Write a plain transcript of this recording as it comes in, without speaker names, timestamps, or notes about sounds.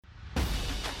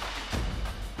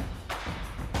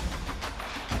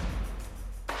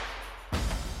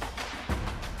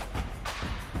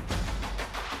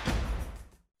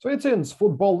Sveiciens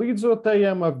futbola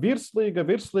līdzjutējiem virslīga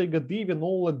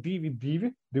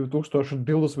 2-0-2-2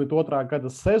 2022.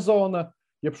 Gada sezona,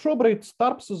 jeb šobrīd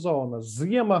starpsezona,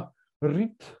 ziema,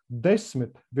 rit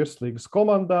 10 virslīgas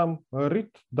komandām,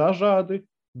 rit dažādi,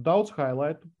 daudz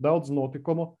highlightu, daudz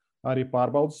notikumu, arī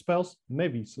pārbaudas spēles,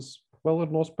 ne visas vēl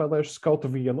ir nospēlējušas kaut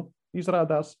vienu,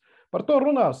 izrādās. Par to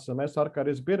runāsim. Mēs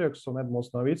Arkāris Birjoks un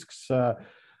Edmunds Novickis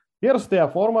ierastajā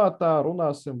formātā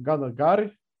runāsim gana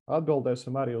gari.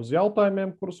 Atbildēsim arī uz jautājumiem,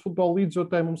 kurus futbola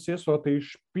līdzjutēji mums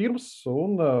iesūtījuši pirms,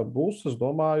 un būs, es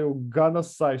domāju, gana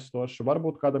saistoši.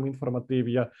 Varbūt kādam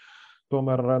informatīvi, ja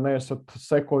tomēr neesat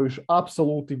sekojuši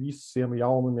absolūti visiem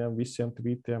jaunumiem, visiem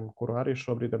tvītiem, kuru arī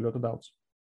šobrīd ir ļoti daudz.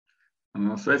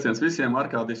 Sveiciens visiem.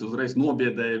 Arkādijs uzreiz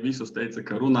nobiedēja visus, teica,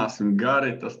 ka runāsim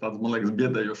gari. Tas tāds, man liekas,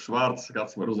 biedējošs vārds,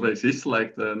 kāds var uzreiz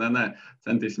izslēgt. Nē,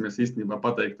 centīsimies īstenībā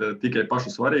pateikt tikai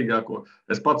pašu svarīgāko.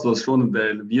 Es pats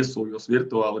šonedēļ viesojos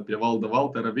virtuāli pie Valda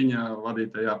Valtera, viņa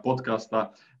vadītajā podkastā,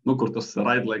 kur tas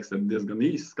raidlaiks ir diezgan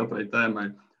īss katrai tēmai.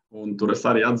 Un tur es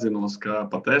arī atzinos, ka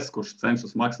pat es, kurš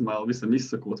cenšos maksimāli visam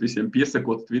izsekot, visiem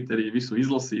piesakot Twitterī, visu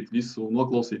izlasīt, visu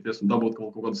noklausīties un dabūt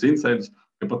kaut kādus insightus,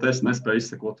 ka pat es nespēju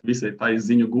izsekot visai tai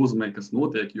ziņu gūzmei, kas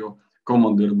notiek, jo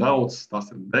komandu ir daudz,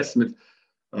 tās ir 10.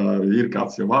 Ir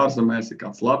kāds jau ārzemēs, ir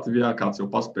kāds Latvijā, kāds jau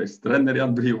paspējis treneri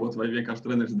atbrīvot, vai vienkārši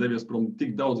treneris devies prom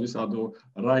tik daudz visādu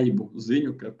raibu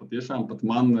ziņu, ka patiešām pat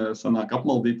man sanāk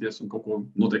apmaldīties un kaut ko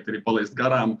noteikti arī palaist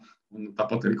garām. Un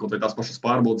tāpat arī kaut vai tās pašas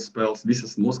pārbaudas spēles,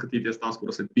 visas noskatīties tās,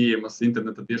 kuras ir pieejamas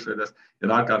interneta tiešraidēs,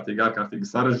 ir ārkārtīgi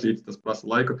sarežģīti, tas prasa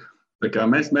laiku. Tā kā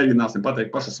mēs mēģināsim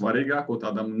pateikt pašu svarīgāko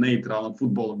tādam neitrālam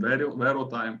futbola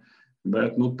vērotājiem,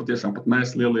 bet patiešām pat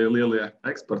mēs lielie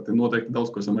eksperti noteikti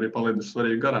daudz ko esam arī palaiduši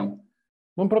svarīgi garām.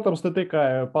 Protams, ne tikai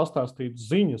pastāstīt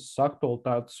ziņas,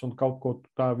 aktualitātes un kaut ko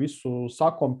tā visu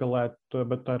sakompilēt,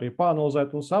 bet arī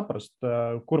pāanalizēt un saprast,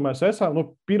 kur mēs esam.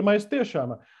 Pirmais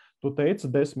tiešām. Tu teici,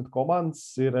 10 komandas,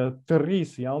 ir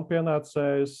 3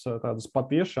 jaunpienācējas, tādas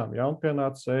patiešām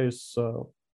jaunpienācējas.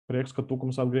 Prieks, ka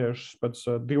Tukums atgriežas pēc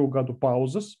 2 gadu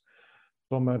pauzes.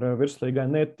 Tomēr virslīgai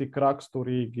netika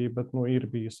raksturīgi, bet ir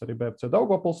bijis arī BFC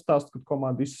Daugavpils stāsts, kad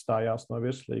komanda izstājās no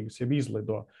virslīgas, jau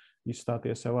izlido.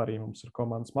 Izstāties jau arī mums ir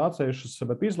komandas mācējušas,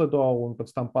 bet izlido un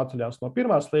pēc tam paceļās no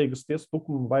pirmās līgas. Tiesa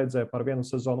Tukumam vajadzēja par 1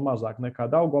 sezonu mazāk nekā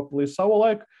Daugavpilī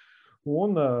savulaik.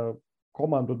 Un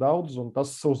komandu daudz, un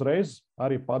tas uzreiz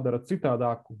arī padara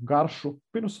citādāku garšu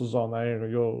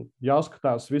pirmssezonai, jo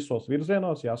jāskatās visos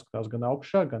virzienos, jāskatās gan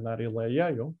augšā, gan arī lejā,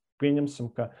 jo pieņemsim,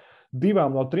 ka 2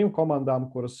 no 3 komandām,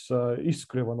 kuras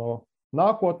izskriva no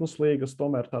nākotnes līgas,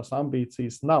 tomēr tās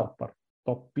ambīcijas nav par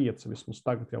top 5, vismaz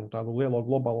tagad jau tādu lielo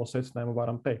globālo secinājumu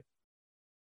varam teikt.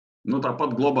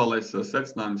 Tāpat globālais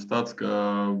secinājums tāds, ka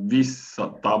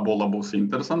visa tabula būs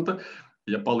interesanta.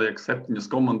 Ja paliek 7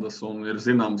 komandas un ir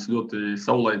zināms ļoti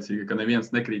saulaicīgi, ka neviens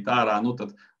nekrīt ārā,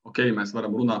 tad mēs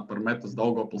varam runāt par Metas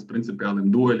Daugavpils principiāliem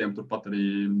dueļiem. Turpat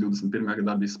arī 21.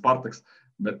 gadā bija Spartaks.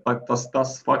 Bet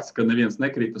tas fakts, ka neviens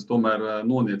nekrīt, tas tomēr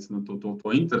noniecina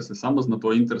to interesi, samazina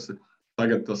to interesi.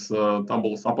 Tagad tas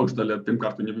tabulas apakšdaļa,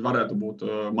 pirmkārt, viņa varētu būt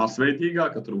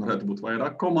masveidīgāka, tur varētu būt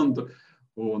vairāk komandu.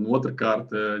 Un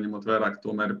otrkārt, ņemot vērā, ka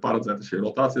tomēr ir paredzēta šī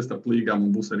rotācija starp līgām un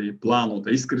būs arī plānota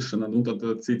izkrišana, tad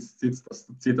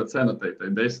cita cena tai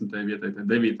 10. vietai, tai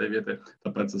 9. vietai.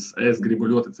 Tāpēc es gribu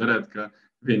ļoti cerēt, ka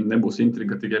viņi nebūs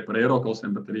intriga tikai par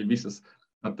Eirokausiem, bet arī visas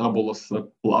tabulas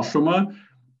plašumā.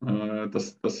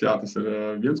 Tas ir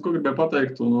viens, ko gribēju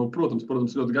pateikt. Un,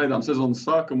 protams, ļoti gaidām sezonas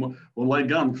sākumu. Un, lai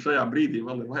gan šajā brīdī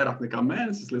vēl ir vairāk nekā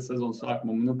mēnesis līdz sezonas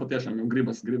sākumam, patiešām jau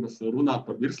gribas runāt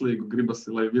par virslīgu, gribas,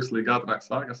 lai virslīga ātrāk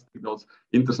sākas, tik daudz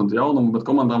interesantu jaunumu, bet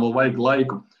komandām vēl vajag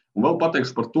laiku. Un vēl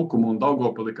pateikšu par Tukumu un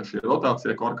Daugavpili, ka šī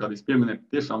rotācija, ko Arkādijs pieminēja,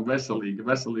 tiešām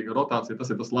veselīga rotācija. Tas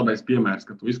ir tas labais piemērs,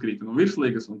 ka tu izkrīti no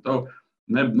virslīgas un tev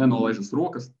nenolaižas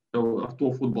rokas, tev ar to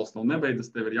futbols tev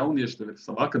nebeidzas, tev ir jaunieši, tev ir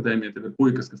sava akadēmija, tev ir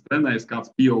puikas, kas trenējas,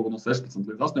 kāds pieauga no 16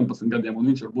 līdz 18 gadiem, un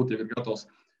viņš varbūt jau ir gatavs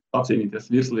pacīnīties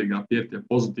virslīgā. Tie ir tie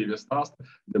pozitīvie stāsti.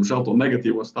 Diemžēl to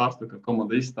negatīvo stāstu, ka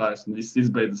komanda izstājas un viss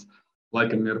izbeidzas,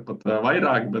 laikam ir pat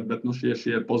vairāk, bet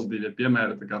šie ir pozitīvie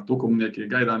piemēri, tā kā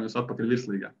tukumnieki gaidām jūs atpakaļ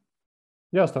virslīgā.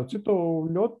 Jā, starp citu,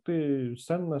 ļoti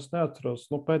sen es neatceros,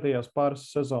 pēdējās pāris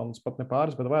sezonas, pat ne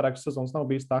pāris, bet vairākas sezonas nav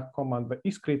bijis tā, ka komanda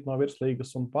izkrīt no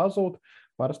virslīgas un pazūd.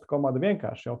 Parasti komanda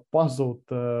vienkārši jau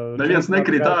pazūd. Neviens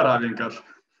nekrīt ārā vienkārši.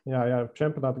 Jā,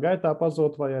 čempionāta gaitā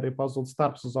pazūd vai arī pazūd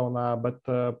starpsezonā, bet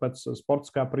pēc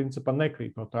sportiskā principa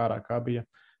nekrītot ārā, kā bija,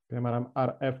 piemēram,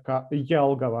 ar FK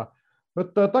Jelgava.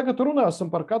 Bet tagad runāsim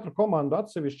par katru komandu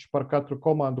atsevišķi, par katru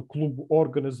komandu klubu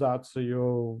organizāciju.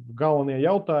 Galvenie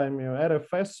jautājumi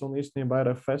RFS un īstenībā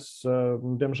RFS,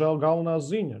 diemžēl, galvenā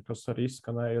ziņa, kas arī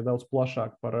izskanēja daudz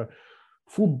plašāk par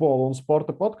futbola un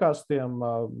sporta podkāstiem.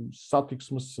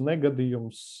 Satiksmes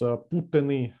negadījums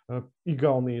Putenī,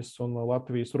 Igaunijas un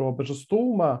Latvijas robežas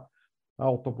tūmā.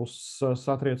 Autobuss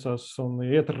satriecās un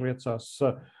ietriecās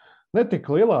ne tik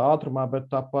lielā ātrumā, bet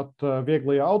tāpat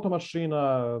vieglajā automašīnā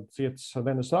ciets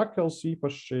Denis Rakels,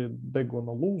 īpaši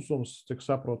deguna lūzums, cik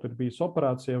saprotu, ir bijis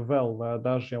operācija, vēl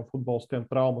dažiem futbolistiem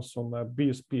traumas un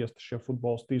bija spiesti šie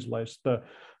futbolisti izlaist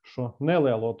šo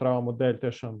nelielo traumu dēļ,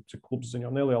 tiešām, cik klubs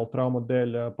ziņo, nelielu traumu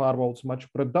dēļ pārbaudas maču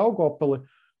pret Daugavpili.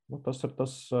 Tas ir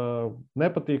tas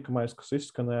nepatīkamais, kas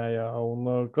izskanēja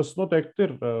un kas noteikti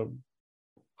ir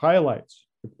highlights,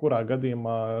 kurā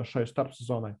gadījumā šai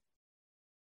starpsezonai.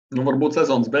 Varbūt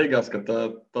sezonas beigās, kad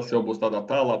tas jau būs tādā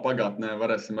tālā pagātnē,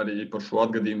 varēsim arī par šo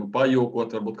atgadījumu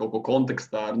pajūkot, varbūt kaut ko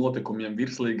kontekstā ar notikumiem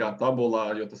virslīgā tabulā,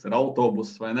 jo tas ir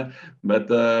autobuss vai ne.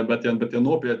 Bet ja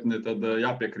nopietni, tad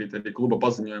jāpiekrīt arī kluba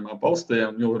paziņojumā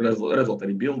paustajiem, jo redzot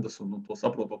arī bildes un to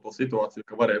saprotot to situāciju,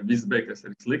 ka varēja viss beigties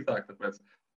arī sliktāk. Tāpēc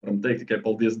varam teikt tikai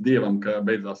paldies Dievam, ka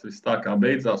beidzās viss tā, kā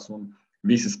beidzās. Un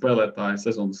visi spēlētāji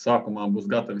sezonas sākumā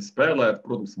būs gatavi spēlēt.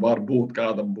 Protams, varbūt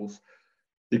kādam būs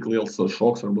tik liels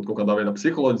šoks, varbūt kaut kādā veidā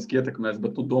psiholoģiski ietekmēs,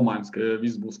 bet domājams, ka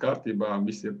viss būs kārtībā,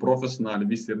 visi ir profesionāli,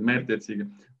 visi ir mērķtiecīgi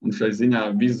un šai ziņā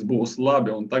viss būs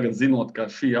labi. Un tagad zinot, ka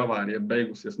šī avārija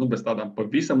beigusies, bez tādām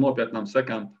pavisam nopietnām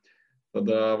sekām, tad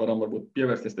varam varbūt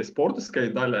pievērsties tai sportiskai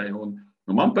daļai. Un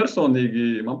man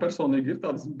personīgi ir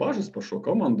tādas bažas par šo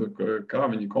komandu,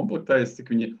 kā viņi komplektējas,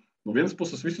 cik viņi no vienas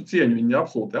puses visu cieņu, viņi ir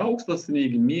absolūti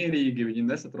augstasinīgi, mierīgi, viņi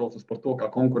nesatraucas par to,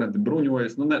 kā konkurenti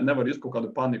bruņojas, nevar just kaut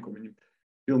kādu paniku, viņi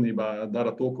pilnībā dara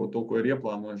to, ko ir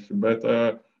ieplānojuši. Bet,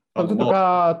 kā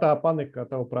tā panika,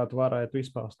 tavuprāt, varētu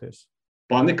izpausties?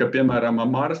 Panika, piemēram,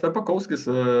 Māris Repakovskis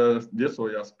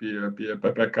viesojās pie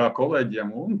PPK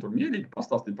kolēģiem un tur mierīgi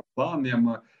pastāstīja par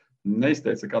plāniem,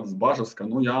 neizteica kādas bažas, ka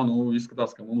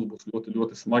izskatās, ka mums būs ļoti,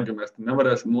 ļoti smagi, mēs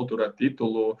nevarēsim noturēt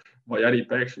titulu, vai arī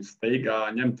pēkšņi steigā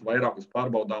ņemt vairākus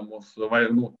pārbaudāmus, vai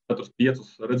 4-5,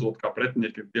 redzot, kā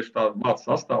pretinieki tieši tā vārds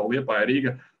sastāvu Liepāja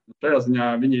Rīga. Tajā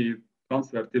ziņā viņi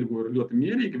transferu tirgu ir ļoti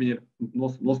mierīgi, viņi ir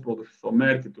nosprauduši savu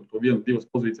mērķi, tur to 1-2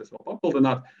 pozīcijas vēl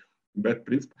papildināt, bet,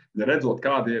 principā, redzot,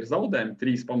 kādi ir zaudējumi,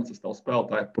 3 pamatsastāvu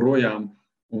spēlētāji projām,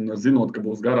 un zinot, ka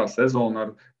būs garā sezona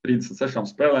ar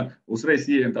 36 spēlēm, uzreiz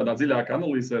ieejam tādā dziļākā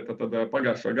analīzē, tad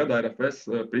pagājušā gadā RFS,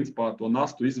 principā, to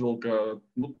nastu izvilka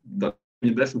 10,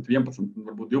 11,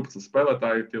 varbūt 12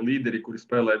 spēlētāji, tie līderi, kuri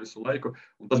spēlē visu laiku,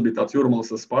 un tas bija tāds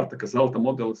Jūrmalas Spartaka zelta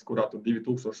modelis, kurā tur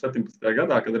 2017.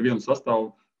 gadā, kad ar vienu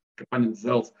sastāvu ka paņemts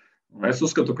zelts. Es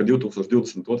uzskatu, ka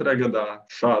 2022. gadā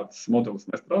šāds modelis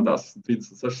nestrādās.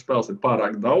 36 spēles ir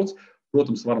pārāk daudz.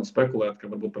 Protams, varam spekulēt, ka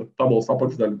varbūt par tabulas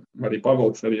apakšdaļu arī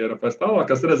pavilks arī RFS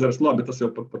tālākās rezerves, labi, tas jau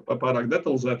pārāk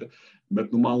detalizēti,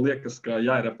 bet man liekas, ka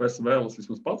ja RFS vēlas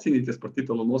vismaz pacīnīties par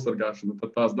titulu nosargāšanu,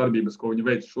 tad tās darbības, ko viņi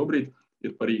veic šobrīd,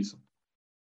 ir par īsu.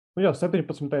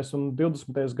 17. un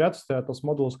 20. gads, tas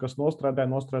modelis, kas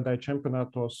nostrādāja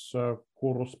čempionātos,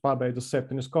 kurus pabeidza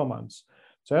 7 komandas.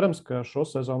 Cerams, ka šo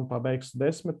sezonu pabeigs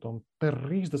 10 un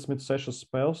 36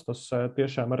 spēles. Tas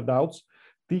tiešām ir daudz.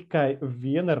 Tikai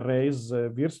viena reize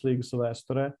virslīgas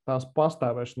vēsturē, tās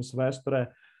pastāvēšanas vēsturē,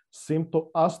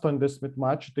 180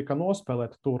 mači tika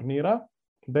nospēlēti turnīrā.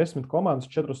 10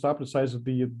 komandas 4 apļus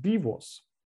aizvadīja 2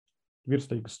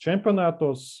 virslīgas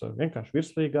čempionātos, vienkārši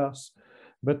virslīgās.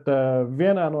 Bet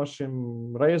vienā no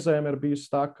šīm reizēm ir bijis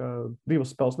tā, ka 2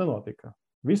 spēles nenotika.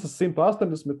 Visas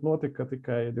 180 notika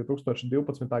tikai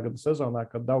 2012. gada sezonā,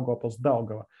 kad Daugavpils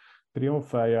Daugava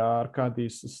triumfēja ar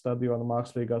Arkādijas stadiona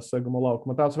mākslīgā seguma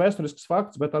laukuma. Tāds vēsturisks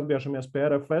fakts, bet atgriežamies pie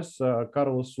RFS.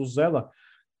 Karolis Uzela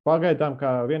pagaidām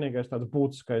kā vienīgais tāds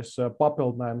būtiskais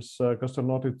papildinājums, kas ir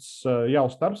noticis jau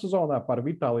starpsezonā. Par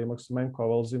Vitāliju Maksimenko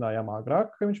vēl zinājām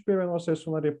agrāk, ka viņš pievienosies,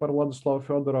 un arī par Vladislavu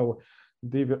Fjodorovu.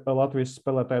 2 Latvijas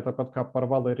spēlētāji, tāpat kā par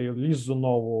Valeriju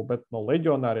Lizunovu, bet no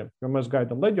leģionāriem, jo mēs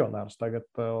gaidām leģionārus. Tagad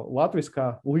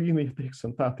latviskā līnija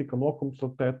tika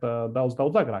nokomplektēta daudz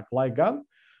agrāk. Lai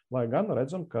gan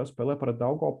redzam, ka spēlē pret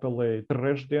Daugavpili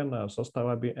trešdienā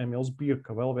sastāvā bija Emils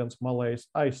Birka, vēl viens malējs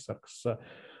aizsargs.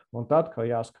 Un tad, kā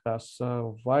jāskatās,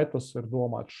 vai tas ir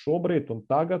domāts šobrīd un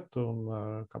tagad, un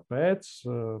kāpēc,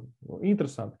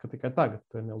 interesanti, ka tikai tagad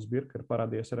Emils Birka ir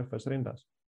parādījies RFS rindās.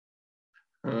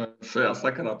 Šajā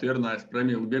sakarā tu ierunājies par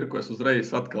Emilu Birku, es uzreiz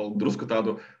atkal drusku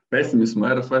tādu pesimismu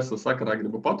RFS sakarā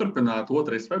gribu paturpināt.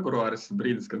 2. februāris,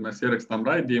 brīdis, kad mēs ierakstām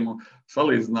raidījumu,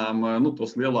 salīdzinām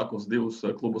tos lielākos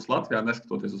 2 klubus Latvijā,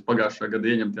 neskatoties uz pagājušā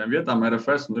gada ieņemtajām vietām,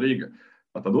 RFS un Riga.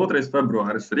 Tātad 2.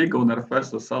 februāris, Riga un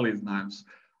RFS salīdzinājums.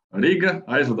 Riga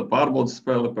aizvada pārbaudas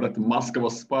spēli pret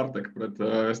Maskavas Spartaku, pret,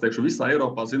 es teikšu, visā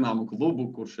Eiropā zināmu klubu,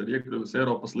 kurš ir iekļuvis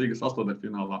Eiropas līgas 8.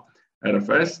 finālā.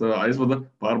 RFS aizvada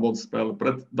pārbaudas spēli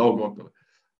pret Daugavpili.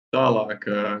 Tālāk,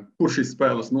 kur šīs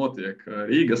spēles notiek?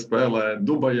 Rīga spēlē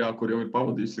Dubajā, kur jau ir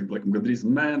pavadījusi gandrīz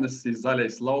mēnesi,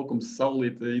 zaļais laukums,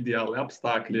 saulīte, ideāli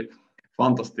apstākļi.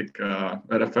 Fantastika.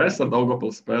 RFS ar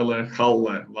Daugavpili spēlē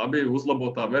hallē. Labi,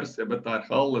 uzlabotā versija, bet tā ir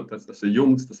halle, tas ir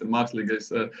jumts, tas ir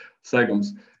mākslīgais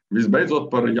segums.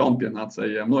 Visbeidzot par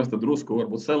jaunpienācējiem. Es tad drusku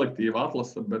varbūt selektīva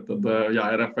atlase, bet tad,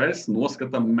 RFS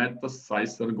noskata metas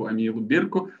aizsargu Emīlu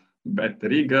Birku, bet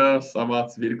Rīga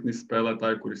savāc virkni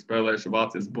spēlētāju, kuri spēlējuši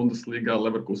Vācijas Bundeslīgā,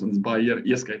 Leverkusens, Bayer,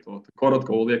 ieskaitot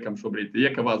Korotkovu liekam šobrīd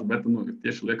iekavās, bet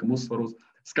tieši liekam uzsvaru uz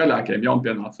skaļākiem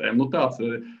jaunpienācējiem. Tāds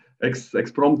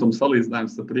ekspromptum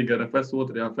salīdzinājums starp Rīga RFS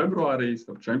 2. februārī,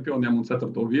 starp čempioniem un 4.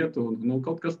 vietu.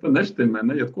 Kaut kas te neštimē,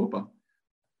 neiet kopā.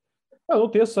 Jā,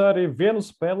 tiesā arī vienu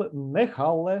spēli ne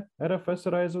hallē RFS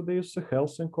ir aizvadījusi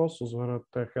Helsinkos,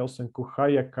 uzvarot Helsinku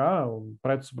HJK un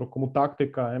pretuzbrukumu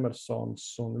taktikā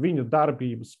Emersons un viņa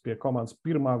darbības pie komandas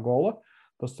pirmā gola.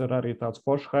 Tas ir arī tāds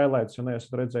foršs highlights, ja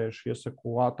neesat redzējuši,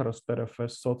 iesaku atrast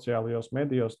RFS sociālajos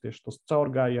medijos tieši tas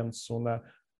caurgājiens un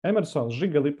Emersons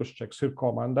Žiga Lipuščeks ir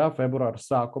komandā februāra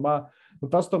sākumā.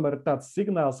 Tas tomēr ir tāds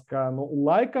signāls, ka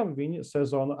laikam viņa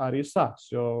sezonu arī sāks,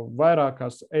 jo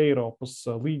vairākās Eiropas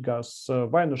līgās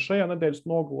vai šajā nedēļas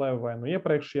nogalē, vai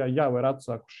iepriekšējā jau ir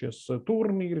atsākušies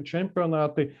turnīri,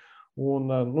 čempionāti.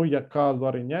 Un, ja kādu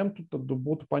arī ņemtu, tad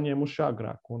būtu paņēmuši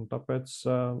agrāk. Un tāpēc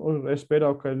es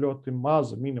pieļauju, ka ir ļoti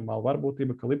maza minimāla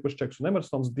varbūtība, ka Lipuščeks un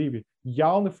Emersons divi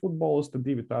jauni futbolisti,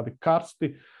 divi tādi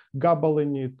karsti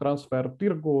gabaliņi transferu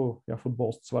tirgu. Ja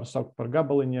futbolists var saukt par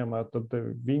gabaliņiem, tad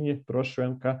viņi droši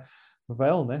vien, ka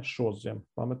vēl ne šoziem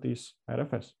pametīs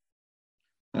RFS.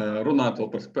 Runājot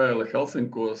par spēli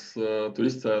Helsinkos, tu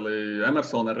izcēli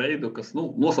Emersona reidu, kas,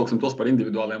 nosauksim tos par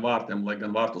individuāliem vārtiem, lai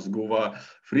gan vārtus guva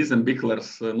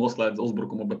Friesenbihlers, noslēdza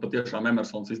uzbrukumu, bet patiešām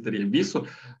Emersons izdarīja visu,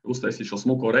 uztaisīja šo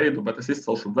smuko reidu, bet es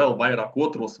izcelšu vēl vairāk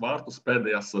otros vārtus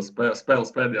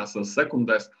spēles pēdējās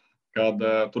sekundēs, kad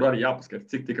tur arī jāpaskata,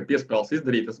 cik tika piespēles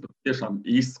izdarītas, bet tiešām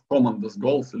īsts komandas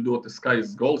gols, ļoti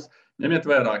skaists gols. Ņemiet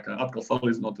vērā, ka atkal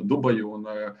salīdzinot Dubaju un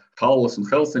Halles un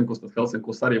Helsinkus, tad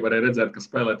Helsinkus arī varēja redzēt, ka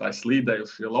spēlētāji slīdēja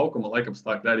uz šie laukuma,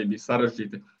 laikapstākļi arī bija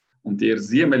sarežģīti un tie ir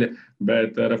ziemeļi,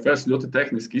 bet RFS ļoti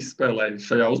tehniski izspēlēja.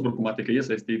 Šajā uzbrukumā tika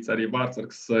iesaistīts arī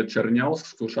vārtsargs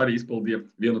Čerņausks, kurš arī izpildīja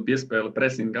vienu piespēli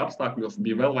presinga apstākļos,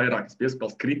 bija vēl vairākas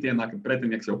piespēles kritienā, kad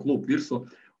pretinieks jau klūp virsu,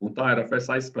 un tā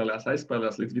RFS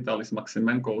aizspēlējās līdz Vitālijs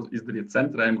Maksimenko izdarīja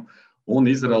centrējumu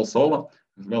un Izraels Ola.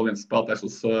 Vēl viens spēlētājs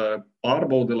uz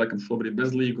pārbaudi, laikam šobrīd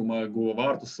bez līguma, guva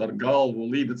vārtus ar galvu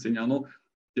līdeciņā.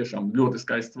 Tiešām ļoti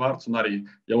skaists vārds, un arī,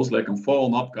 ja uzliekam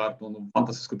fonu apkārt un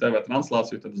fantastisku TV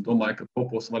translāciju, tad es domāju, ka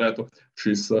topos varētu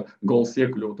šīs gols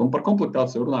iekļūt. Un par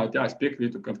komplektāciju runājot, es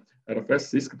piekrītu, ka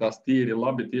RFS izskatās tīri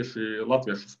labi tieši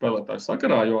latviešu spēlētāju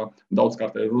sakarā, jo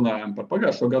daudzkārtēji runājām par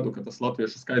pagājušo gadu, ka tas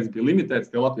latviešu skaits bija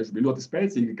limitēts, tie latvieši bija ļoti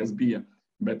spēcīgi, kas bija,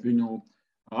 bet viņu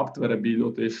aptvere bija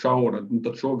ļoti šaura.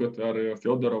 Tad šogad ar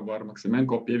Fjodorovu, ar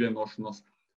Maksimenko pievienošanos,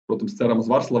 protams, ceram uz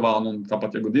Varslavānu, un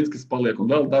tāpat Jagudinskis paliek, un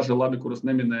vēl daži labi, kurus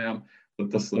neminējām, tad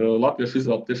tas latviešu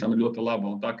izvēle tiešām ir ļoti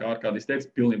laba. Un tā kā Arkādijs teica,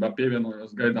 pilnībā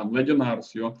pievienojos, gaidām leģionārus,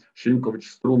 jo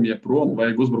Šimkovičs strūmja prom,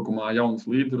 vajag uzbrukumā jaunus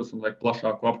līderus un vajag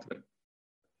plašāku aptveri.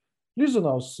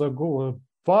 Lizanovs guva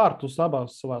vārtus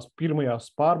abās savās pirmajās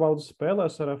pārbaudas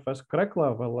spēlēs RFS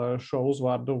Kreklā. Vēl šo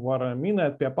uzvārdu var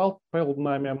minēt pie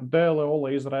papildinājumiem Dēle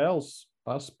Ola Izraels,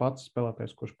 tas pats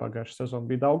spēlētājs, kurš pagājušajā sezonā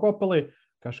bija Daugavpilī,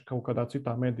 kas kaut kādā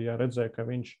citā medijā redzēja, ka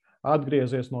viņš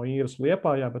atgriezies no īres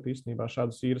Liepājā, bet īstenībā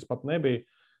šādas īres pat nebija.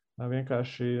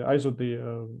 Vienkārši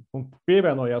aizvadīja un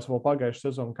pievienojās vēl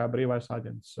pagājušajā sezonā kā brīvais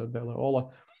aģents Dēle Ola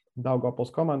Daugavpils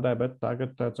komandai, bet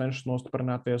tagad cenšas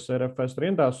nostiprināties RFS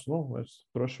rindās. Es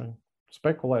droši vien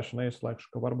spekulēšu, neizslēgšu,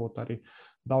 ka varbūt arī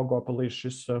Daugavpilī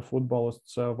šis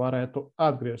futbolists varētu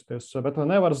atgriezties. Bet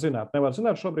nevar zināt.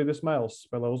 Šobrīd Ismailis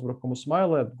spēlē uzbrukumu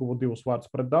Smailē, guva 2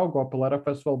 vārdus pret Daugavpili.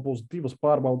 RFS vēl būs 2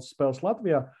 pārbaudas spēles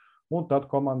Latvijā, un tad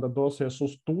komanda dosies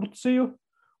uz Turciju,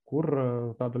 kur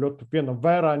tāda ļoti viena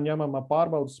vērā ņemama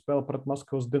pārbaudas spēle pret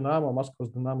Maskavas Dinamo.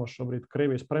 Maskavas Dinamo šobrīd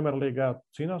Krievijas Premjerlīgā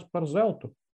cīnās par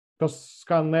zeltu. Tas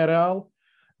skan nereāli,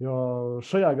 jo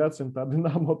šajā gadsimtā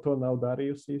Dinamo to nav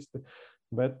darījusi īsti.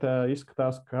 Bet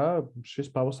izskatās, ka šis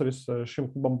pavasaris šim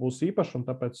klubam būs īpašs, un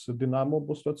tāpēc Dinamo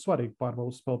būs ļoti svarīga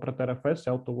pārbaudas spēle pret RFS,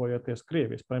 jau tuvojoties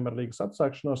Krievijas Premjerlīgas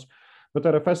atsākšanos. Bet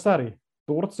RFS arī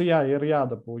Turcijā ir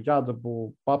jādabū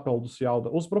papildus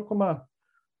jauda uzbrukumā,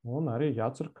 un arī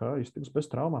jācer, ka iztiks bez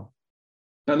traumām.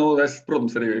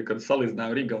 Protams, arī, kad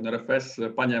salīdzināju Riga un RFS,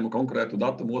 paņēmu konkrētu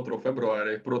datumu 2.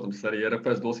 februārī. Protams, arī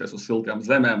RFS dosies uz siltajām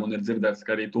zemēm un ir dzirdēts,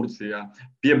 ka arī Turcijā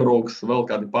piebrauks vēl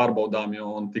kādi pārbaudāmi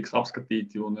un tiks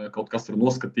apskatīti un kaut kas ir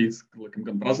noskatīts,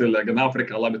 gan Brazīlijā, gan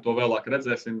Āfrikā. Labi, to vēlāk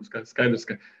redzēsim. Skaidrs,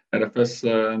 ka RFS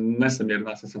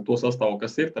nesamierināsies ar to sastāvu,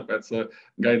 kas ir, tāpēc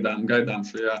gaidām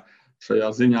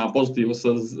šajā ziņā pozitīvas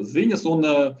ziņas. Un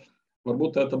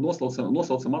varbūt tad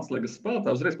nosaucam atslēgas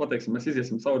spēlētāju. Uzreiz pateiksim, mēs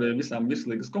iziesim cauri visām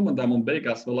virslīgas komandām un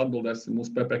beigās vēl atbildēsim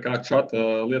uz PPK čata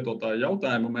lietotāju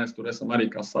jautājumu. Mēs tur esam arī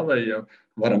kā savēji,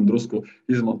 varam drusku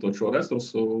izmantot šo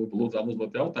resursu. Lūdzām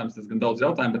uzdot jautājumus, diezgan daudz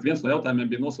jautājumu, bet viens no jautājumiem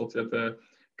bija nosauciet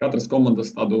katras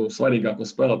komandas tādu svarīgāko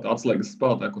spēlētāju, atslēgas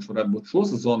spēlētāju, kurš varētu būt šo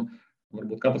sezonu.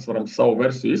 Varbūt katrs varam savu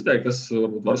versiju izteikt. Es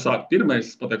varbūt varu sākt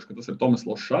pirmais. Es pateikšu, ka tas ir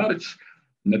Tomislavs Šāričs.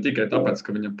 Ne tikai tāpēc,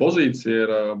 ka viņa pozīcija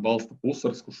ir balsta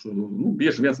pusvaras, kurš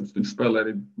bieži viņš spēlē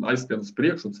arī aizspien uz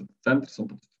priekšu, centrs un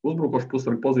pat uzbrukošu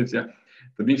pusvaru pozīcijā.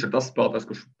 Tad viņš ir tas spēlētājs,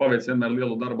 kurš paveic vienmēr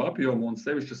lielu darba apjomu, un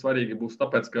sevišķi svarīgi būs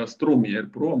tāpēc, ka Strumija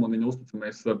ir prom un viņa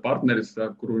uzticamais partneris,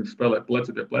 kuru viņš spēlē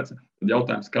pleci pie pleci. Tad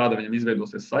jautājums, kāda viņam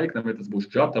izveidosies saikne, vai tas būs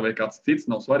Džata vai kāds cits,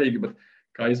 nav svarīgi, bet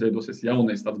kā izveidosies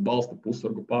jaunais tāds balsta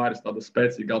pusvargu pāris, tāda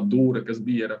spēcīgā dūra, kas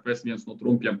bija RFS viens no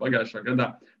trumpiem pagājušā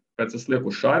gadā. Pēc es lieku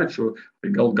Šāriču,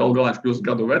 galā viņš kļūst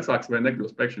gadu vecāks vai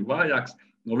nekļūst pēkšņi vājāks.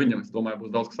 No viņam, es domāju,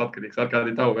 būs daudz kas atkarīgs. Ar kāda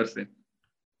ir tava versija?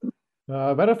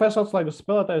 RFS atslēgas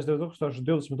spēlētājs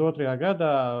 2022.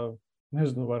 gadā,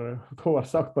 nezinu, to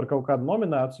var saukt par kaut kādu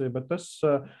nomināciju, bet es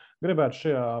gribētu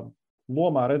šajā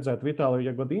lomā redzēt Vitāliju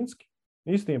Jagodinski.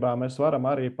 Īstenībā mēs varam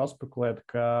arī paspekulēt,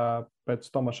 ka pēc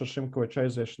Tomaša Šimkoviča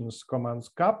aiziešanas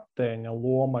komandas kapteiņa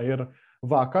loma ir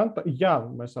vakanta. Jā,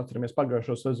 mēs atceramies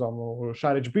pagājušo sezonu,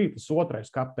 Šāričs bija tas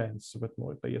otrais kapteinis, bet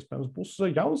iespējams būs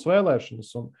jaunas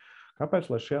vēlēšanas. Un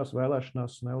kāpēc, lai šajās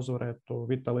vēlēšanās neuzvarētu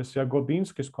Vitālijs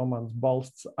Jagodinskis, komandas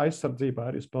balsts aizsardzībā,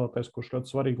 arī spēlētājs, kurš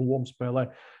ļoti svarīgu lomu spēlē,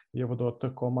 ievadot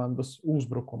komandas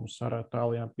uzbrukumus ar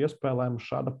tālajām piespēlēm.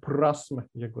 Šāda prasme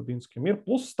Jagodinskim ir,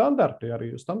 plus standarti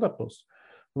arī standartos.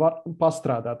 Var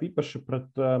pastrādāt īpaši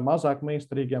pret mazāk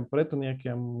meistarīgiem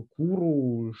pretiniekiem,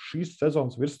 kuru šīs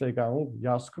sezonas virslīgā,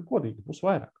 jāsaka godīgi, būs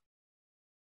vairāk.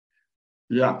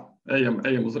 Jā,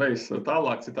 ejam uzreiz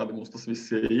tālāk, citādi mums tas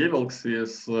viss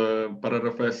ievilksies. Par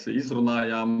RFS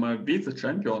izrunājām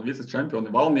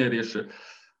vicečempioni valmierieši.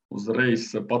 Uzreiz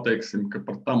pateiksim, ka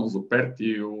par Tamazu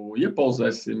Pertiju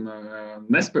iepauzēsim,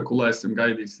 nespekulēsim,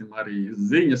 gaidīsim arī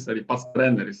ziņas, arī pats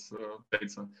treneris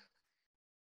teica,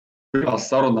 pirmā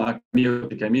sarunā,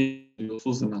 tikai jūs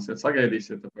uzzināsiet,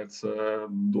 sagaidīsiet, tāpēc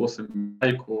dosim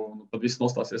laiku, un tad viss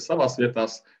nostāsies savās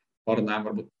vietās, parunājam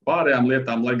varbūt pārējām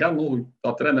lietām, lai gan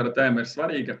tā trenera tēma ir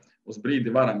svarīga, uz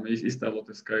brīdi varam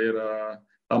iztēloties, ka ir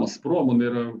Tamas prom un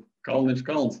ir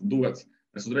Kalniņš duets.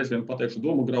 Es uzreiz vienu pateikšu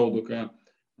domu graudu, ka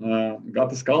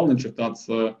Gatis Kalniņš ir tāds,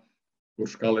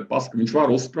 kurš, kā lai pasaka, viņš var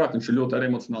uzsprāgt, viņš ir ļoti arī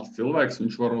emocionāls cilvēks,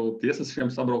 viņš var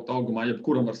tiesišiem sabraukt augumā,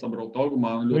 jebkuram var sabraukt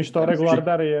augumā. Viņš to regulāri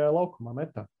darīja laukumā,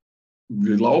 metā.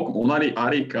 Laukumā, un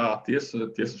arī kā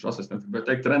tiesašu asistents, bet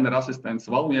teikt, trenera asistents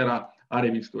Valmierā,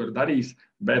 arī viņš to ir darījis,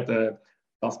 bet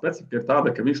tā specifika ir tāda,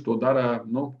 ka viņš to dara,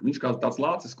 viņš kā tāds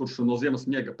lācis, kurš no ziemas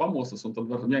miega pamostas un tad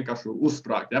var vienkārši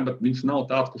uzsprāgt, ja? Bet viņš nav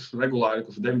tāds, kurš regulāri,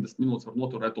 kurš 90 minūtes var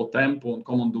noturēt to tempu un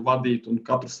komandu vadīt un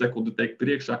katru sekundi teikt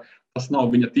priekšā. Tas nav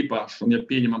viņa tipāšs, un ja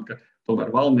pieņemam, ka tomēr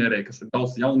Valmierē, kas ir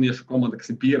daudz jauniešu komanda, kas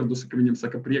ir pieradusi, ka viņam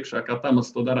saka priekšā, kā Tamas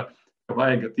to dara, ka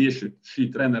vajag tieši šī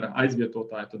trenera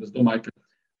aizvietotāja, tad es domāju,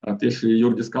 ka tieši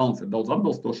Jurģis Kalns ir daudz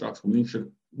atbilstošāks, un viņš ir,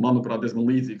 manuprāt, diezgan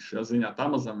līdzīgs šajā ziņā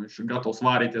Tamazam. Viņš ir gatavs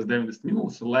vārīties 90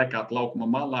 minūtes, lēkāt laukuma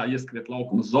malā, ieskriet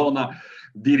laukuma zonā,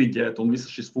 diriģēt un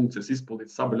visas šīs funkcijas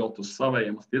izpildīt, sabaļot uz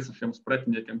savējiem, uz tiesnešiem, uz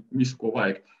pretiniekiem, visu, ko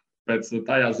vajag. Pēc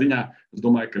tajā ziņā es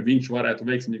domāju, ka viņš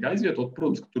varētu veiksmīgi aizvietot.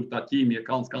 Protams, ka tur tā ķīmija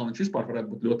Kalniņš vispār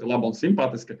varētu būt ļoti laba un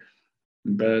simpātiska,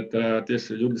 bet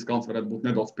tieši Jurģis Kalns varētu būt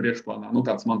nedaudz priekšplānā.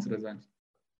 Tāds mans redzējums.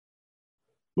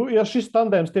 Ja šis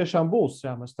tandēms tiešām būs,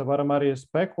 jā, mēs te varam arī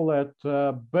spekulēt,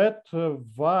 bet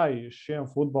vai šiem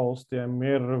futbolistiem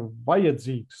ir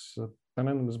vajadzīgs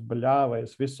Nenenis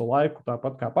Baļāvais visu laiku,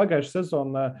 tāpat kā pagājušajā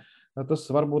sezonā, tas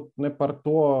varbūt ne par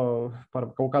to, par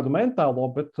kaut kādu mentālo,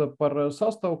 bet par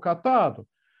sastavu kā tādu.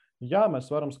 Jā,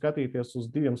 mēs varam skatīties uz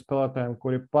diviem spēlētājiem,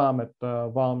 kuri pameta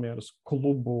Valmieras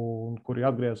klubu un kuri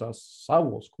atgriezās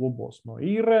savos klubos no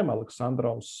īrēm,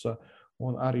 Aleksandrovs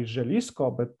un arī Žeļisko,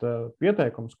 bet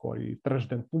pieteikums, ko arī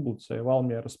trešdien publicēja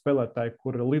Valmieras spēlētāji,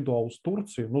 kuri lido uz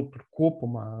Turciju, tur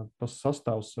kopumā tas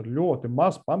sastāvs ir ļoti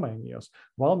maz pamainījies.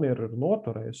 Valmiera ir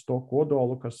noturējusi to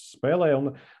kodolu, kas spēlē,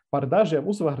 un par dažiem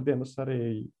uzvārdiem es arī,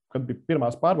 kad bija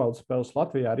pirmās pārbaudas spēles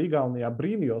Latvijā, Igaunijā,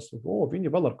 brīnījos,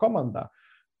 viņi vēl ir komandā.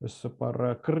 Es par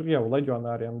Krievu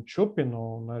leģionāriem Čupinu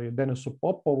un arī Denisu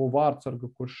Popovu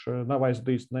vārdsargu, kurš nav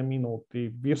aizdījis ne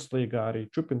minūti virslīgā. Arī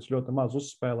Čupins ļoti maz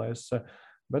uzspēlējis.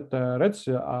 Bet redz,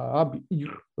 abi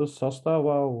ir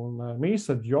sastāvā, un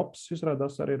Mīsa Džobs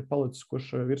izrādās arī ir palicis,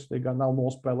 kurš virslīgā nav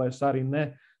nospēlējis arī ne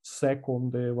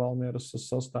sekundi Valmieras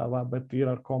sastāvā, bet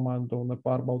ir ar komandu un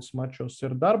pārbaudas mačos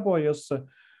ir darbojies.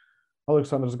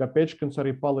 Aleksandrs Gapečkins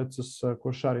arī palicis,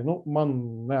 kurš arī man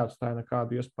neatstāja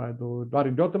nekādu iespaidu.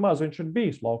 Arī ļoti maz viņš ir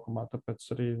bijis laukumā, tāpēc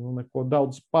arī neko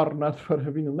daudz parunāt par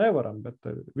viņu nevaram,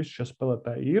 bet visi šie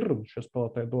spēlētāji ir, un šie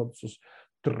spēlētāji dodas uz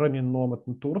treniņu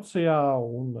nometni Turcijā,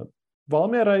 un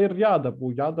Valmierai ir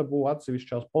jādabū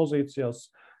atsevišķās pozīcijās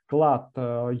klāt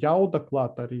jauda,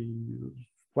 klāt arī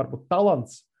varbūt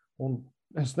talants, un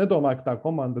es nedomāju, ka tā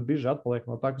komanda diži atpaliek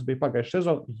no tā, kas bija pagājušajā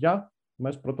sezonā. Ja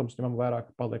mēs, protams, ņemam vērā,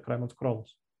 ka paliek Raimonds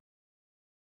Krolis.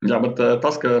 Jā, bet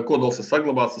tas, ka kodols ir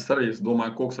saglabāts, tas arī, es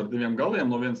domāju, koks ar diviem galiem.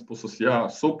 No vienas puses, jā,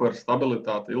 super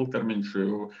stabilitāte, ilgtermiņš,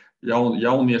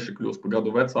 jaunieši kļūst pa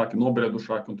gadu vecāki,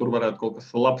 nobriedušāki, un tur varētu kaut kas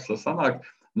labs sanākt.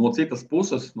 No citas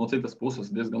puses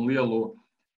diezgan lielu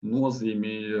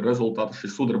nozīmi rezultātu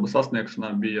šī sudraba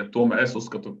sasniegšanā bija, tomēr es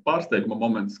uzskatu pārsteiguma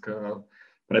moments, ka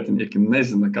pretinieki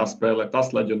nezina, kā spēlē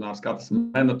tas leģionārs, kā tas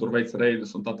mena tur veic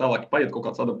reidus un tā tālāk. Paiet kaut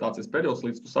kāds adaptācijas periods,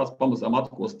 līdz tu sāc pamazām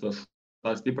atkost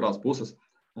tās stiprās puses.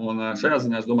 Un šajā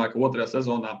ziņā es domāju, ka otrajā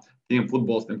sezonā tiem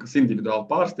futbolistiem, kas individuāli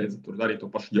pārsteidza, tur arī to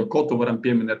pašu Jokotu varam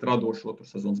pieminēt radošo, tur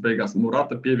sezonas beigās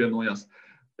Murata pievienojās,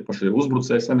 tie paši ir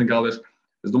uzbrucēji senegālieši.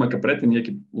 Es domāju, ka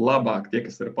pretinieki labāk, tie,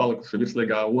 kas ir palikuši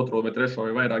virslīgā 2. vai 3.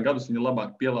 vai vairāk gadus, viņi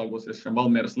labāk pielāgosies šiem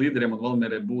Valmieras līderiem, un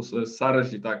Valmierai būs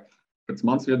sarežģītāk. Pēc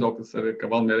mans viedoklis ir, ka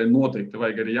Valmierai noteikti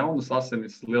vajag arī jaunas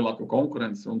asinis, lielāku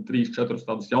konkurenci un 3-4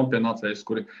 tādus jaunpienācējus,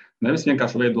 kuri nevis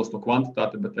vienkārši veidos to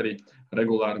kvantitāti, bet arī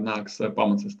regulāri nāks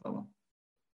pamatsastāvā.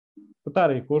 Bet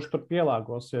arī, kurš tur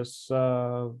pielāgosies,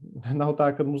 nav tā,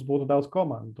 ka mums būtu daudz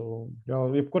komandu. Jo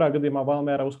jebkurā gadījumā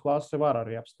Valmiera uz klasi var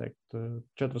arī apsteigt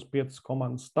 4-5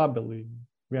 komandas stabili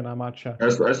vienā mačā.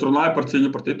 Es runāju par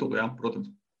cīņu par titulu, jā, protams.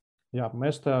 Jā,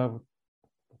 mēs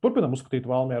turpinām uzskatīt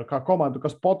Valmieru kā komandu,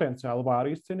 kas potenciāli var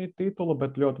izcīnīt titulu,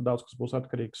 bet ļoti daudz kas būs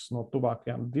atkarīgs no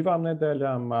tuvākajām 2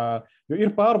 nedēļām. Jo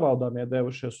ir pārbaudāmie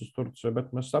devušies uz Turciju, bet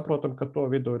mēs saprotam, ka to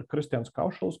vidū ir Kristians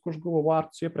Kaušals, kurš guva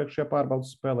vārdus iepriekšējā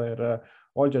pārbaudas spēlē, ir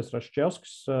Oļģers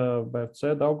Raščevskis,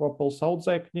 BC Daugavpils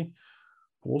audzēkņi,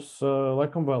 plus,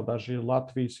 laikam, vēl daži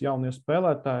Latvijas jaunie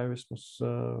spēlētāji, vismaz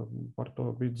par to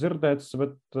bija dzirdēts,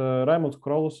 bet Raimonds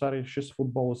Krolis arī šis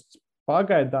futbolists.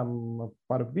 Pagaidām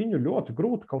par viņu ļoti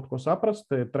grūti kaut ko saprast.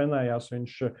 Trenējās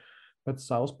viņš pēc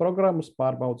savas programmas,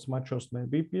 pārbaudas mačos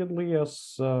nebija piedalījies.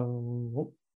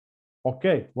 Ok,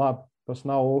 labi, tas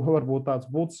nav varbūt tāds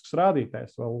būtisks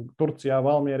rādītājs. Vēl Turcijā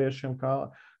valmieriešiem kā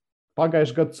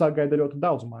pagājušajā gadā sagaida ļoti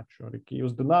daudz maču. Arī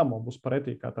Kijevas Dinamo būs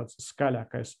pretī kā tāds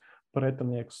skaļākais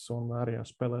pretinieks un arī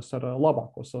spēlēs ar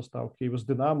labāko sastāvu Kijevas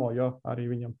Dinamo, jo arī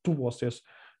viņam tuvosies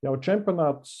jau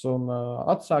čempionāts un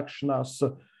atsākšanās.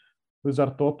 Līdz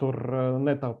ar to tur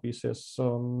netaupīsies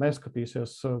un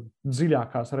neskatīsies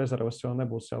dziļākās rezerves, jo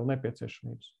nebūs jau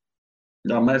nepieciešamības.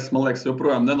 Jā, mēs, man liekas,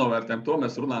 joprojām nenovērtējam to.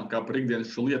 Mēs runājam kā par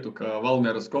ikdienišķu lietu, ka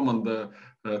Valmieras komanda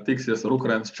tiksies ar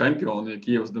Ukrainas čempioni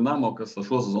Kijevas Dinamo, kas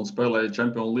šosezon spēlēja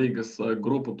Čempionu līgas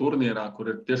grupu turnīrā,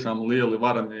 kur ir tiešām lieli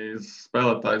vareni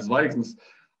spēlētāji zvaigznes.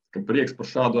 Ka prieks par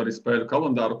šādu arī spēļu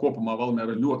kalendāru. Kopumā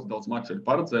Valmiera ļoti daudz maču ir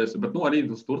paredzējusi, bet arī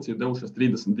uz Turciju devušies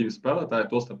 32 spēlētāji,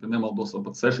 tostarp, ja nemaldos,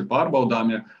 pat 6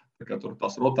 pārbaudāmie. Tā kā tur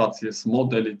tās rotācijas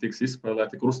modeļi tiks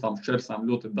izspēlēti krustām šķersām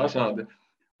ļoti dažādi.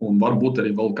 Un varbūt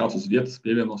arī vēl kāds uz vietas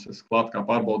pievienosies klāt kā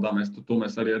pārbaudāmies. To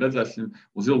mēs arī redzēsim.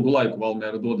 Uz ilgu laiku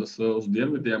Valmiera dodas uz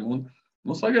dienvidiem.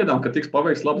 Un sagaidām, ka tiks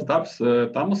paveikts labs darbs.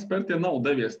 Tamas Pērtiem nav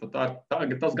devies.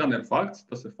 Tas gan ir fakts.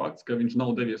 Tas ir fakts, ka viņš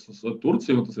nav devies uz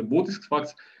Turciju. Tas ir būtisks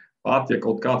fakts. Pat, ja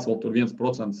kaut kāds vēl tur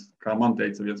 1%, kā man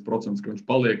teica, 1%, ka viņš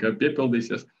paliek,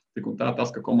 piepildīsies, tik un tā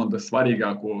tas, ka komanda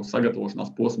svarīgāko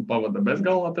sagatavošanās posmu pavada bez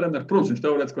galvenā trenera. Protams, viņš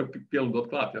teorētiski var pielidot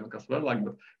klāt, ja nekas vēlāk,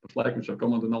 bet pašlaik viņš ar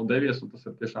komandu nav devies, un tas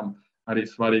ir tiešām arī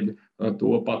svarīgi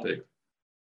to pateikt.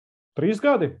 3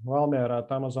 gadi Valmierā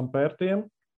Tamasam Pērtiem,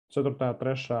 4.,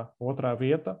 3., 2.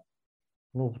 vieta.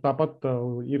 Tāpat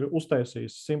ir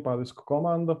uztaisījis simpātisku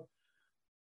komandu,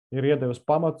 ir iedevis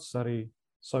pamats arī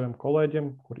saviem kolēģiem,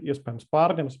 kur iespējams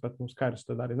pārņems, bet skaidrs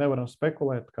tad arī nevaram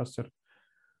spekulēt, kas ir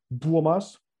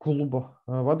domās kluba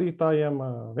vadītājiem.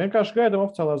 Vienkārši gaidām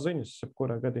oficiālās ziņas,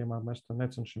 kurā gadījumā mēs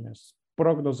necenšamies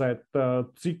prognozēt,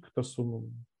 cik tas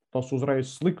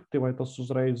uzreiz slikti vai tas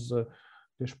uzreiz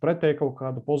tieši pretēji kaut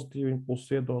kādu pozitīvu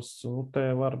impulsu iedos. Te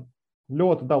var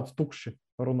ļoti daudz tukši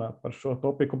runāt par šo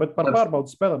topiku, bet par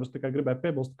pārbaudas spēlēm es tikai gribēju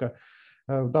piebilst, ka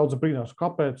Daudz brīnās,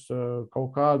 kāpēc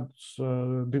kaut kāds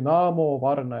Dinamo,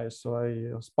 Varenais vai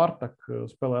Spartak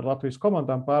spēlē ar Latvijas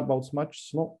komandām pārbaudas mačus.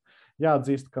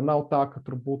 Jāatzīst, ka nav tā, ka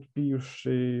tur būtu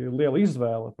bijuši liela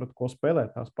izvēle, pret ko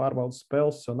spēlēt tās pārbaudas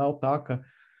spēles, jo nav tā, ka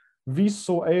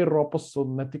visu Eiropas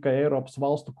un ne tikai Eiropas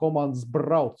valstu komandas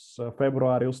brauc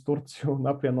februārī uz Turciju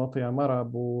un apvienotajām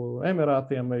Arābu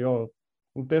Emirātiem, jo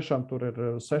tiešām tur ir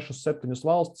 6-7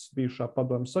 valstis, bijušā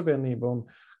Padomju Savienība un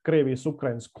Krievijas,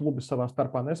 Ukrainas klubi savā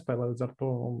starpā nespēlē, līdz ar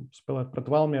to spēlēt pret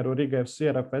Valmieru, Riga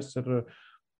FC, RFS ir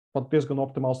pat diezgan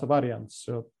optimāls variants.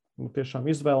 Tiešām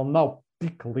izvēle nav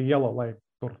tik liela, lai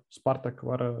tur Spartak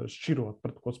var šķirot,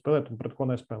 pret ko spēlēt un pret ko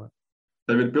nespēlēt.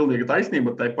 Tev ir pilnīga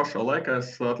taisnība, tai pašā laikā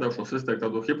es atļaušos izteikt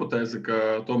tādu hipotēzi, ka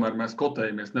tomēr mēs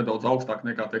kotējamies nedaudz augstāk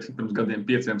nekā, teiksim, pirms gadiem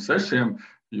 5-6,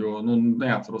 jo,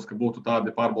 neatceros, ka būtu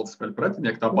tādi pārbaudas spēļu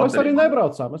pretinieki. Mēs arī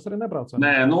nebraucām.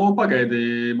 Nē, pagaidi,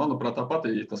 manuprāt, tāpat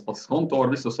tas pats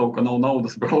Kontori, visu savu, ka nav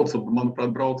naudas brauca, manuprāt,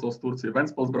 brauca uz Turciju,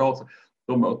 Ventspils brauca.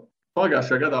 Tomēr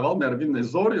pagājušajā gadā Valmiera vinnēja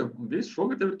Zorju, un viss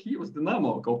šogad jau ir Kīvas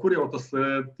Dinamo. Kaut kur jau tas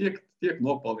tiek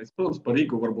nopelnīts. Protams, par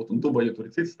Rīgu varbūt un Dubaju tur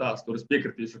ir cits stāsts. Tur es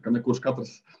piekritīšu, ka nekurš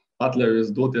katrs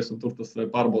atļaujas doties, un tur tas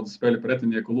pārbaudas spēļu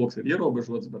pretinieku loks ir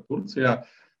ierobežots, bet Turcijā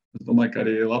es domāju, ka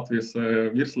arī Latvijas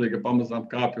virslīga pamazām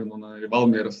kāpj, un arī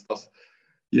Valmieras tas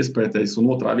iespētais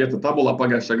un otrā vieta tabulā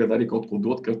pagājušajā gadā arī kaut ko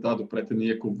dot, ka tādu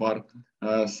pretinieku var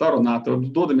sarunāt.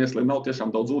 Dodamies, lai nav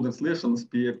tiešām daudz ūdens liešanas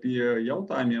pie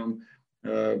jautājumiem.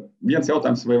 Viens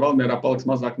jautājums, vai Valmierā paliks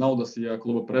mazāk naudas, ja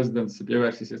kluba prezidents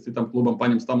pievērsīsies citam klubam,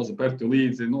 paņems Tamuzu Pertiu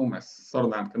līdzi. Mēs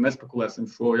sarunājam, ka nespekulēsim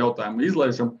šo jautājumu,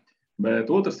 izlaižam. Bet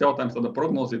otrs jautājums, tāda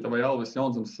prognozīta, vai Alvis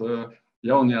Jaunzems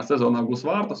jaunajā sezonā būs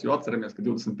vārtus, jo atceramies, ka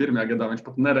 21. gadā viņš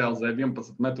pat nerealizēja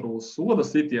 11 metru soda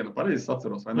sitienu. Pareizi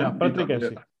atceros, vai ne? Jā,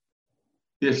 patīkēs.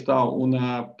 Tieši tā, un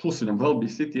plus viņam vēl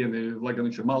bija sitieni, lai gan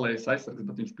viņš ir malējis aizsargs,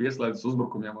 bet viņš pieslēdzas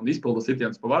uzbrukumiem un izpilda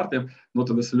sitienus pa vārtiem.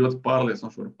 Tad es ļoti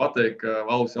pārliecinoši varu pateikt, ka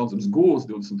Alvis Jaunzems gūs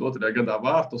 22. gadā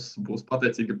vārtus, būs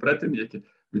pateicīgi pretinieki.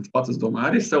 Viņš pats, es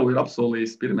domāju, arī sev ir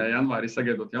apsolījis 1. janvārī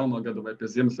sagaidot jauno gadu vai pie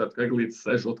Ziemassvētku eglītes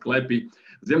sēžot klēpī.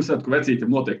 Ziemassvētku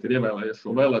vecītim noteikti ir ievēlējies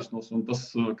šo vēlēšanos, un tas,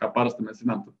 kā parasti mēs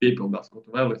zinām, tad piepildās, ko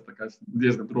tu vēlies. Tā kā es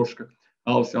diezgan droši, ka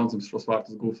Alvis Jaunzems šos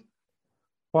vārtus gūs.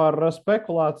 Par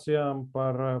spekulācijām,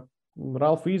 par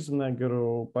Ralfu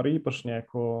Izeneggeru, par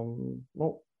īpašnieku,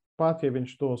 pat ja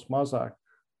viņš tos mazāk,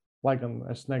 lai gan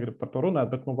es negribu par to runāt,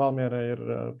 bet Valmierai ir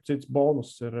cits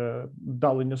bonus, ir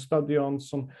Daļiņa stadions,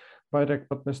 un vairāk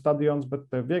pat ne stadions, bet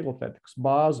vieglatlētikas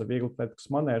bāze, vieglatlētikas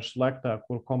manēžas Lektā,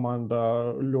 kur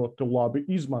komanda ļoti labi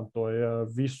izmantoja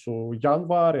visu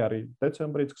janvāri, arī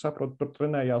decembrī, cik saprotu, tur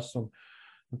trenējās, un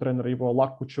treneri Ivo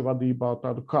Lakuča vadībā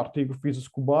tādu kārtīgu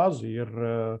fizisku bāzi ir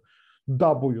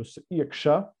dabūjusi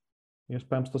iekšā.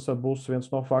 Iespējams, tas būs viens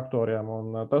no faktoriem.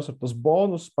 Un tas ir tas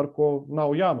bonus, par ko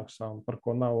nav jāmaksā un par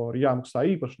ko nav jāmaksā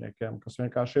īpašniekiem, kas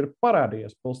vienkārši ir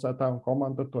parādījies pilsētā, un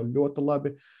komanda to ļoti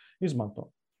labi izmanto.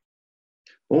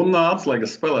 Un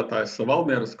atslēgas spēlētājs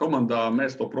Valmieras komandā,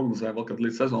 mēs to prognozējam vēl, kad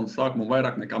līdz sezonas sākumam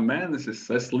vairāk nekā mēnesis.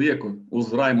 Es lieku uz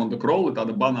Raimonda Krolli,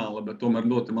 tāda banāla, bet tomēr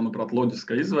ļoti, manuprāt,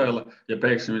 loģiska izvēle. Ja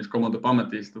pēkšņi viņš komandu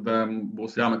pametīs, tad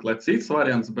būs jāmeklē cits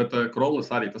variants, bet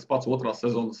Krollis arī tas pats otrās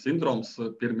sezonas sindroms.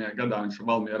 Pirmajā gadā viņš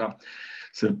Valmierā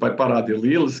sevi parādīja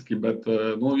lieliski, bet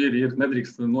ir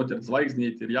nedrīkst noķert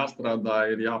zvaigznīti, ir jāstrādā,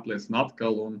 ir jāpliecina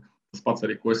atkal, un tas pats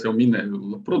arī, ko es jau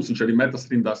minēju. Protams, viņš arī metas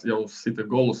rindās jau sita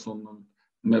golus, un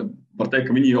var teikt,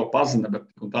 ka viņi jau pazina, bet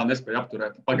tā nespēja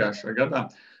apturēt pagājušajā gadā.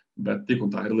 Bet tik un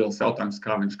tā ir liels jautājums,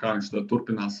 kā viņš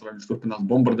turpinās, vai viņš turpinās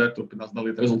bombardēt, turpinās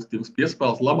dalīt rezultatīvas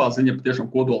piespēles. Labā ziņa patiešām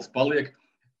kodols paliek,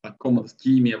 komandas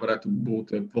ķīmija varētu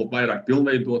būt vēl vairāk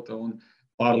pilnveidota un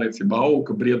pārliecība aug,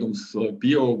 briedums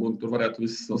pieaug un tur varētu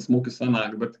viss smuki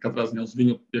sanākt, bet katrā ziņā uz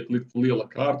viņu tiek likt liela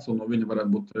kārts un no viņa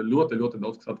varētu būt ļoti, ļoti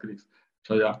daudz kas atkarīgs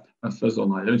šajā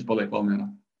sezonā, ja viņš paliek Valmierā.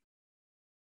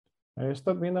 Es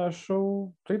tad minēšu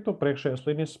citu priekšējās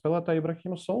līnijas spēlētāju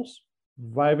Ibrahimu Sols.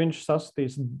 Vai viņš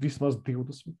sastīs vismaz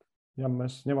 20? Ja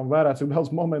mēs ņemam vērā, cik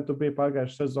daudz momentu bija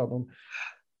pagājušajā sezonā un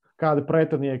kādi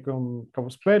pretinieki un ka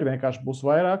spēļi vienkārši būs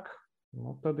vairāk,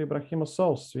 tad Ibrahima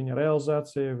Sols, viņa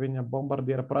realizācija, viņa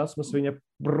bombardiera prasmes, viņa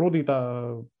rudītā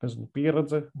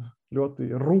pieredze, ļoti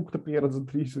rūgta pieredze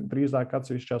drīzāk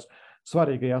atsevišķās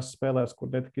svarīgajās spēlēs,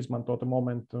 kur netika izmantota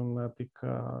momenti un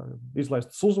tika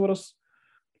izlaistas uzvaras.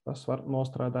 Tas var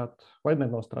nostrādāt vai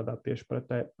nenostrādāt tieši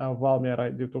pretēji Valmierai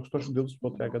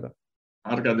 2022. gadā.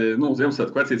 Ārkārtīgi,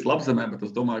 Ziemassvētku vecītis Labzemē, bet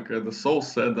es domāju, ka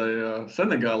Sols sēdēja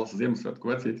Senegālas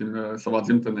Ziemassvētku vecītim savā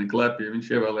dzimtenē Klēpī.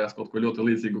 Viņš ievēlējās kaut ko ļoti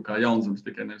līdzīgu kā Jaunzems,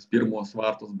 tikai nevis pirmos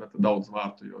vārtus, bet daudz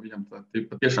vārtu, jo viņam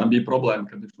patiešām bija problēma,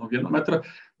 kad viņš no 1 metra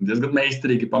diezgan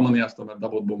meistarīgi pamanījās tomēr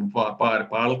dabūt bumbu pāri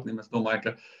pārliknim. Es domāju,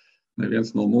 ka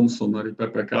neviens no mums un arī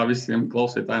PPK visiem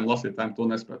klausītājiem, lasītājiem to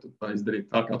nespētu tā izdarīt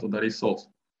tā, kā to darīja Sols.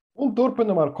 Un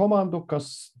turpinam ar komandu,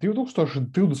 kas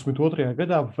 2022.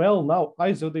 gadā vēl nav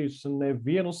aizvadījusi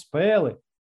nevienu spēli.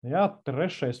 Jā,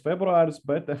 3. februāris,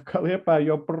 bet FK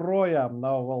Liepāja joprojām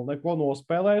nav vēl neko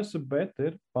nospēlējusi, bet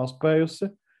ir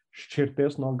paspējusi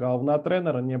šķirties no galvenā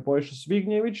trenera Ņepoiša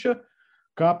Svigņeviča.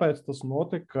 Kāpēc tas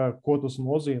notika, ko tas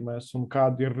nozīmēs un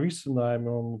kādi ir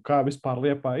risinājumi un kā vispār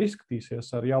Liepāja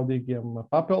izskatīsies ar jaudīgiem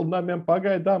papildinājumiem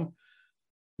pagaidām.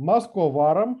 Maz ko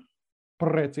varam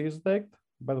precīzi teikt,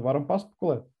 bet varam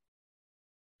paspekulēt.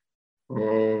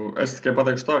 Es tikai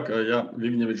pateikšu tā, ka ja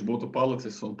Vigņevičs būtu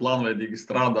palicis un plānveidīgi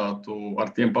strādātu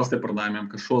ar tiem pastiprinājumiem,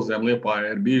 kas šodien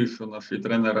Liepājā ir bijuši un ar šī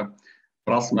trenera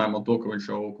prasmēm un to, ka viņš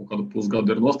jau kaut kādu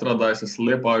pusgadu ir nostrādājis, es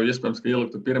Liepāju iespējams, ka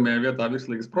ieliktu pirmajā vietā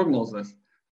virslīgas prognozēs.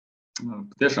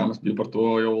 Tiešām es biju par to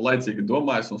jau laicīgi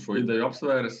domājis un šo ideju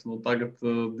apsvēris. Tagad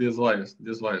diez vai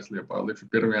es Liepāju likšu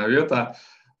pirmajā vietā.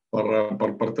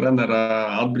 Par trenera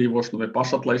atbrīvošanu vai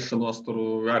pašatlaišanos,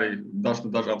 tur arī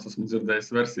dažādas esmu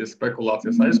dzirdējis versijas,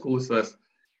 spekulācijas aizkulisēs,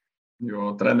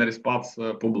 jo treneris pats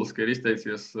publiski ir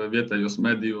izteicies vietējos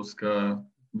medijos, ka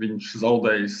viņš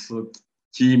zaudējis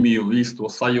ķīmiju,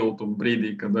 īsto sajūtu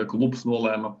brīdī, kad klubs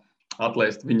nolēma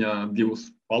atlaist viņa divus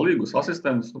palīgus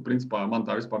asistentus. Principā man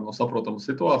tā vispār nav saprotama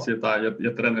situācija. Tā,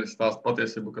 ja treneris stāsta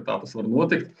patiesību, ka tā tas var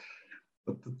notikt,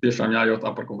 tad tiešām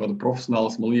jājautā par kaut kādu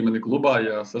profesionālismu līmeni klubā,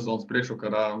 ja sezonas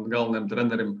priekšvakarā galvenajam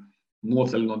trenerim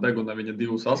noceļ no deguna viņa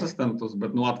divus asistentus,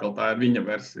 bet atkal tā ir viņa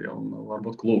versija. Un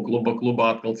varbūt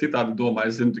klubā atkal citādi domā.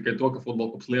 Es zinu tikai to, ka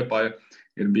futbola klubs Liepāja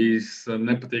ir bijis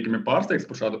nepatīkami pārsteigts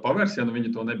par šādu pavērsienu.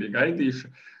 Viņi to nebija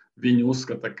gaidījuši. Viņi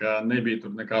uzskata, ka nebija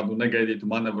tur nekādu negaidītu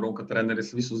manevru un ka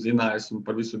treneris visu zinājis un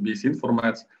par visu bijis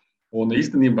informēts. Un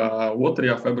īstenībā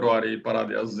 2. februārī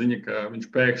parādījās ziņa, ka viņš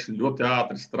pēkšņi ļoti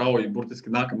ātri, strauji,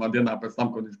 burtiski nākamā dienā pēc tam,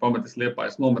 kad viņš pametis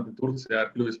Liepājas nometni Turcijā,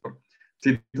 ir kļuvis par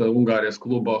cita Ungārijas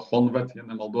kluba Honvet, ja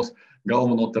nemaldos,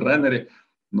 galveno treneri.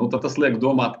 Tad tas liek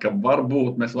domāt, ka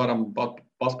varbūt mēs varam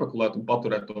paspekulēt un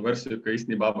paturēt to versiju, ka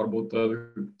īstenībā varbūt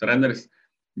treneris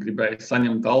gribēja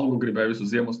saņemt algu, gribēja visu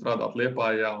ziemu strādāt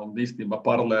Liepājā un īstenībā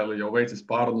paralēli jau veicis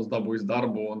pārunas, dabūjis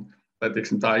darbu un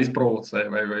tā izprovocēja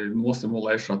vai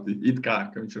nosimulēja šādi it kā,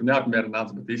 ka viņš ir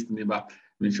neapmierināts, bet īstenībā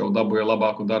viņš jau dabūja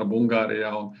labāku darbu Ungārijā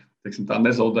un tā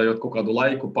nezaudējot kaut kādu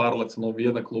laiku pārlec no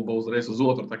viena kluba uzreiz uz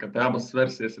otru. Tā kā te abas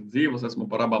versijas ir dzīvas, esmu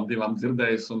par abām divām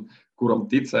dzirdējis un kuram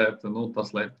ticēt,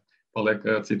 tas lai paliek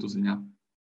citu ziņā.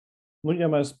 Ja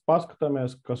mēs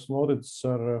paskatāmies, kas noticis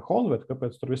ar Honvetu,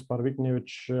 kāpēc tur vispār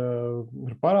Vigņevičs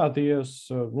ir parādījies,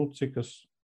 cik es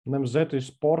Nemzeti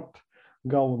Sport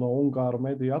galveno Ungāru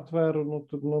mediju atvēru,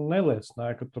 tad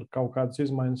neliecināja, ka tur kaut kādas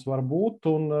izmaiņas var būt.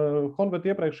 Un Honvet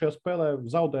iepriekšējā spēlē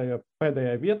zaudēja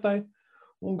pēdējai vietai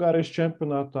Ungārijas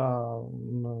čempionātā.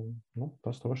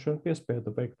 Tas droši vien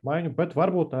piespieda veikt maiņu, bet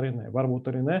varbūt arī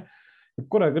ne.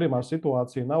 Jebkurā gadījumā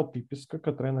situācija nav tipiska,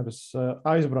 ka treneris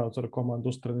aizbrauc ar komandu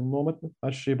uz treniņu nometni,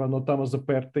 atšķirībā no Tamaza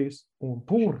Pērtīs, un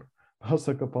tur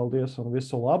pasaka paldies un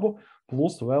visu labu.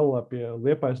 Plus vēl pie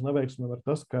Liepājas neveiksmēm ir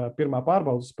tas, ka pirmā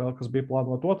pārbaudas spēle, kas bija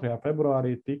plānota 2.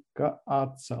 februārī, tika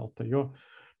atcelta, jo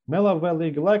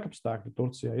nelabvēlīgi laikapstākļi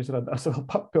Turcijā izrādās vēl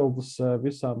papildus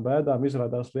visām bēdām.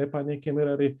 Izrādās Liepājniekiem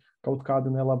ir arī kaut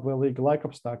kādi nelabvēlīgi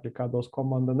laikapstākļi, kādos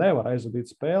komanda nevar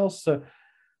aizvadīt spēles.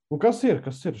 Kas ir?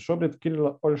 Šobrīd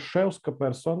Kirila Oļševska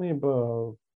personība,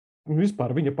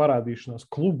 vispār viņa parādīšanās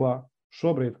klubā,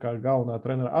 šobrīd kā galvenā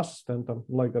trenera asistentam,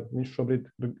 lai gan viņš šobrīd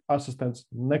ir asistents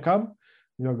nekam,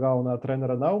 jo galvenā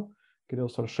trenera nav.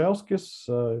 Kirills Oļševskis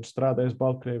ir strādājis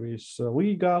Baltkrievijas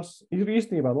līgās, ir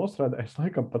īstenībā nostrādājis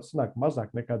laikam pat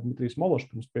mazāk nekā Dmitrijs Mološs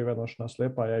pirms pievienošanās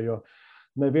Liepājai, jo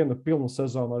nevienu pilnu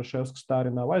sezonu Oļševskis tā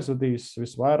arī nav aizvadījis.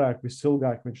 Visvairāk,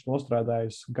 visilgāk viņš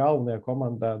nostrādājis galvenajā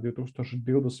komandā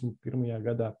 2021.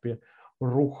 gadā pie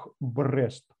Ruh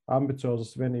Brest.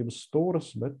 Ambiciozas vienības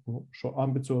stūras, bet šo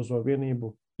ambiciozo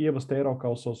vienību ievest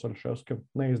Eirokausos Oļševskim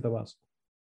neizdevās.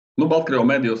 Baltkrievu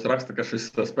medijos raksta, ka šis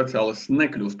speciālists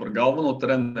nekļūs par galveno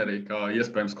treneri, kā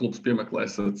iespējams klubs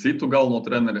piemeklēs citu galveno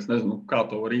treneri. Es nezinu, kā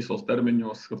to var īsos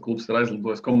termiņos, kad klubs ir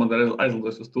aizlidojis, komanda ir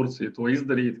aizlidojis uz Turciju, to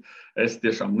izdarīt. Es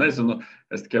tiešām nezinu.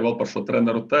 Es tikai vēl par šo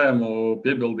treneru tēmu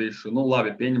piebildīšu.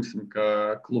 Labi, pieņemsim,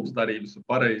 ka klubs darīja visu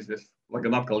pareizi. Lai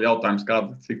gan atkal jautājums,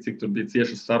 cik tur bija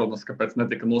ciešas sarunas, kāpēc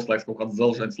netika noslēgts kaut kāds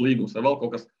zelžains līgums vai vēl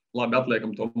kaut kas. Labi,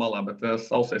 atliekam to malā, bet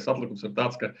sausais atlikums ir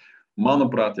tāds, ka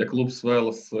manuprāt, ja klubs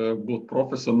vēlas būt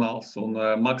profesionāls un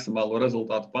maksimālo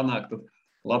rezultātu panākt, tad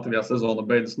Latvijā sezona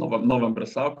beidzas novembra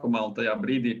sākumā, un tajā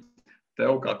brīdī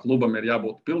tev kā klubam ir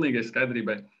jābūt pilnīgai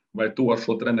skaidrībai, vai tu ar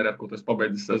šo treneri, ar ko tu esi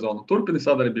pabeidzis sezonu, turpini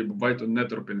sadarbību, vai tu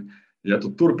neturpini. Ja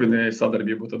tu turpini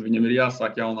sadarbību, tad viņam ir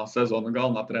jāsāk jaunā sezona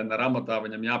galvenā trenera amatā,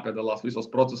 viņam jāpiedalās visos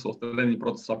procesos, treniņu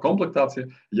procesā komplektācija.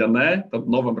 Ja nē, tad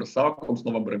novembra sākums,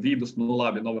 novembra vidus,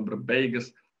 labi, novembra beigas,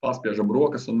 paspiežam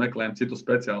rokas un meklējam citu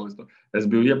speciālistu. Es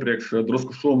biju iepriekš drusku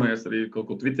šūmējies, arī kaut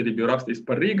ko Twitterī biju rakstījis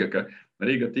par Rīga, ka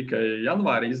Rīga tikai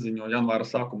janvārī izziņo, janvāra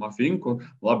sākumā Finku.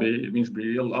 Labi, viņš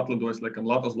bija atlidojis, laikam,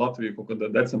 uz Latviju kaut kad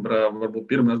decembra, varbūt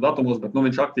pirmajos datumos, bet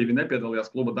viņš aktīvi nepiedalījās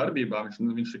kluba darbībā,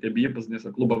 viņš tikai bija iepazinies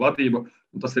ar kluba vadību,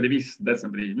 un tas arī viss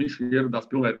decembrī. Viņš ieradās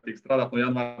pilnvērtīgi strādāt no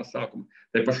janvāra sākuma.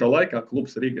 Te pašā laikā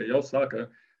klubs Rīga jau sāka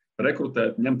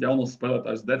rekrutēt, ņemt jaunus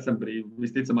spēlētājus decembrī,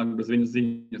 visticamāk bez viņa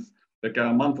ziņas. Tā kā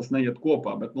man tas neiet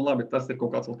kopā, bet labi, tas ir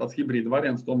kaut kāds hibrīda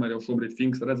variants. Tomēr jau šobrīd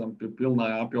Finks redzam, pilnā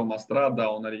apjomā strādā,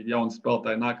 un arī jauni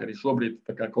spēlētāji nāk arī šobrīd.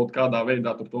 Tā kā kaut kādā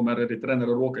veidā tur tomēr arī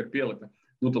trenera roka ir pielikta.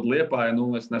 Tad Liepāja,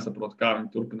 es nesaprotu, kā viņi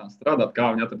turpinās strādāt,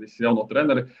 kā viņi atradīs jauno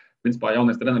treneri. Principā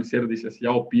jaunais treneris ieradīsies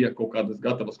jau pie kaut kādas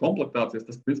gatavas komplektācijas.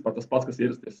 Tas principā tas pats, kas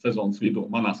ierasties sezonas vidū,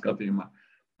 manā skatījumā.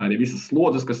 Arī visas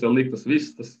slodzes, kas ir liktas,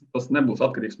 tas nebūs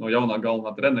atkarīgs no jaunā galvenā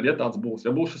trenera. Ja tāds būs,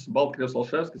 ja būs šis Baltkrievs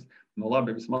Olševskis,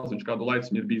 labi, vismaz viņš kādu laiku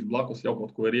ir bijis blakus, jau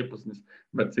kaut ko ir iepazinis,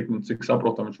 bet cik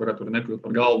saprotam, viņš varētu arī nekļūt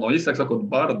par galveno. Izsaka sakot,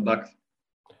 bardaks.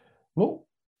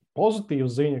 Pozitīva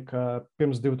ziņa, ka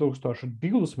pirms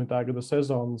 2020. gada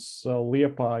sezonas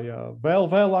Liepāja vēl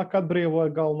vēlāk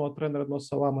atbrīvoja galveno treneru no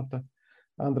sava amata.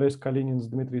 Andrejs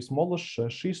Kaļiņins, Dmitrijs Mološs,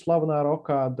 šī slavenā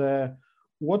rokādē.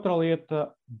 Otra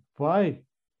lieta,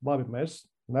 labi, mēs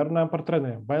nerunājam par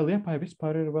treneriem. Vai Liepāja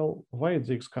vispār ir vēl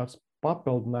vajadzīgs kāds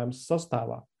papildinājums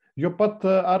sastāvā? Jo pat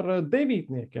ar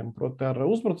devītniekiem, proti ar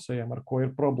uzbrucējiem, ar ko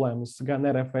ir problēmas gan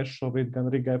RFS šobrīd, gan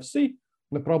Riga FC,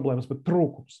 ne problēmas, bet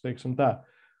trūkums, teiksim tā.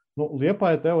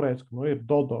 Liepāja teorētiski, ir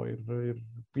Dodo, ir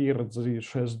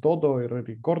pieredzījušies Dodo, ir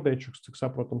arī Gordeičuks, cik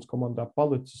saprotams, komandā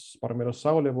palicis, par Miro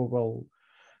Sauļevu vēl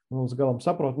līdz galam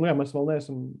saprot. Ja mēs vēl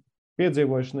neesam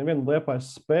piedzīvojuši nevienu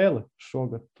Liepājas spēli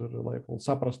šogad, lai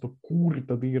saprastu, kuri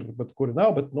tad ir, bet kuri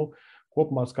nav, bet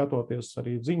kopumā skatoties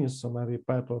arī ziņas un arī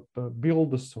pētot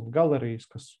bildes un galerijas,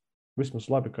 kas vismaz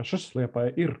labi, ka šis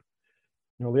Liepāja ir.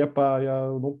 Jo Liepāja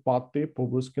pati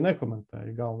publiski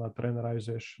nekomentēja galvenā trenera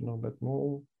aiziešanu, bet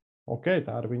ok,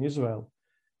 tā ir viņa izvēle.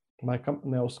 Laikam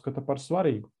neuzskata par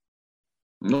svarīgu.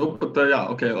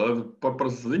 Par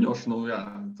ziņošanu,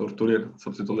 tur ir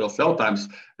liels jautājums.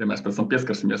 Ja mēs pēc tam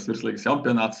pieskarsimies virslīgas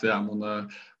jaunpienācijām un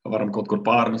varam kaut kur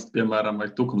pārnest, piemēram,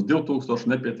 vai Tukums 2000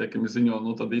 nepietiekami ziņo,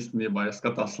 tad īstenībā, ja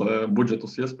skatās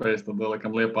budžetus iespējas, tad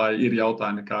laikam Liepāja ir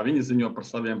jautājumi, kā viņi ziņo par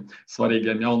saviem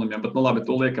svarīgiem jaunumiem. Bet, labi,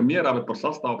 to liekam mierā, bet par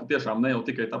sastāvu patiešām ne jau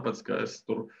tikai tāpēc, ka es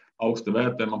tur augsti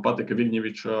vērtēju, man patika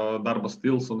Vigņeviča darba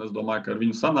stils, un es domāju, ka ar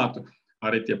viņu sanāktu.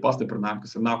 Arī tie pastiprinājumi,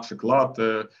 kas ir nākuši klāt,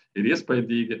 ir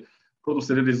iespaidīgi. Protams,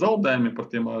 ir arī zaudējumi, par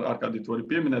tiem ārkārtīgi to arī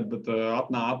pieminēt, bet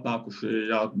atnākuši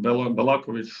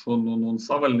Belakovičs un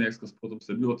Savaļnieks, kas, protams,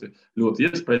 ir ļoti, ļoti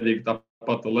iespaidīgi.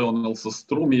 Tāpat Leonels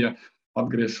Strumija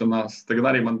atgriešanās. Tagad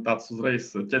arī man tāds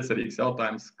uzreiz ķecerīgs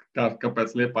jautājums,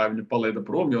 kāpēc Liepāja viņu palaida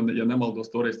prom, jo, ja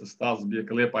nemaldos, toreiz tas stāsts bija,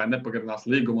 ka Liepāja nepagarinās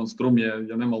līgumu un Strumija,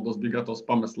 ja nemaldos, bija gatavs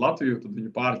pamest Latviju, tad viņu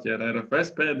pārķēra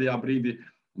RFS pēdējā brīdī.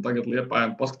 Un tagad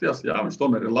Liepājam paskatījās, viņš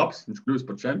tomēr ir labs, viņš kļūst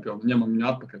par čempionu, ņemam viņu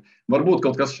atpakaļ. Varbūt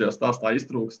kaut kas šajā stāstā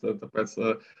iztrūkst, tāpēc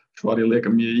šo arī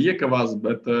liekam iekavās,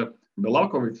 bet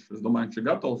Belakovičs, es domāju, viņš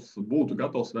ir būtu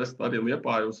gatavs vest arī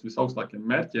Liepāju uz visaugstākiem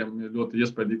mērķiem, ir ļoti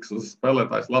iespaidīgs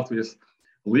spēlētājs Latvijas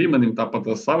līmenim, tāpat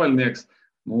Savaļnieks.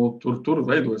 Tur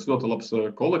veidojas ļoti labs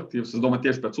kolektīvs. Es domāju,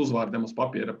 tieši pēc uzvārdiem uz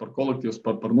papīra par kolektīvs,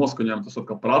 par noskaņojumu, tas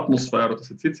atkal par atmosfēru, tas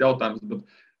ir cits jautājums, bet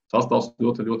sastāvs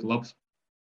ļoti, ļoti labs.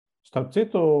 Starp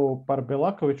citu, par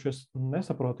Belakoviču es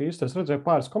nesaprotu īsti. Es redzēju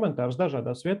pāris komentārus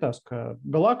dažādās vietās, ka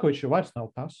Belakovičs vairs nav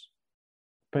tas.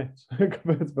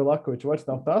 Kāpēc Belakovičs vairs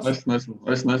nav tas? Es nezinu.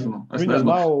 Viņam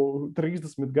nav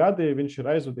 30 gadi, viņš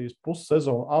ir aizvadījis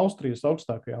pussezonu Austrijas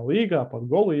augstākajā līgā, pat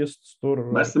goliests tur.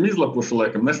 Mēs esam izlapuši,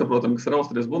 laikam, nesaprotam, kas ir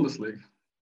Austrijas Bundeslīga.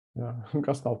 Jā,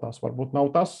 kas nav tas? Varbūt nav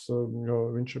tas, jo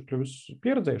viņš ir kļuvis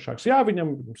pieredzējušāks. Jā,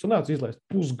 viņam sanāca izlaist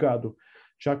pusgadu,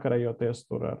 čakarējoties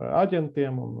tur ar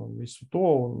aģentiem un visu to,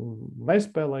 un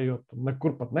nespēlējot,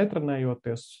 nekur pat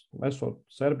netrenējoties, esot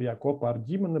Serbijā kopā ar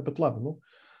ģimeni, bet labi,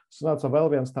 sanāca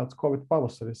vēl viens tāds Covid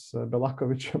pavasaris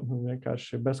Belakovičam,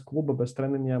 vienkārši bez kluba, bez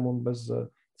treniņiem un bez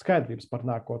skaidrības par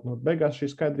nākotni. Beigās šī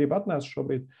skaidrība atnēs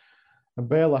šobrīd.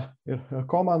 Bēla ir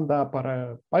komandā par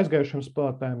aizgājušiem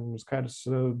spēlētājiem. Skaidrs,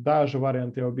 daži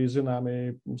varianti jau bija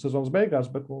zināmi sezonas beigās,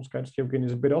 bet skaidrs, ka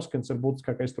Jevgenijs Birovskins ir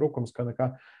būtiskākais trūkums, ka nekā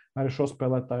arī šo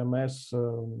spēlētāju mēs,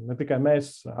 ne tikai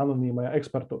mēs, anonīmajā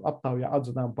ekspertu aptaujā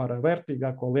atzinām par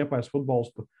vērtīgāko Liepājas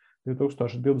futbolistu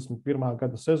 2021.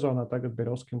 gada sezonā. Tagad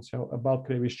Birovskins jau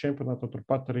Baltkrievijas čempionātā,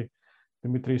 turpat arī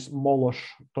Dmitrijs Mološs,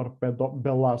 Torpedo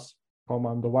Belās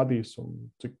komandu vadīs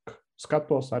un cik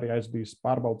skatos, arī aizdīs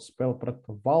pārbaudas spēli pret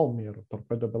Valmieru.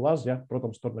 Torpedo Belaz, ja,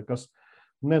 protams, tur nekas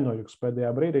nenojuks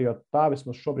pēdējā brīdī, jo tā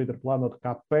vismaz šobrīd ir plānota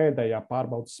kā pēdējā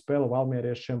pārbaudas spēle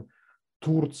valmieriešiem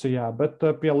Turcijā. Bet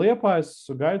pie Liepājas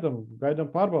gaidām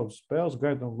pārbaudas spēles,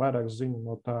 gaidām vairāk ziņu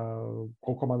no tā,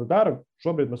 ko komanda dara.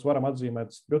 Šobrīd mēs varam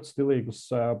atzīmēt ļoti stilīgus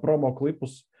promo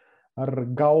klipus ar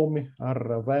gaumi, ar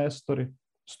vēsturi,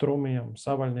 Strumijam,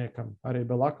 Savaļniekam, arī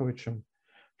Belakovičam.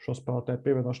 Šo spēlētāju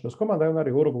pievienošanos komandai, un arī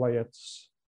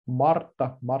urugvajietis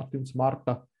Martins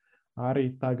Marta arī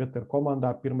tagad ir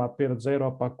komandā. Pirmā pieredze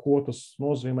Eiropā, ko tas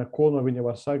nozīmē, ko no viņa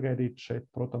var sagaidīt. Šeit,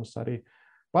 protams, arī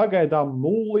pagaidām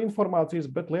nulle informācijas,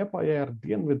 bet Liepājai ar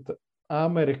dienvidu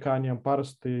amerikāņiem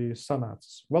parasti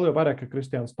sanācis. Vēl jau vairāk, ka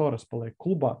Kristiāns Torres paliek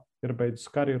klubā, ir beidzis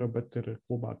karjeru, bet ir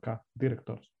klubā kā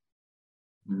direktors.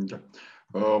 Ja.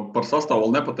 Par sastāvu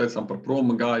vēl nepateicām, par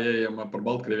promgājējiem, par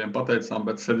Baltkrieviem pateicām,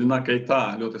 bet Sedina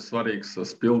Keitā ļoti svarīgs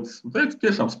spilgts,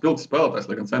 tiešām spilgts spēlētājs,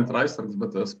 lai gan centra aizsargs,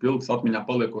 bet spilgts atmiņā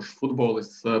paliekošs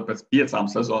futbolists pēc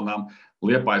 5 sezonām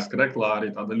Liepājas Kreklā, arī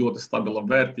tāda ļoti stabila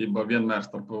vērtība,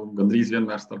 gandrīz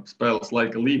vienmēr starp spēles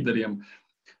laika līderiem.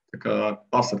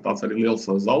 Tas ir tāds arī liels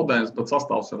zaudējums, bet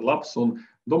sastāvs ir labs. Un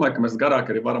domāju, ka mēs garāk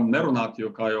arī varam nerunāt, jo,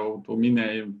 kā jau tu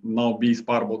minēji, nav bijis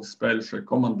pārbaudas spēļu šai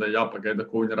komandai, jāpagaida,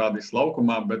 ko viņi rādīs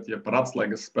laukumā, bet ja par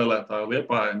atslēgas spēlētāju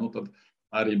Liepājai, tad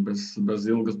arī bez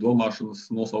ilgas domāšanas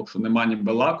nosaukšu Nemaņam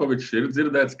Belakovičs. Ir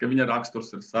dzirdēts, ka viņa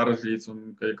raksturs ir sarežģīts un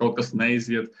ka kaut kas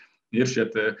neiziet. Ir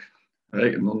šie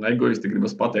egoisti,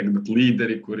 gribas pateikt, bet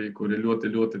līderi, kuri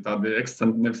ļoti tādi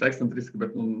nevis ekscentriski,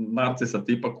 bet narcisa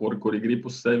tipa, kuri grib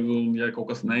uz sevi, un ja kaut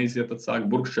kas neiziet, tad sāk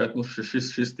burkšķēt.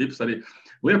 Šis tips arī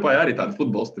Liepājā arī tādi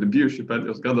futbolisti ir bijuši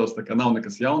pēdējos gados, tā kā nav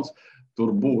nekas jauns.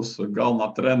 Tur būs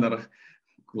galvenā trenera,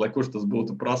 lai kurš tas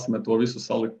būtu, prasme to visu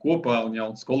salikt kopā un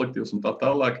jauns kolektīvs un tā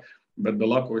tālāk. Bet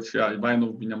Belakovičs, vai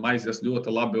nu viņam aizies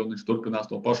ļoti labi un viņš turpinās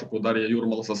to pašu, ko darīja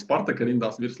Jūrmalas ar Spartaka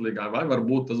rindās virslīgā, vai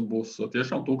varbūt tas būs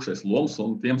tiešām tukšais loms,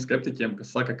 un tiem skeptiķiem,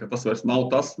 kas saka, ka tas vairs nav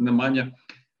tas Nemaņa,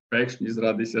 pēkšņi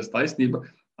izrādīsies taisnība.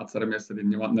 Atceramies arī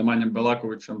Nemaņam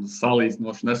Belakovičam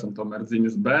salīdzinoši nesen tomēr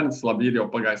dzimis bērns. Labi, ir jau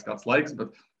pagājis kāds laiks,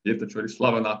 bet ir taču arī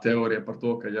slavenā teorija par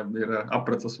to, ka ja ir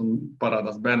aprecas un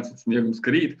parādās bērns, tad sniegums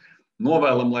krīt.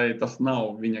 Novēlam, lai tas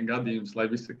nav viņa gadījums, lai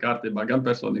viss ir kārtībā gan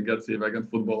personīgā dzīvē, gan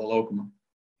futbola laukumā.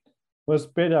 Es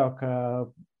pieļauju, ka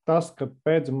tas, ka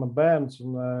pēdzima bērns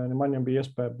un Nemaņam bija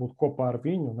iespēja būt kopā ar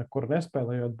viņu, nekur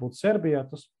nespēlējot būt Serbijā,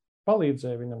 tas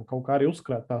palīdzēja viņam kaut kā arī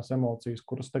uzkrāt tās emocijas,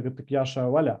 kuras tagad tik jāšāva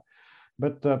vaļā.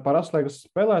 Bet par atslēgas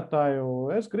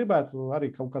spēlētāju es gribētu arī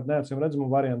kaut kādu neacīm redzamu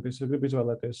variantu. Es gribu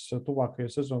izvēlēties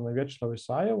tuvākajai sezonai Vjačeslavu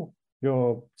Isajevu, jo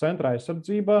centra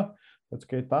aizsardzībā pēc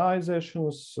Keitā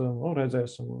aiziešanas,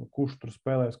 redzēsim, kurš tur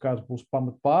spēlēs, kāds būs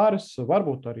pamatpāris,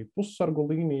 varbūt arī pussargu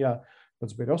līnijā.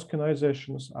 Pēc Birjoskina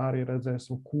aiziešanas arī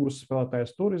redzēsim, kuras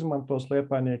spēlētājs tur izmantos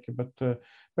liepājnieki, bet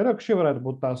pēdāk šī varētu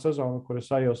būt tā sezona, kur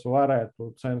Isajevs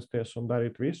varētu censties un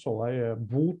darīt visu, lai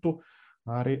būtu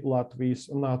arī Latvijas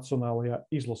nacionālajā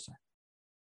izlasē.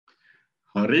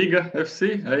 Rīga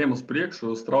FC, ejam uz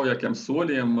priekšu straujākiem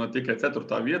soļiem, tikai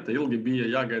 4. vieta, ilgi bija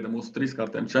jāgaida mūsu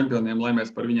 3-kārtējiem čempioniem, lai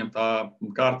mēs par viņiem tā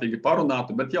kārtīgi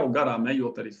parunātu, bet jau garām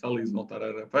ejot arī salīdzinot ar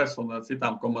RFS un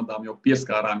citām komandām jau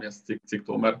pieskārāmies, cik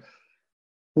tomēr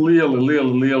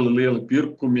lieli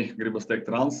pirkumi, gribas teikt,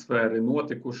 transferi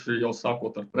notikuši, jau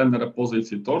sākot ar trenera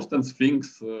pozīciju Torstens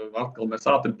Finks, atkal mēs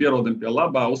ātri pierodam pie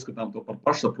labā, uzskatām to par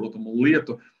pašsaprotamu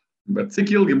lietu. Bet cik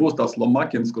ilgi būs tās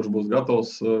Lomakins, kurš būs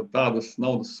gatavs tādas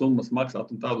naudas summas maksāt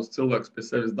un tādus cilvēkus pie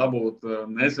sevis dabūt,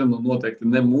 nezinu, noteikti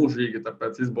nemūžīgi,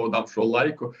 tāpēc izbaudām šo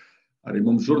laiku. Arī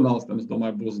mums žurnālistiem, es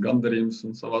domāju, būs gandarījums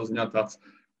un savā ziņā tāds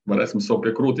varēsim sev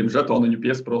pie krūtīm žetoniņu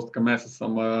piesprost, ka mēs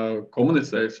esam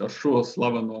komunicējuši ar šo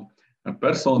slaveno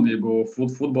personību,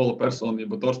 futbola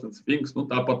personību Torstens Finks,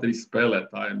 tāpat arī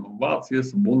spēlētāji no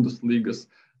Vācijas, Bundeslīgas,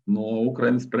 no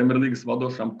Ukrainas Premjerlīgas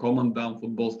vadošām komandām,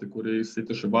 futbolisti, kuri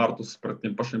situši vārtus pret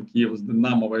tiem pašiem Kijevas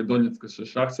Dinamo vai Doņetskas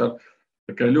Šahtar.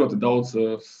 Tā kā ļoti daudz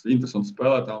interesantu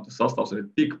spēlētāju, un tas sastāvs arī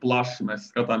tik plašs. Mēs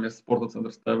skatāmies Sporta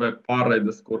centrs TV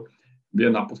pārraides, kur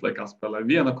vienā puslaikā spēlē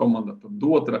viena komanda, tad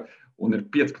otra, un ir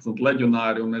 15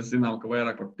 leģionāri, un mēs zinām, ka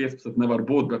vairāk par 15 nevar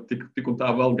būt, bet tik un tā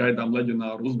vēl gaidām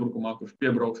leģionāru uzbrukumā, kurš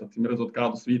piebrauks, acīm redzot,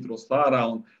 kādu svītros ārā,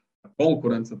 un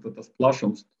konkurence, tad tas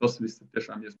plašums, tas viss ir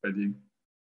tiešām iespējīgi.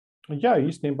 Jā,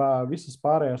 īstenībā visas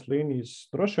pārējās līnijas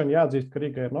droši vien jāatzīst, ka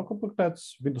Rīgai ir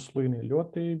nokomplektētas. Viduslīnija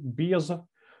ļoti bieza,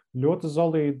 ļoti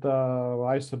solīda,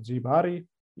 aizsardzība arī,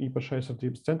 īpaši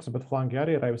aizsardzības centrs, bet flangi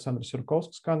arī ir Raivis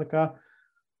Jurkovskis kā nekā.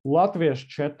 Latviešu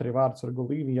 4 vārdsargu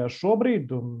līnijā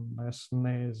šobrīd, un es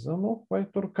nezinu, vai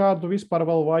tur kādu vispār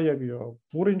vēl vajag, jo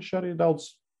Puriņš arī daudz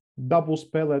dabū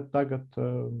spēlēt tagad,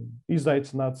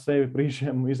 izaicināt sevi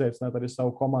brīžiem, izaicināt arī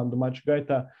savu komandu maču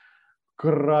gaitā.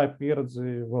 Krāja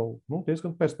pieredzi vēl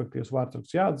diezgan perspektīvas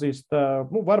vārdsargs jāatzīst.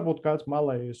 Varbūt kāds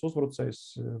malējais uzbrucējs,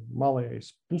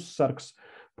 malējais pussargs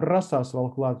prasās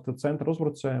vēl klāt centra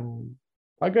uzbrucējiem.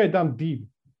 Pagaidām 2,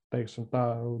 teiksim tā,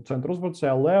 centra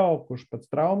uzbrucēja Leo, kurš pēc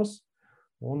traumas,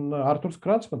 un Arturs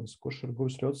Kratsmanis, kurš ir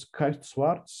guvis ļoti skaistus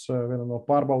vārdus vienā no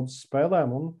pārbaudas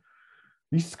spēlēm, un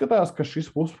izskatās, ka šis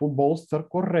futbolists ar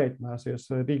ko rēķināsies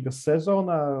Rīgas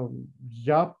sezonā,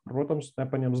 ja, protams,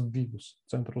 nepaņems 2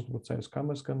 centra uzbrucējus,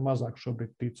 kam es gan mazāk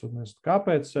šobrīd ticu, nezinu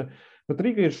kāpēc, bet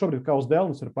Rīga ir šobrīd kā uz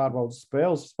Delnis, ir pārbaudas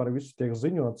spēles, par visu tiek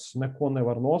ziņots, neko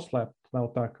nevar noslēpt,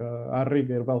 nav tā, ka ar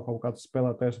Rīga ir vēl kaut kāds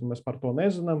spēlētājs, un mēs par to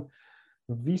nezinām.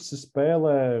 Visi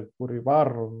spēlē, kuri var,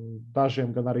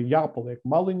 dažiem gan arī jāpaliek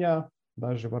maliņā,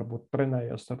 daži varbūt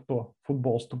trenējas ar to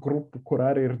futbolistu grupu, kur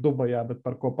arī ir Dubajā, bet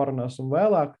par ko parunāsim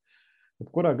vēlāk.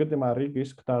 Bet kurā gadījumā Rīga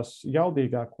izskatās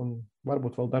jaudīgāk un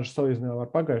varbūt vēl daži salīdzinājumi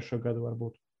ar pagājušo gadu,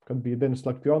 varbūt, kad bija Denis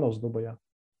Laktionovs Dubajā.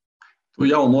 Tu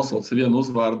jau nosauci vienu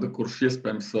uzvārdu, kurš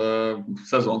iespējams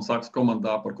sezonu sāks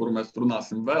komandā, par kuru mēs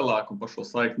runāsim vēlāk, un par šo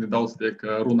saikni daudz tiek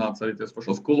runāts arī ties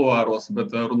pašos kuluāros,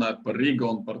 bet runājot par Rīgu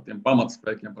un par tiem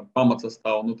pamatspēkiem, par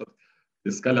pamatsastāvu, tad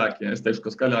tie skaļākie, es teikšu,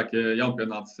 ka skaļākie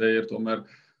jaunpienācēji ir tomēr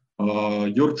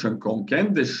Jurčenko un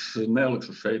Kendišs.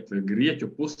 Nelikšu šeit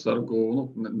grieķu pussargu,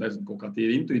 nezinu, kaut kā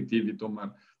tie intuitīvi,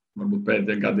 tomēr varbūt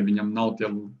pēdējie gadi viņam nav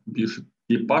tie bijuši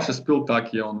tie paši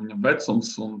spilgtākie, un viņa vecums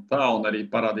un tā, un arī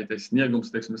parādītais sniegums,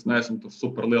 teiksim, es neesmu tur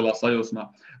super lielā sajūsmā.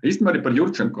 Īstenībā arī par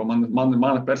Jurčenko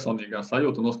mana personīgā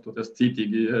sajūta, noskatoties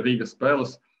cītīgi Rīgas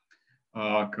spēles,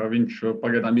 ka viņš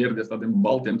pagaidām ieradies tādiem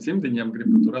baltiem cimdiņiem,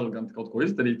 grib tur eleganti kaut ko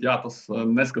izdarīt. Jā, tas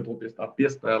neskatoties tā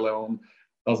piespēle, un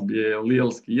tas bija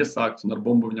lieliski iesākts, un ar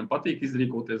bumbu viņam patīk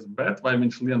izrīkoties, bet vai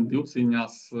viņš lien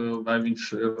divcīņās, vai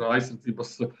viņš ir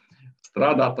aizsardzības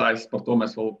strādātājs, par to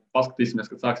mēs vēl paskatīsimies,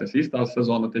 kad sāksies īstā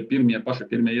sezona. Tie paši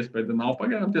pirmie iespēja nav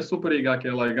pagaidām tie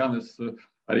superīgākie, lai gan es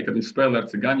arī, kad viņš spēlē ar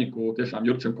Cigaņiku, tiešām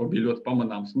Jurčenko bija ļoti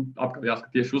pamanāms. Atkal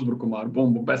jāsaka tieši uzbrukumā ar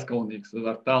bumbu, bezkaunīgs,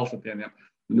 ar tālsatieniem.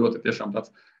 Ļoti tiešām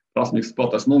tāds prasmīgs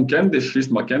spēlētājs. Un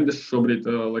Kendišs šobrīd,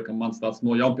 laikam, mans tāds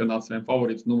no jaunpienācējiem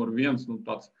favorīts numur 1,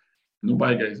 tāds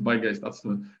baigais tāds,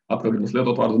 atkal gribas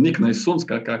lietot vārdu niknais suns,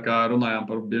 kā runājām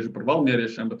bieži par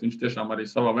valmieriešiem, bet viņš tiešām arī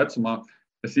savā vecumā,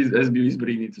 es biju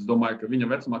izbrīnīts. Es domāju, ka viņa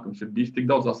vecumā, ka viņš ir bijis tik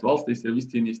daudzās valstīs, ir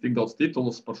izcīnījis tik daudz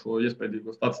titulus par šo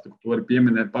iespējīgo statistiku, to arī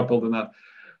pieminēt, papildināt.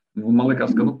 Un man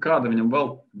liekas, ka kāda viņam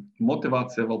vēl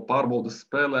motivācija, vēl pārbaudas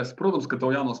spēlēs. Protams, ka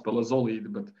tev jānospēlē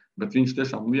solīdi, bet viņš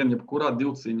tiešām lien jebkurā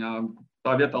divcīņā.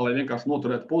 Tā vietā, lai vienkārši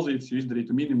noturētu pozīciju,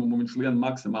 izdarītu minimumu, viņš lien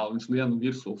maksimāli, viņš lien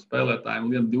virsū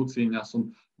spēlētājiem, lien divcīņās, un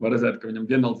var redzēt, ka viņam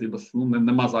vienaldzības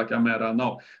nemazākajā mērā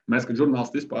nav. Mēs, kad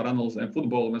žurnālisti vispār analizējam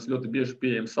futbolu, mēs ļoti bieži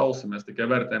pieejam sausi, mēs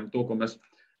tikai vērtējam to, ko mēs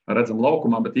redzam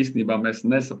laukumā, bet īstenībā mēs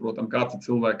nesaprotam, kāds ir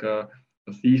cilvēka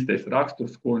tas īstais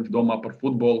raksturs, ko viņš domā par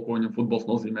futbolu, ko viņam futbols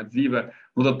nozīmē dzīvē.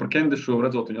 Tad par Kendišu,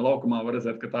 redzot viņa laukumā, var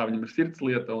redzēt, ka tā viņam ir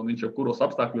sirdslieta, un viņš jau kuros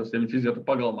apstākļos, ja viņš izietu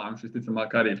pagalmā, viņš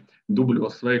visticamāk arī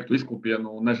dubļos veiktu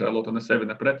izklupienu, nežēlotu ne sevi,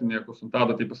 ne pretiniekus, un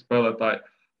tāda tipa spēlētāji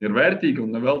ir vērtīgi,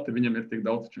 un nevelti viņam ir tik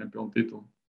daudz čempionu titulu.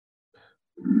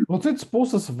 No citas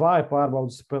puses, vai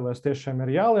pārbaudas spēlēs tiešām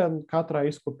ir jālien katrā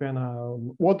izklupienā.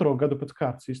 Otro gadu pēc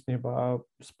kārtas īstenībā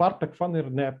Spartak fani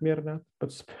ir neapmierināti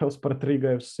pēc spēles pret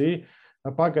Riga FC.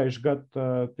 Pagājuši gadu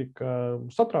tika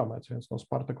satraumēts viens no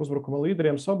Spartak uzbrukuma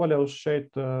līderiem. Soboļevs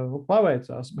šeit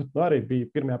paveicās, bet arī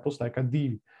bija pirmajā puslaikā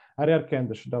 2. Arī ar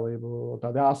Kendišu dalību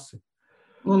tādi asi.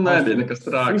 Nebija nekas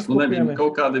trāks, nebija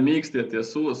kaut kādi mīkstie tie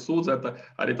sūdzēta.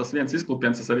 Arī tas viens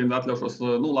izklupiens, es arī atļaušos,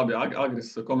 labi, Agris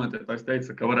komentētājs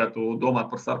teica, ka varētu domāt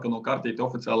par sarkano kartīti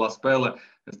oficiālā spēlē.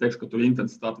 Es teikšu, ka tur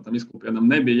intensitāte tam izklupienam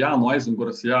nebija. Jā, no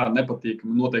aizmugures, jā, nepatīk,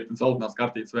 noteikti zeltainās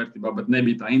kartītes vērtībā, bet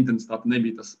nebija tā intensitāte,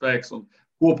 nebija tas spēks. Un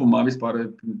kopumā vispār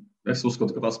es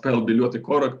uzskatu, ka tā spēle bija ļoti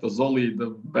korekta, solīda,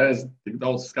 bez tik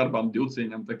daudz skarbām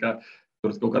divcīņām.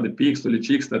 Tur kaut kādi pīkstuļi,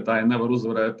 čīkstētāji nevar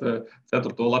uzvarēt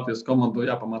 4. Latvijas komandu,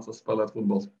 jāpamācās spēlēt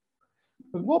futbols.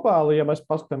 Globāli, ja mēs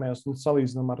paskatāmies un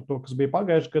salīdzinām ar to, kas bija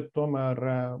pagājuši gadu, tomēr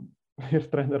ir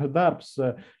trenera darbs.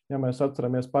 Ja mēs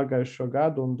atceramies pagājušo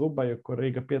gadu un Dubaju, kur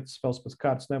Rīga 5 spēles pēc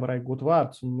kārtas nevarēja gūt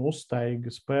vārdus un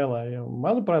uzsteigi spēlēja.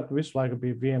 Manuprāt, visu laiku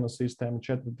bija viena sistēma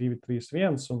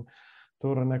 4-2-3-1, un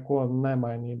tur neko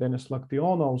nemainīja. Denis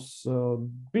Laktionovs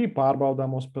bija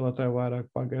pārbaudāmo spēlētāju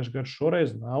vairāk pagājuši gadu,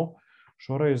 šoreiz nav.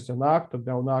 Šoreiz, ja nāk, tad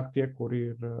jau nāk tie, kuri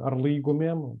ir ar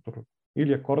līgumiem. Tur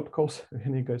Ilja Kortkovs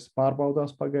vienīgais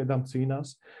pārbaudās, pagaidām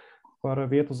cīnās par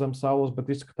vietu zem saules,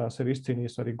 bet izskatās, ir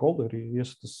izcīnījis arī golu, arī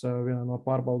iestas vienā no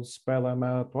pārbaudas spēlēm,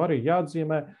 to arī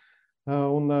jāatzīmē.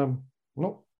 Un,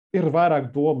 ir vairāk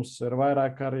domas, ir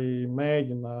vairāk arī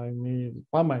mēģinājumi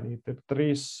pamainīt. Ir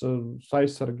 3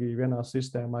 aizsargi vienā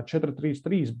sistēmā,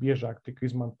 4-3-3 biežāk tika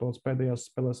izmantots pēdējās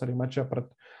spēlēs arī mačā pret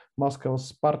Maskavas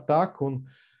Spartaku.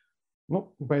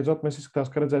 Beidzot, mēs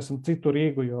izskatās, ka redzēsim citu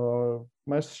Rīgu, jo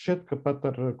mēs šķiet, ka pat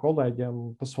ar kolēģiem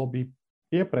tas vēl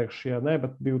bija iepriekšējā,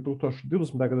 bet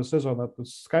 2020. gada sezonā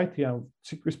skaitījām,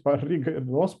 cik vispār Rīga ir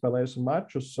nospēlējusi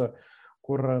mačus,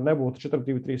 kur nebūtu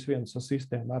 4-2-3-1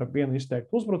 sistēma ar vienu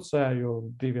izteiktu uzbrucēju,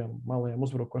 2 maliem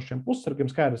uzbrukošiem pussargiem.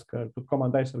 Skaidrs, ka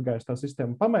komanda aizsargājas tā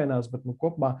sistēma pamainās, bet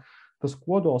kopumā tas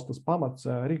kodols, tas pamats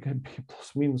Rīgai bija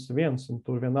 +-1, un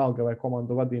tur vienalga vai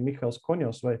komandu vadīja Mihails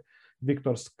Koņovs vai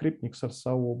Viktors Skripņiks ar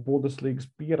savu Bundeslīgas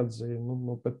pieredzi.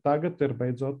 Bet tagad ir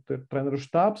beidzot treneru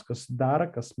štābs, kas dara,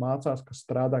 kas mācās, kas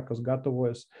strādā, kas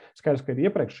gatavojas. Skaidrs, ka ir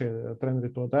iepriekšējie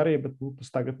treneri to darīja, bet tas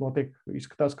tagad notiek,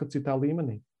 izskatās, ka citā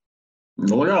līmenī.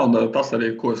 Jā, un tas arī,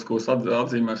 ko es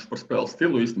atzīmēšu par spēles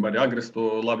stilu, īstenībā arī Agris to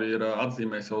labi ir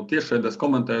atzīmējis jau tiešraidēs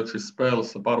komentējot šīs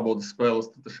spēles, pārbaudas spēles,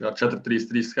 tad šajā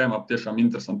 4-3-3 schēmā tiešām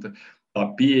interesanti tā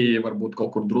pieeja, varbūt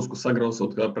kaut kur drusku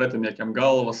sagrauzot pretiniekiem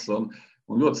galvas, un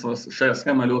ļoti šajā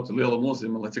schēmā ļoti liela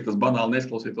nozīme, lai cik tas banāli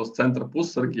neizklausītos centra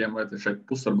pussargiem vai šeit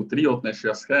pussargu trijotnē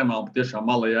šajā schēmā, un tiešām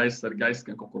malēji aizsargi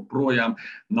aizskan kaut kur projām,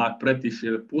 nāk pretī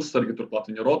šie pussargi, turklāt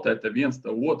viņi rotē te viens,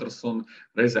 te otrs, un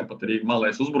reizēm pat arī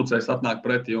malējs uzbrucējs atnāk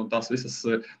pretī, un tās visas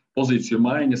pozīciju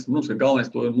maiņas, mums ir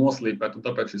galvenais to noslīpēt, un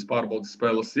tāpēc šīs pārbaudas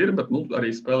spēles ir, bet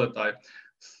arī spēlētāji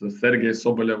Sergeja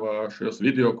Soboļeva šajos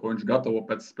video, ko viņš gatavo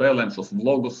pēc spēlēm, šos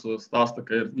vlogus stāsta,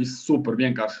 ka ir viss super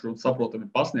vienkārši un saprotami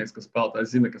pasniegts, ka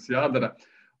spēlētājs zina, kas jādara.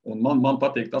 Un man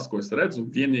patīk tas, ko es redzu.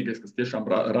 Vienīgais, kas tiešām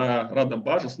rada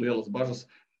bažas, lielas bažas,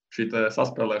 šī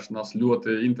saspēlēšanās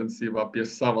ļoti intensīvā pie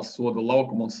savas soda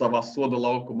laukuma un savā soda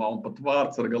laukumā un pat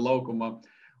vārtsarga laukumā.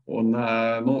 Un,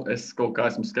 es kaut kā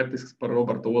esmu skeptisks par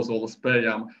Roberta Ozola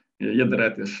spējām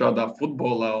iedarēties šādā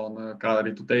futbolā, un, kā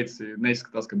arī tu teici,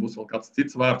 neizskatās, ka būs vēl kāds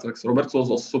cits vārtsargs. Roberts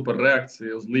Ozols super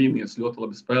reakcija uz līnijas, ļoti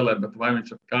labi spēlē, bet vai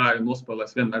viņš ar kāju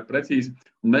nospēlēs vienmēr precīzi,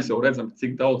 un mēs jau redzam,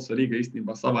 cik daudz Rīga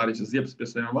īstenībā savārīs ziepes pie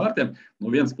saviem vārtiem. No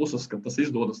vienas puses, kad tas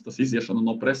izdodas, tas iziešana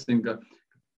no presinga,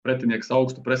 pretinieks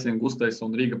augstu presingu uztaisa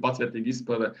un Rīga pacietīgi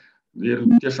izspēlē, ir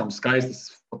tiešām skaistas,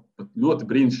 ļoti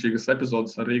brīnišķīgas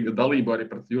epizodes ar Rīga dalību, arī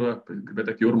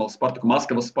pret Jūrmalas Spartaku,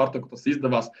 Maskavas Spartaku tas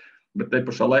izdevās. Bet te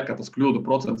pašā laikā tas kļūdu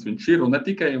procents viņš ir, un ne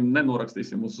tikai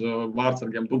nenorakstīsim uz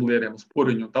vārtsargiem, dublieriem, uz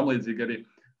puriņu un tam līdzīgi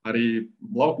arī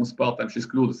laukuma spēlētājiem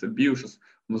šīs kļūdas ir bijušas.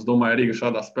 Un es domāju, Rīga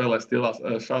šādā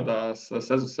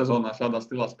sezonā, šādā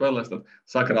stilā spēlēs, tad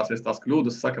sakrāsies tās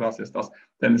kļūdas, sakrāsies tās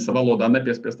tenisa valodā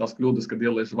nepiespiestās kļūdas, kad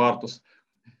ieliež vārtus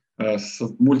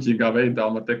muļķīgā veidā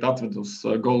un, var teikt, atved uz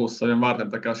golu uz saviem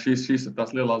vārtiem. Tā kā šīs ir tās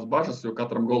lielās bažas, jo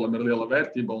katram golam ir liela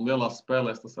vērtība un lielās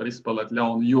spēlēs tas var izspēlēt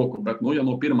ļaunu joku. Bet, ja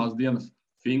no pirmās dienas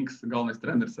Finks, galvenais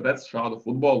treneris, redz šādu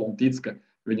futbolu un tic, ka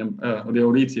viņam jau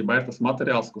rīcībā ir tas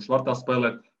materiāls, kurš var tā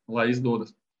spēlēt, lai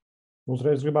izdodas.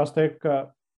 Uzreiz gribās teikt,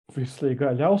 ka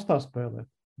Virslīgā ļaus tā spēlēt.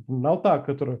 Nav tā,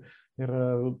 ka tur ir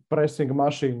presinga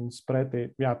mašīnas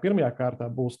pretī. Jā, pirmajā kārtā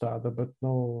būs tāda, bet,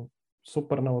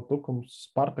 Supernova Tukums,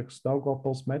 Spartaks,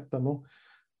 Daugavpils Meta,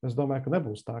 es domāju, ka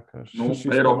nebūs tā, ka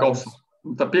Eirokauss.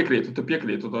 Tu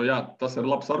piekrītu, jā, tas ir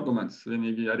labs arguments,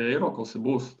 vienīgi arī Eirokauss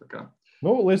būs.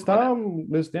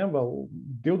 Līdz tiem vēl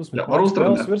 20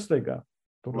 spēles Virslīgā.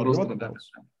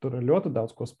 Tur ir ļoti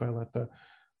daudz, ko spēlēt.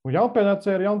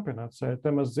 Jaunpienācēji ir jaunpienācēji,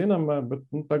 te mēs zinām, bet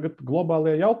tagad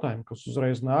globālie jautājumi, kas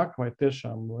uzreiz nāk, vai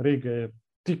tiešām Rīga ir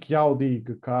tik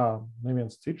jaudīga, kā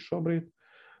neviens cits šobrīd.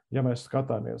 Ja mēs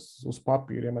skatāmies uz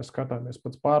papīru, ja mēs skatāmies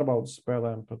pēc pārbaudas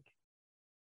spēlēm, tad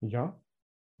jā,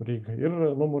 Rīga ir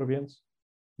numur 1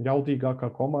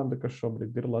 jaudīgākā komanda, kas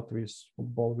šobrīd ir Latvijas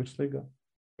futbola Virslīgā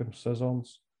pirms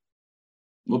sezonas.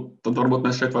 Tad varbūt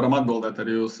mēs šeit varam atbildēt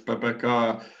arī uz PPK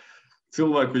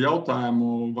cilvēku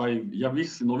jautājumu, vai ja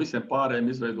visi no visiem pārējiem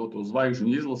izveidotu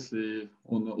zvaigžņu izlasi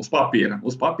un uz papīra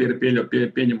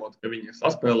pieņemot, ka viņi ir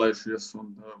saspēlējušies, un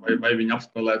vai viņi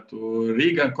apspēlētu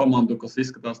Rīgā komandu, kas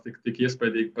izskatās tik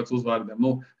iespējīgi pēc uzvārdiem.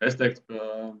 Es teiktu,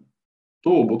 ka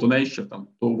tuvu būtu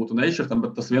neizšķirtam,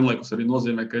 bet tas vienlaikus arī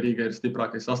nozīmē, ka Rīga ir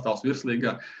stiprākais sastāvs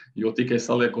Virslīgā, jo tikai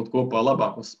saliekot kopā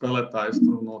labākos spēlētājus,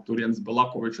 no turienes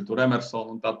Belakoviča, tur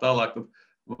Emersona un tā tālāk, tad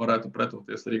varētu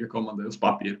pretoties Rīga komandai uz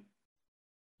papīra.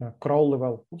 Krauli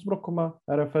vēl uzbrukumā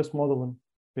RFS modelim,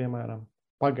 piemēram,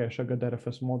 pagājušā gada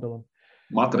RFS modelim.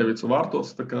 Matrevicu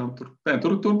vārtos,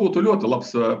 tur būtu ļoti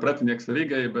labs pretinieks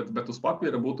Rīgai, bet uz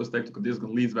papīra būtu, es teiktu, ka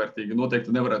diezgan līdzvērtīgi.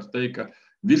 Noteikti nevarētu teikt, ka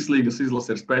Virslīgas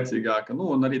izlase ir spēcīgāka,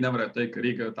 un arī nevarētu teikt, ka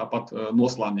Rīga tāpat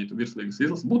noslānītu Virslīgas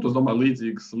izlasi. Būtu, es domāju,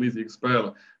 līdzīga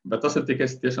spēle, bet tas ir tikai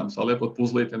tiešām saliekot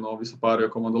puzlīti no visu pārējo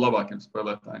komandu labākiem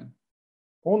spēlētājiem.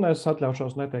 Un es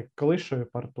atļaušos neteikt klišeju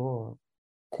par to,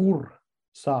 kur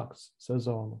sāks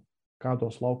sezonu,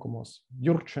 kādos laukumos.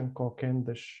 Jurčenko,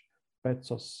 Kendeš,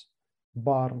 Pecos,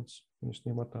 Bārns. Viņš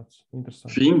ņem tāds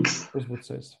interesants. Finks.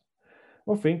 Uzbrucējs.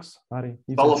 Un Finks arī.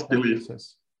 Salaspilī.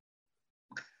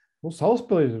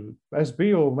 Salaspilī. Es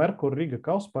biju Merkur Riga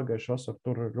kausa pagājušā vasarā.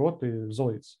 Tur ļoti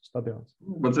zolīts stadions.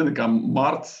 Bet zini, kā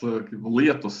marts,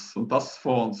 lietus un tas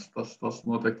fons, tas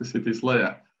noteikti sitīs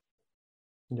lejā.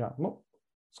 Jā,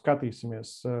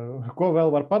 skatīsimies. Ko vēl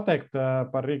var pateikt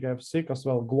par Riga FC, kas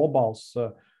vēl globāls.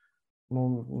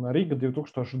 Riga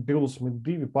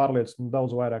 2022 pārliecina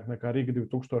daudz vairāk nekā Riga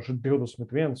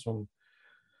 2021. Un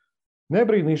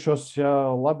nebrīnīšos, ja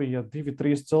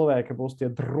 2-3 cilvēki būs tie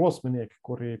drosminieki,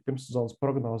 kuri pirmssezonas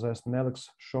prognozēs neliks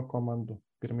šo komandu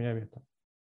pirmajā vietā.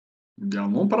 Jā,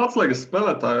 par atslēgas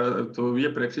spēlētāju tu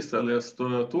iepriekš izcēlies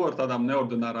to ar tādām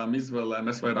neordinārām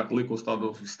izvēlēm. Es vairāk liku uz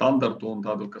tādu standartu un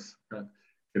tādu, kas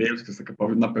krievis, kas saka, pa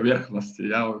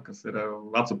vierhnosti, kas ir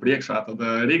acu priekšā. Tad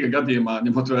Riga gadījumā,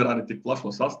 ņemot vērā arī tik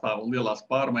plašo sastāvu un lielās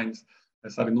pārmaiņas,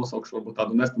 es arī nosaukšu varbūt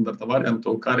tādu nestandarta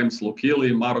variantu. Karims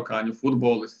Lukīlī, marokāņu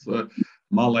futbolists,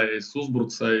 malējs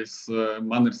uzbrucējs.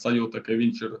 Man ir sajūta, ka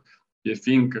viņš ir pie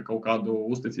Finka kaut kādu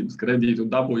uzticības kredītu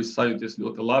dabūjis, sajūties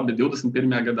ļoti labi.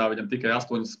 21. gadā viņam tikai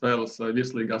 8 spēles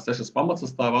virslīgā 6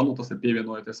 pamatsastāvā. Tas ir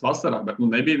pievienojoties vasarā, bet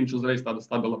nebija viņš uzreiz tāda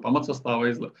stabila pamatsastāva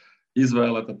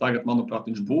izvēle. Tad tagad, manuprāt,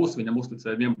 viņš būs. Viņam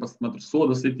uzticēja 11 metru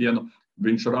soda sitienu.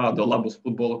 Viņš rāda labus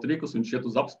futbola trikus, viņš iet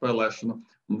uz apspēlēšanu.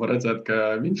 Un var redzēt,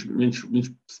 ka viņš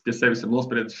pie sevis ir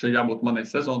nospriedis, šeit jābūt manai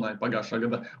sezonai. Pagājušā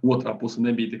gada otrā puse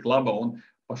nebija tik laba. Un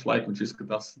pašlaik viņš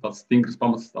izskatās tāds stingrs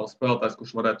pamatsastāvs spēlētājs,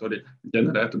 kurš varētu arī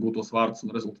ģenerēt gūtos vārdus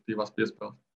un rezultatīvās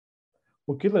piespēles.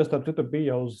 Kilijas starp citu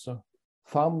bija uz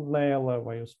thumbnaila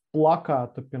vai uz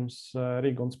plakāta pirms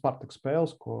Riga un Spartak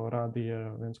spēles, ko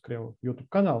rādīja viens Krievu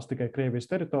YouTube kanāls tikai Krievijas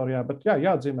teritorijā. Bet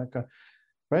jāatzīmē, ka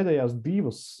pēdējās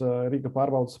 2 Riga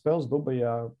pārbaudas spēles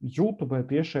Dubajā YouTube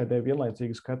tiešraidē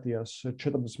vienlaicīgi skatījās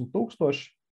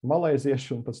 40,000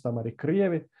 malēzieši un pēc tam arī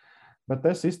krievi. Bet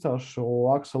es izcelšu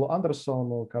Akselu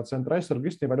Andersonu kā centra aizsargu.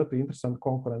 Īstenībā ļoti interesanta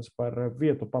konkurence par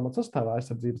vietu pamatsastāvā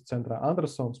aizsardzības centrā.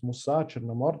 Andersons, Musāčs,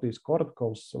 Mordijs,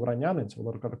 Korotkovs, Vraņānins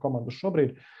vēl ar komandu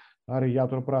šobrīd. Arī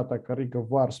jāturprātā, ka Riga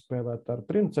var spēlēt ar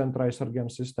 3 centra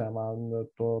aizsargiem sistēmā un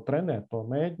to trenēt, to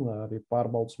mēģina arī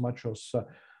pārbaudas mačos.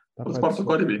 Tas pats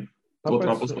arī bija.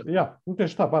 Jā,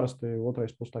 tieši tā parasti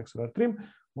otrais puslaiks ir ar 3.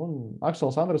 Un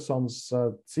Aksels Andersons,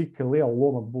 cik liela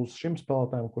loma būs šim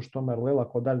spēlētājam, kurš tomēr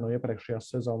lielāko daļu no iepriekšējās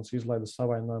sezonas izlaida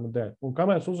savainojumu dēļ. Un kā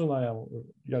mēs uzzinājām,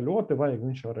 ja ļoti vajag,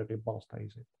 viņš var arī balstā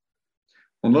iziet.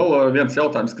 Un vēl viens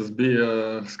jautājums, kas bija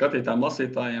skatītājiem,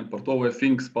 lasītājiem par to, vai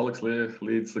Finks paliks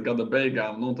līdz gada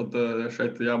beigām. Tad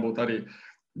šeit jābūt arī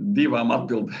 2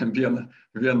 atbildēm,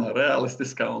 viena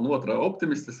realistiskā un otra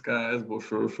optimistiskā. Es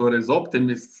būšu šoreiz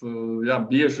optimists. Jā,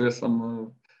 bieži esam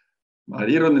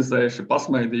arī ironizējuši,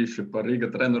 pasmaidījuši par Riga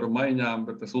treneru maiņām,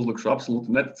 bet es uzlikšu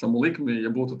absolūti neticamu likmi.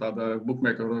 Ja būtu tāda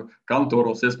bookmakeru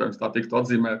kantoros, iespējams tā tiktu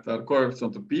atzīmēta ar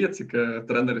koeficientu 5, ka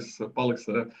treneris paliks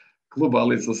klubā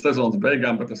līdz sezonas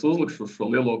beigām, bet es uzlikšu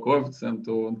šo lielo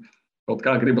koeficientu un kaut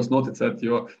kā gribas noticēt,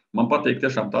 jo man patīk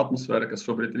tiešām tā atmosfēra, kas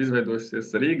šobrīd ir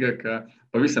izveidojusies Rīgā, ka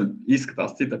pavisam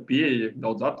izskatās cita pieeja,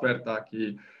 daudz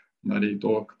atvērtāki. Arī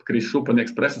to Kris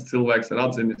Šupanieks preses cilvēks ir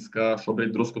atzinis, ka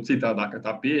šobrīd drusku citādāka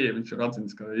tā pieeja. Viņš ir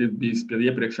atzinis, ka ir bijis pie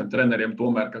iepriekšējiem treneriem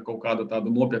tomēr, ka kaut kāda tāda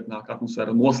nopietnāka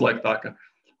atmosfēra, noslēgtāka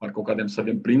ar kaut kādiem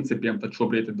saviem principiem, tad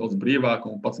šobrīd ir daudz brīvāk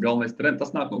un pats galvenais treneris.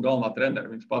 Tas nāk no galvenā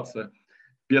trenera. Viņš pats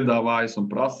piedāvājas un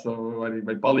prasa,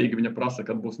 vai palīgi viņa prasa,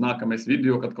 kad būs nākamais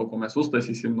video, kad kaut ko mēs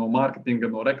uztaisīsim no mārketinga,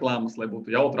 no reklāmas, lai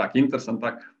būtu jautrāk,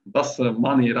 interesantāk. Tas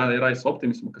manī ir raisa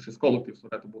optimismu, ka šis kolektīvs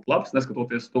varētu būt labs,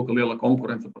 neskatoties to, ka liela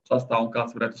konkurence par sastāvu un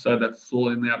kāds varētu sēdēt uz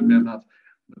soli neapmierināts.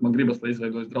 Bet man gribas, lai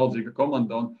izveidojas draudzīga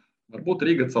komanda un varbūt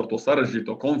Riga caur to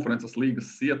sarežģīto konferences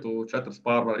līgas sietu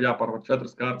jāpārvar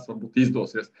 4 kārtas, varbūt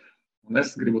izdosies. Un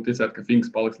es gribu ticēt, ka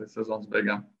Finks paliks līdz sezonas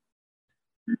beigām.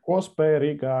 Ko spēja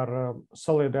Rīgā ar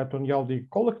saliedētu un jaudīgu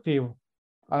kolektīvu,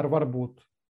 ar varbūt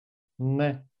ne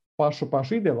pašu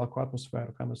ideālāko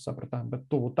atmosfēru, kā mēs sapratām, bet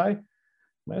tuvu tai.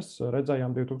 Mēs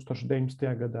redzējām 2019.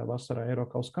 gadā vasarā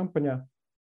Eirokausa kampaņā.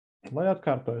 Lai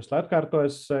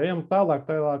atkārtojas, ejam tālāk,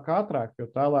 ātrāk, jo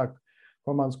tālāk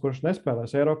komandas, kuras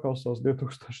nespēlēs Eirokausos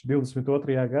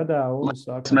 2022. gadā.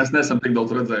 Mēs neesam tik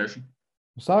daudz redzējuši.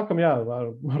 Sākam,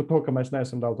 ar to, ka mēs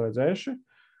neesam daudz redzējuši.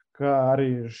 Ka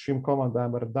arī šīm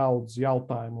komandām ir daudz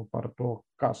jautājumu par to,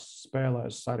 kas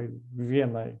spēlēs arī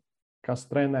vienai, kas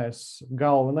trenēs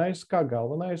galvenais,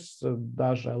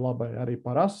 dažai labai arī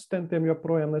par asistentiem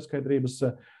joprojām neskaidrības.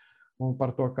 un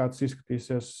par to, kāds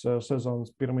izskatīsies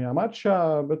sezonas pirmajā mačā,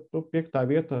 bet 5.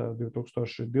 vieta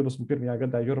 2021.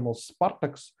 gadā Jūrmālas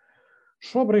Spartaks.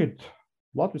 Šobrīd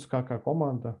latviskākā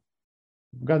komanda,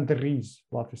 gandrīz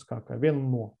latviskākā, viena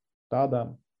no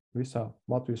tādām visā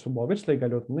Latvijas futbola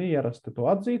virslīgā, ļoti neierasti to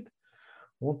atzīt.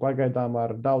 Un pagaidām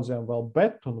ar daudziem vēl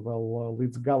bet un vēl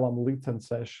līdz galam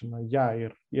licencēšana. Jā,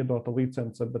 ir iedota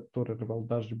licence, bet tur ir vēl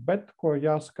daži bet, ko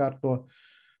jāskārto.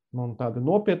 Un tādi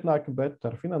nopietnāki, bet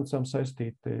ar finansēm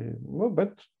saistīti.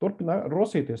 Bet turpina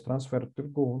rosīties transferu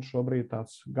tirgu. Un šobrīd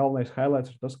tāds galvenais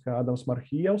highlights ir tas, ka Adams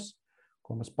Marhijevs,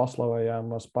 ko mēs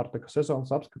paslavējām Spartaka sezonas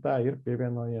apskatā, ir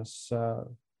pievienojies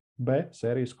B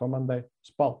sērijas komandai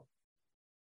Spal.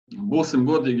 Būsim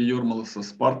godīgi, Jūrmālas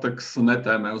Spartaks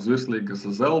netēmē uz virslīgas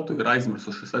zeltu, ir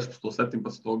aizmirsuši 16.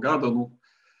 17. gadu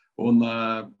un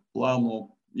plāno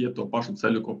iet to pašu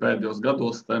ceļu, ko pēdējos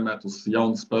gados, tēmēt uz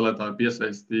jaunu spēlētāju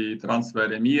piesaisti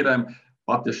transferiem īrēm.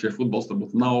 Pat ja šie futbolisti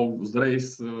varbūt nav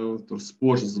uzreiz tur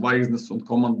spožas zvaigznes un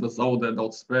komanda zaudē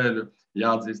daudz spēļu,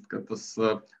 jāatzīst, ka tas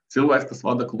cilvēks, kas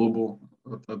vada klubu,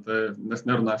 tad es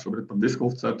nerunāju šobrīd par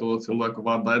diskvalificēto cilvēku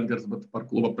vārdā Edgars, bet par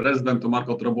kluba prezidentu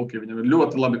Marko Trabuki. Viņam ir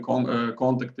ļoti labi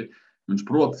kontakti, viņš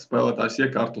prot spēlētājus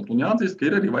iekārtot, un jāatzīst, ka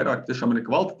ir arī vairāk tiešām arī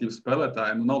kvalitatīvi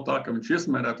spēlētāji. Nav tā, ka viņš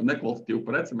iesmērētu nekvalitatīvu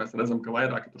preci, mēs redzam, ka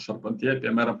vairāk tur Šarpantie,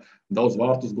 piemēram, daudz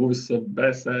vārtus guvis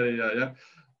B sērijā, ja.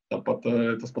 Tāpat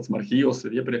tas pats Marhijos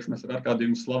ir iepriekš, mēs ar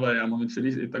Arkādiju slavējām, un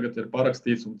viņš tagad ir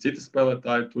parakstīts, un citi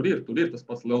spēlētāji tur ir tas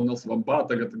pats Leonels Vambā,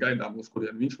 tagad gaidām, uz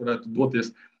kurien viņš varētu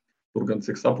doties. Tur gan,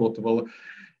 cik saprotu, vēl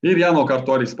ir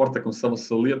jānokārto arī Spartakam savas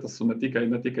lietas, un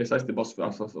ne tikai saistībā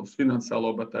uz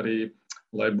finansiālo, bet arī,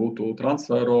 lai būtu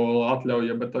transferu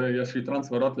atļauja. Bet, ja šī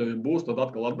transferu atļauja būs, tad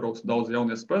atkal atbrauks daudz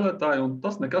jaunie spēlētāji, un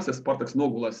tas nekas, ja Spartaks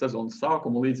nogulēs sezonas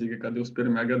sākumu, līdzīgi kā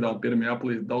 21. gadā un 1.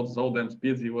 aprīlī daudz zaudējumus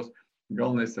piedzīvos.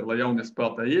 Galvenais ir, lai jaunie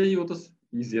spēlētāji iejūtas,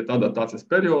 iziet adaptācijas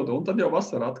periodu, un tad jau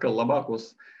vasarā atkal labākos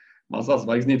mazās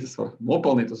zvaigznītes var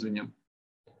nopelnīt uz viņiem.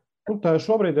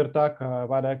 Šobrīd ir tā, ka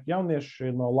vairāk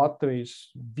jaunieši no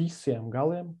Latvijas visiem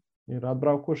galiem ir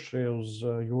atbraukuši uz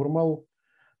Jūrmalu.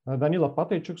 Danila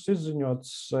Patīčuks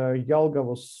izziņots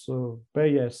Jelgavas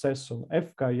PJSS un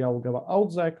FK Jelgava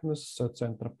audzēknis,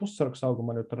 centra pussargs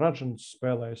Augumaļota Radžins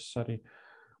spēlējis arī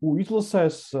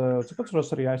izlasēs, cik atceros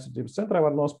arī aizsardzības centrā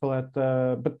var nospēlēt,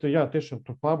 bet jā, tiešām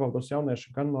tur pārbaudos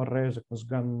jaunieši gan no Rēzeknes,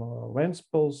 gan no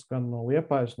Ventspils, gan no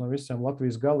Liepājas, no visiem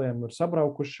Latvijas galiem ir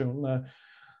sabraukuši. Un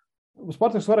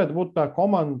Spartaks varētu būt tā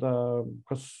komanda,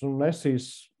 kas nesīs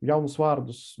jaunus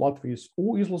vārdus Latvijas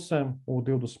U izlasēm,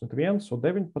 U21,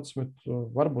 U19,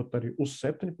 varbūt arī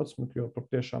U17, jo tur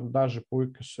tiešām daži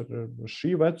puikas ir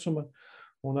šī vecuma.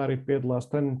 Un arī piedalās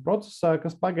treniņu procesā,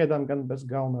 kas pagaidām gan bez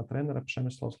galvenā trenera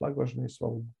Pšemislavs Lagožnīs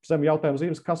vēl zem jautājuma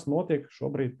zīmes, kas notiek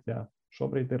šobrīd. Jā,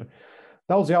 šobrīd ir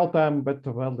daudz jautājumu, bet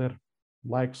vēl ir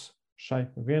laiks šai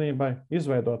vienībai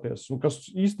izveidoties. Un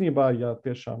kas īstenībā, ja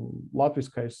tiešām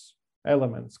latviskais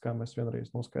elements, kā mēs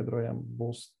vienreiz noskaidrojām,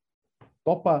 būs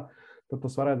topā, tad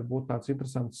tas varētu būt tāds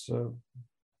interesants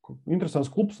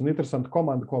klubs un interesanta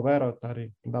komanda, ko vērot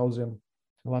arī daudziem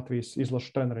Latvijas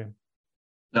izlašu treneriem.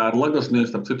 Jā, ar Lagožniju,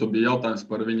 starp citu, bija jautājums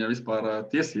par viņa vispār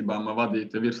tiesībām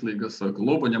vadīt virslīgas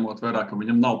klubu, ņemot vērā, ka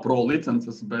viņam nav pro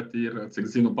licences, bet ir, cik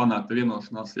zinu, panākta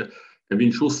vienošanās, ka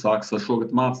viņš uzsāks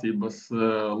šogad mācības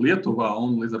Lietuvā,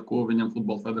 un līdz ar ko viņam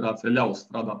Futbola federācija ļaus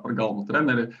strādāt par galveno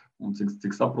treneri, un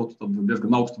cik saprotu, tad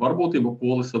diezgan augstu varbūtību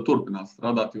Polis turpinās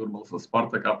strādāt Jūrmālas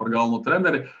Spartakā par galveno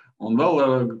treneri. Un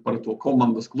vēl par to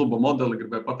komandas kluba modeli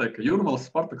gribēju pateikt, ka Jūrmālas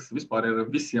Spartaks vispār ir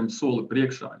visiem soli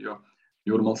priekšā, jo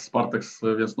Jūrmālas Spartaks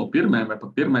viens no pirmajiem, vai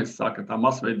pat pirmais sāka tā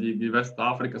masveidīgi vest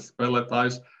Āfrikas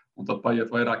spēlētājus, un tad paiet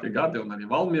vairāki gadi, un arī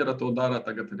Valmiera to dara,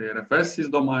 tagad arī RFS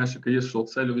izdomājuši, ka ies šo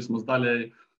ceļu vismaz daļēji,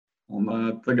 un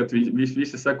tagad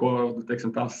visi seko, teiksim,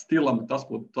 tā stilam, tas,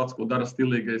 ko dara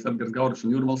stilīgais Edgars Gauričs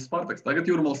un Jūrmālas Spartaks. Tagad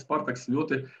Jūrmālas Spartaks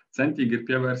ļoti centīgi ir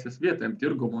pievērsies vietējiem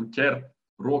tirgumu un ķer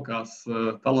rokās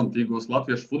talantīgos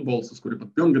latviešu futbolistus, kuri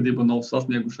pat pilngadību nav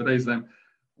sasnieguši reizēm.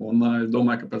 Un es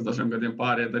domāju, ka pēc dažiem gadiem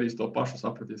pārējie darīs to pašu,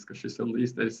 sapratīs, ka šis ir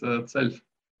īstais ceļš.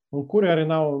 Un kuri arī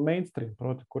nav mainstream,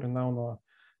 proti, kuri nav no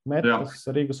Metas,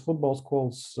 Rīgas futbola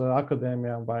skolas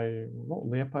akadēmijām vai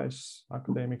Liepājas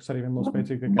akadēmija, kas arī viena no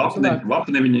spēcīgākajām.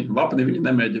 Vapni viņi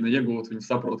nemēģina iegūt, viņi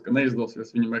saprot, ka neizdosies,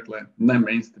 viņi meklē ne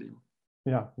mainstream.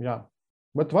 Jā.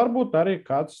 Bet varbūt arī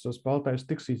kāds spēlētājs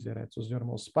tiks izierēts uz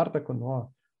Jūrmālas Spartaku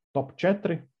no top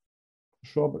 4.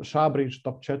 Šā brīža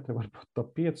top 4, varbūt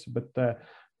top 5, bet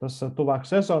tas tuvāk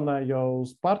sezonai jau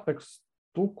Spartaks,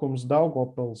 Tukums,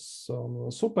 Daugavpils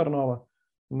un Supernova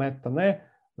Meta ne.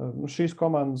 Šīs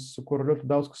komandas, kur ļoti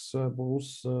daudz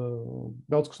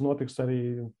kas notiks arī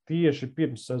tieši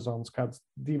pirms sezonas, kādas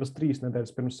 2-3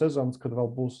 nedēļas pirms sezonas, kad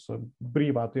vēl būs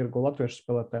brīvā tirgu latviešu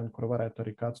spēlētājiem, kur varētu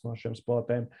arī kāds no šiem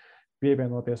spēlētājiem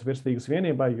pievienoties virslīgas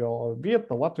vienībai, jo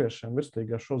vieta latviešiem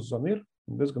virslīgā šosezon ir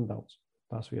diezgan daudz.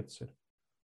 Tās vietas ir.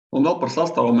 Un vēl par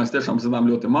sastāvu mēs tiešām zinām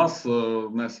ļoti maz.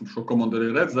 Mēs esam šo komandu arī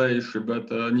redzējuši,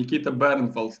 bet Nikita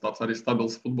Bernfelds, tāds arī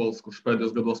stabils futbolists, kurš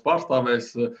pēdējos gados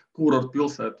pārstāvēs kurortu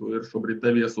pilsētu, ir šobrīd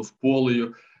devies uz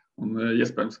Poliju un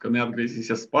iespējams, ka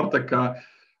neatgriezīsies Spartakā.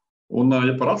 Un,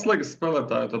 ja par atslēgas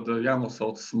spēlētāju, tad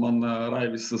jānosauc man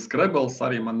Raivis Skrebels.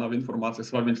 Arī man nav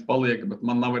informācijas, vai viņš paliek, bet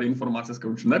man nav arī informācijas, ka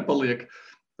viņš nepaliek.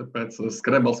 Tāpēc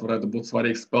Skrebels varētu būt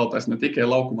svarīgs spēlētājs ne tikai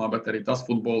laukumā, bet arī tas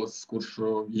futbolists, kurš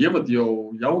ievad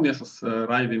jau jauniešus.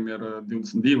 Raivim ir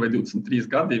 22 vai 23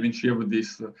 gadi. Viņš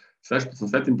ievadīs 16,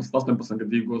 17, 18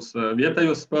 gadīgos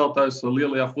vietējos spēlētājus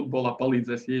lielajā futbolā,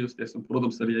 palīdzēs iejusties. Un,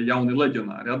 protams, arī jauni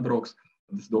leģionāri atbrauks.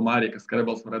 Tad es domāju arī, ka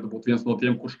Skrebels varētu būt viens no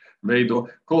tiem, kurš veido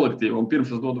kolektīvu. Un pirms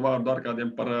es dodu vārdu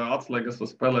Arkādiem par atslēgas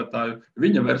spēlētāju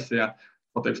viņa versijā,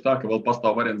 pateikšu tā, ka vēl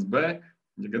pastāv variants B,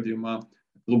 ja gadījumā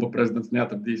kluba prezidents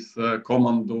neatradīs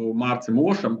komandu Mārcim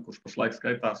Ošam, kurš pašlaik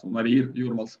skaitās un arī ir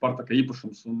Jūrmalas Spartaka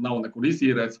īpašums un nav nekur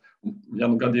izīrēts. Un, ja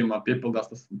nu gadījumā piepildās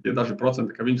tie daži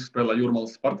procenti, ka viņš spēlē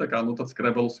Jūrmalas Spartakā, nu tad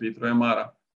Skrebelu svītrojam ārā.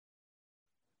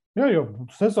 Jā, jo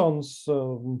sezonas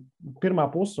pirmā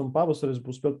puse un pavasaris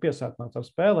būs ļoti piesātināts ar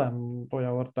spēlēm. To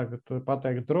jau var tagad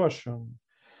pateikt droši. Un,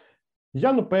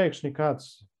 ja nu pēkšņi kāds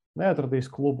neatradīs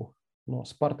klubu no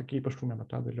Spartaka īpašumiem,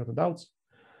 tāda ir ļoti daudz,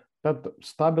 tad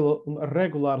stabila un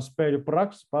regulāra spēļu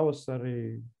praksa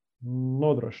pavasarī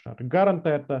nodrošināta,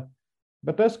 garantēta.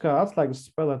 Bet es kā atslēgas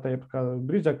spēlētāju,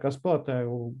 drīzāk kā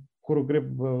spēlētāju, kuru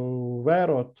gribu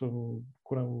vērot,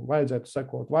 kuram vajadzētu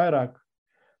sekot vairāk,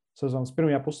 sezonas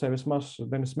pirmajā pusē vismaz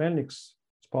Denis Meļņiks,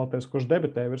 spēlētājs, kurš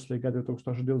debitēja virslīgā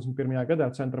 2021. gadā,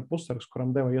 centra pussargs,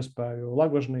 kuram deva iespēju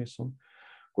Lagvažnīs, un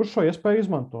kurš šo iespēju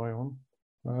izmantoja. Un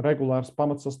regulārs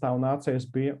pamatsastāv nācējs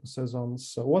bija sezonas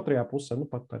otrajā pusē, nu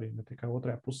pat arī ne tikai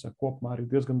otrajā pusē, kopumā arī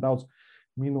diezgan daudz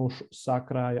minūšu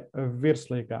sakrāja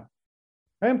virslīgā.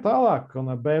 Ejam tālāk,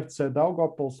 un BFC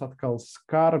Daugavpils atkal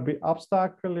skarbi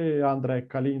apstākļi Andreja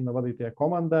Kaļina vadītie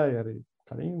komandai, arī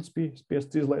Kaļins bija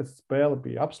spiests izlaist spēli,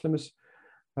 bija apslimis,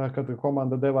 kad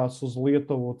komanda devās uz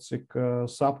Lietuvu, cik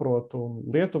saprotu,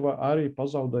 un Lietuva arī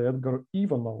pazaudēja Edgaru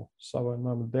Ivanovu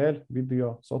savainojumu dēļ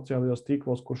video sociālajos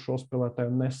tīklos, kur šo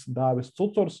spēlētāju nes Dāvis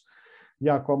Cucurs.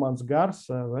 Jā, komandas gars,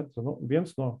 bet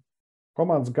viens no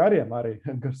komandas gariem arī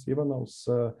Edgars Ivanovs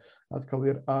atkal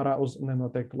ir ārā uz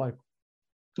nenoteiktu laiku.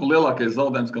 Lielākais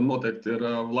zaudējums gan noteikti ir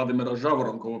Vladimira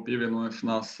Žavoronko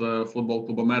pievienošanās futbola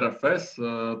klubam RFS.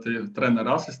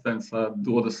 Trenera asistents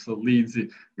dodas līdzi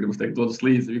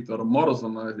Viktoram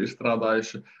Morozam, ir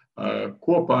strādājuši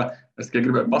kopā. Es tikai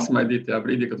gribēju pasmaidīt tajā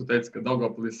brīdī, kad tu teici, ka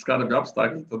Daugavpilī ir skarbi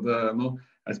apstākļi, tad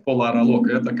aiz polārā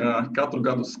loka, tā kā katru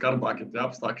gadu skarbāki tie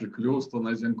apstākļi kļūst un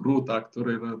aizvien grūtāk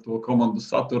tur ir to komandu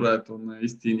saturēt un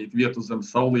izcīnīt vietu zem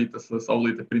saulītes.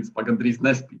 Saulīte, principā, gandrīz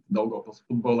nespīd Daugavpils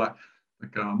futbolā. Tā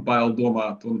kā bail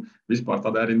domāt, un vispār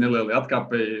tādā arī nelieli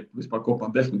atkāpēji, vispār kopā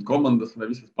 10 komandas,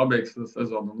 vai visas pabeigs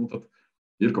sezonu, nu tad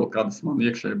ir kaut kādas man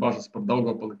iekšēji bažas par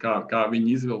Daugavpili, kā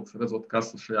viņi izvilks, redzot,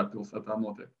 kas šajā pilsētā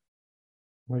notiek.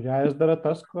 Nu, jāizdara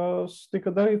tas, kas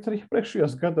tika darīts arī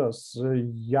priekšējos gados.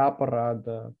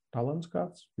 Jāparāda talants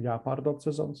kāds, jāpārdod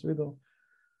sezonas vidū.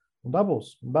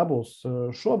 Dabūs.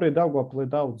 Šobrīd Daugavpilī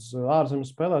daudz ārzemju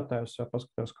spēlētājus, ja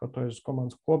paskatās kaut uz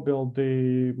komandas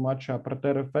kopbildi mačā pret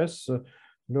RFS,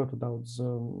 ļoti daudz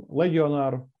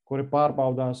leģionāru, kuri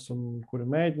pārbaudās un kuri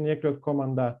mēģina iekļūt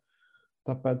komandā.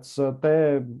 Tāpēc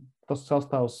tas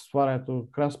sastāvs varētu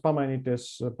krasi pamainīties,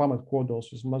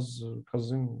 pamatkodols vismaz, kas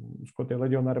zina, uz ko tie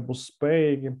leģionāri būs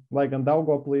spējīgi, lai gan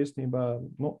Daugavpilī īstenībā,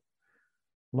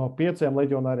 no 5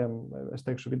 leģionāriem, es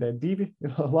teikšu, vidēji 2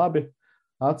 ir labi.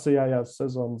 Atsījājās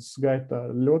sezonas gaitā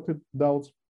ļoti daudz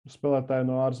spēlētāju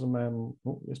no ārzemēm,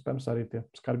 iespējams arī tie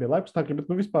skarbie laikapstākļi, bet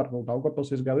vispār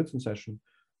Daugavpils izgāja licencēšanu.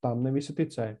 Tām ne visi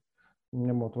ticēja.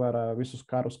 Ņemot vērā visus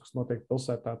karus, kas notiek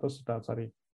pilsētā, tas ir tāds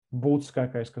arī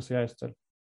būtiskākais, kas jāizceļ.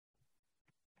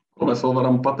 Ko mēs vēl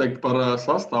varam pateikt par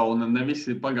sastāvu? Ne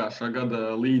visi pagājušā gada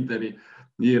līderi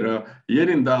ir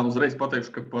ierindā. Uzreiz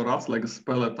pateikšu, ka par atslēgas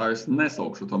spēlētājus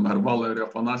nesaukšu tomēr Valēriju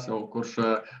Afanasjevu, kurš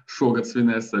šogad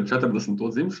svinēs 40.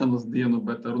 dzimšanas dienu,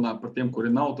 bet runāt par tiem,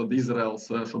 kuri nav, tad Izraels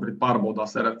šobrīd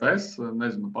pārbaudās RFS,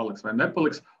 nezinu, paliks vai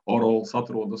nepaliks. Orols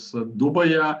atrodas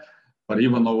Dubajā, par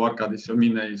Ivanovu Arkādijs jau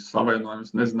minēja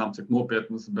savainojumus, nezinām, cik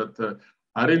nopietnas, bet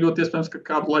arī ļoti iespējams, ka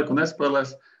kādu laiku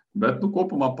nespēlēs, bet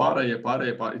kopumā pārējie,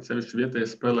 it sevišķi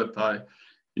vietējie spēlētāji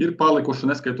ir palikuši,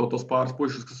 neskaitot tos pāris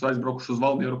puišus, kas aizbraukuši uz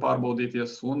Valmieru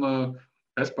pārbaudīties. Un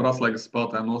es par atslēgas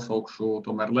spēlētāju nosaukšu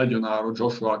tomēr leģionāru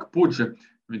Joshua Pudži.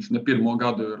 Viņš ne pirmo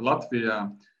gadu ir Latvijā.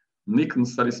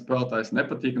 Nikns arī spēlētājs,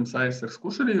 nepatīkams aizsargs,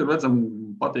 kurš arī redzam,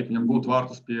 patīk viņam gūt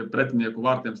vārtus pie pretinieku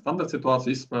vārtiem standarta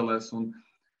situāciju izspēlēs. Un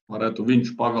varētu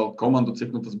viņš pavēlt komandu,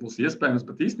 cik tas būs iespējams.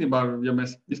 Bet īstenībā, ja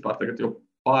mēs vispār tagad jau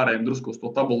pārējām drusku uz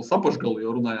to tabulas apakšgalu,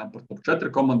 jo runājām par top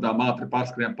 4 komandām, ātri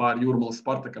pārskrējām pāri Jūrmalas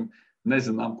Spartakam,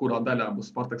 nezinām, kurā daļā būs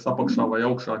Spartaks apakšā vai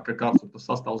augšā, ka kāds tas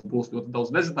sastāvs būs ļoti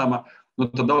daudz nezināmā.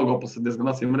 Tad Daugavpils ir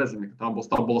diezgan acīm redzami, ka tā būs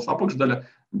tabulas apakšdaļa,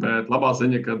 bet labā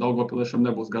ziņa, ka Daugavpiliešiem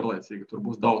nebūs garlaicīga. Tur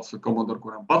būs daudz komandu, ar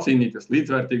kurām pacīnīties,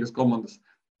 līdzvērtīgas komandas,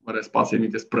 varēs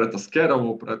pacīnīties pret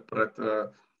Askerovu, pret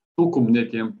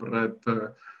Tukumniekiem, pret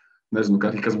nezinu,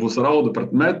 kas būs Rauda, pret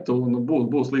Metu.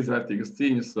 Būs līdzvērtīgas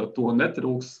cīņas, to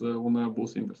netrūks un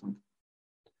būs interesanti.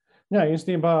 Jā,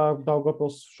 īstenībā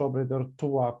Daugavpils šobrīd ir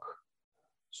tuvāk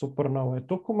Supernovai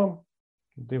Tukumam,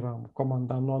 divām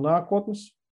komandām no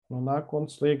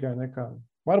nākotnes līgai nekā.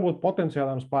 Varbūt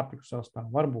potenciālām Spartaku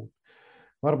sastāvam,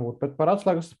 varbūt. Bet par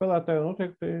atslēgas spēlētāju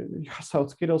noteikti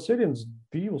jāsauc Kirills Iļins,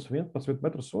 2,11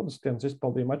 metru sodastienas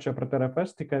izpaldīja mačā pret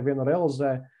RFS, tikai vienu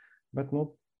realizēja, bet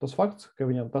tas fakts,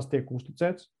 ka viņam tas tiek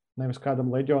uzticēts, nevis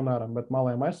kādam leģionāram, bet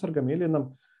malējam aizsargam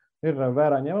Iļinam, ir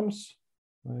vērā ņemams.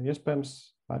 Iespējams,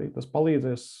 arī tas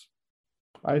palīdzēs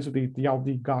aizvadīt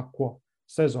jaudīgāko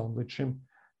sezonu līdz šim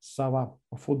savā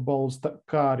futbolista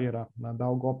karjerā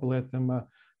Daugavpilietim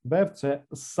BFC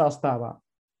sastāvā.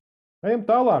 Ejam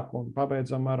tālāk un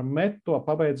pabeidzam ar Meto,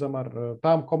 pabeidzam ar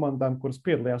tām komandām, kuras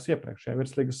piedalījās iepriekšējā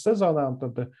virslīgas sezonā. Un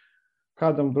tad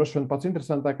kādam droši vien pats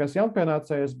interesantākais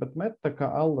jaunpienācējs, bet Meta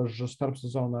kā Allaža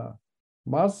starpsezonā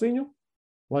maziņu,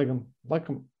 lai gan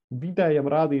laikam vidējam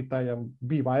rādītājam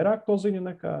bija vairāk to ziņu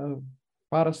nekā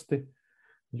parasti,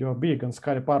 jo bija gan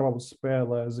skaļa pārbaudas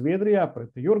spēle Zviedrijā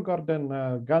pret Djurgården,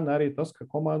 gan arī tas, ka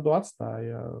komandu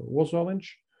atstāja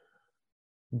Ozoliņš.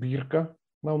 Birka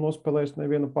nav nospēlējis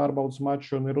nevienu pārbaudas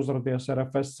maču un ir uzradies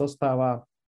RFS sastāvā.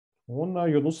 Un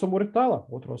Junus Muritala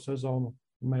otro sezonu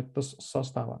Metas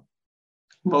sastāvā.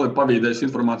 Vēl ir pavīdējis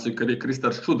informāciju, ka arī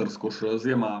Kristers Čudars, kurš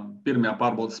ziemā pirmajā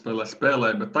pārbaudas spēlē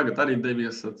spēlēja, bet tagad arī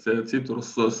devies citur uz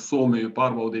Somiju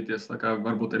pārbaudīties, tā kā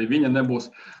varbūt arī viņa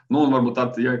nebūs. Un varbūt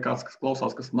tāds, ja kāds, kas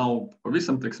klausās, kas nav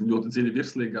pavisam, ļoti dziļi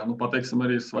virslīgā, pateiksim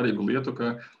arī svarīgu lietu,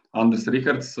 ka Andris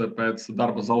Rikards pēc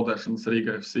darba zaudēšanas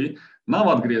Rīga FC nav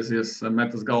atgriezies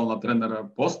Metas galvenā trenera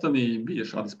postenī. Bija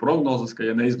šādas prognozes, ka,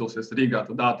 ja neizdosies Rīgā,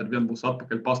 tad ātri vien būs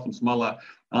atpakaļ pastums malā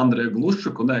Andreju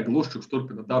Gluščuku. Nē, Gluščuks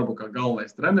turpina darbu kā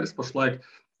galvenais treneris pašlaik.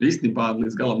 Īstenībā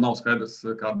līdz galam nav skaidrs,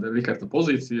 kāda ir Rikarda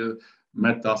pozīcija.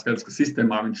 Metā skaidrs, ka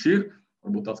sistēmā viņš ir.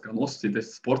 Varbūt tāds kā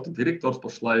nosacītais sporta direktors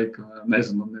pašlaik.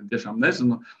 Tiešām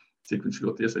nezinu, cik viņš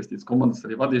ļoti iesaistīts komandas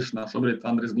arī vadīšanā. Šobrīd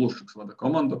Andris Gluščuks vada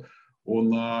komandu.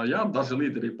 Un, jā, daži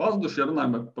līderi ir pazuduši, ja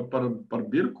runājam par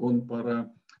Birku un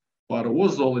par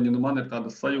Ozoliņu. Man ir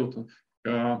tāda sajūta,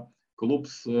 ka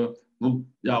klubs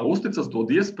uzticas,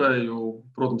 dod iespēju,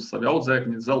 protams, savi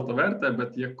audzēkņi zelta vērtē,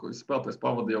 bet, ja spēlētājs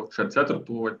pavada jau 4.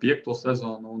 vai 5.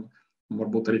 sezonu un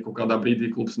varbūt arī kaut kādā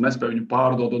brīdī klubs nespēja viņu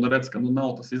pārdot un redz, ka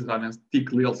nav tas izrāviens tik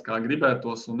liels, kā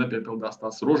gribētos un nepiepildās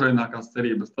tās rožainākās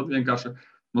cerības, tad vienkārši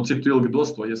cik ilgi dos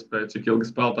to iespēju, cik ilgi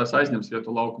spēlētājs aizņems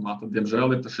vietu laukumā, tad,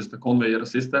 diemžēl, ir šis konvejera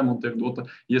sistēma un tiek dota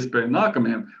iespēja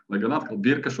nākamajiem. Lai gan atkal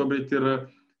Birka šobrīd ir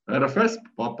RFS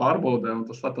pārbaudē, un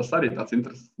tas arī tāds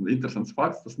interesants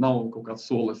fakts. Tas nav kaut kāds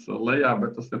solis lejā,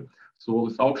 bet tas ir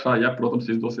solis augšā, ja,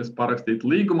 protams, izdosies parakstīt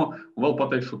līgumu. Un vēl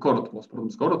pateikšu Korotkovs.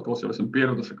 Protams, Korotkovs jau esam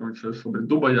pieraduši, ka viņš ir šobrīd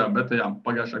Dubajā, bet jā,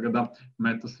 pagājušā gadā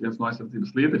Metas viens no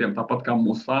aizsardzības līderiem, tāpat kā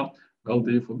Musā, vēl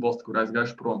 2 futbolisti, kur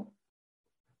aizgājuši prom.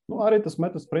 Arī tas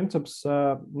Metas princips,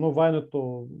 vai tu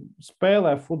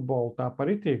spēlē futbolu tā par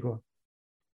itīgo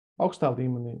augstā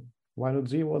līmenī, vai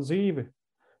dzīvo dzīvi.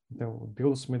 Tev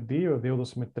 22,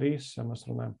 23, ja mēs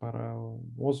runājam par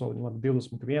Ozoliņu,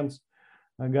 21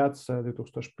 gads,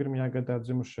 2001. gadā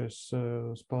dzimušais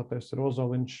spēlētājs ir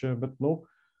Ozoliņš, bet,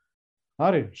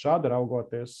 arī šādi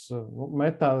raugoties,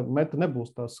 Meta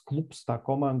nebūs tās klubs, tā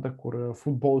komanda, kur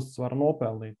futbolists var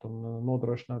nopelnīt un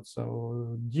nodrošināt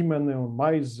savu ģimeni un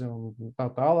maizi un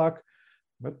tā tālāk,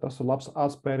 bet tas ir labs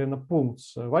atspēriena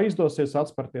punkts. Vai izdosies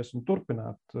atspērties un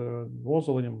turpināt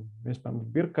Ozoliņam, iespējams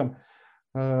Birkam,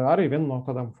 arī viena no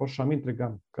tādām foršām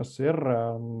intrigām, kas ir,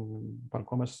 par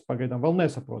ko mēs pagaidām vēl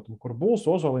nesaprotam, kur būs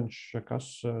Ozoliņš,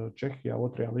 kas Čehijā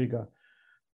 2. līgā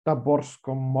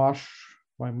Taborsko maču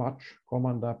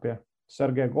komandā pie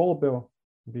Sergeja Golubeva,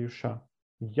 bijušā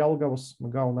Jelgavas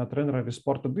galvenā trenera, arī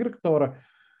sporta direktora.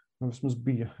 Vismaz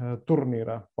bija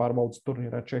pārbaudas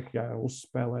turnīrā Čehijā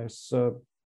uzspēlējis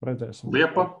Redzēsim.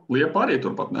 Liepa arī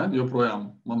turpat, ne?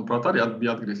 Joprojām, manuprāt, arī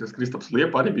bija atgriezies Kristaps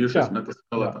Liepa, arī bijušais metas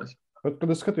spēlētājs. Bet,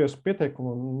 kad es skatījos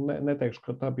pieteikumu, neteikšu,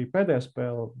 ka tā bija pēdējā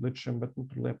spēle līdz šim, bet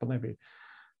tur Liepa nebija.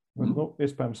 Bet,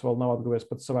 iespējams, vēl nav atguvies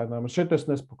pēc savainājuma. Šeit es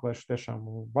nespekulēšu, tiešām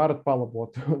varat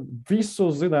palabot. Visu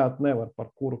zināt nevar,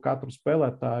 par kuru katru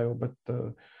spēlētāju, bet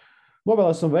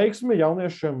novēlēsim veiksmi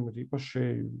jauniešiem, īpaši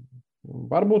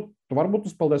varbūt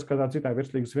uzpeldēs kādā citā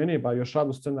virslīgas vienībā, jo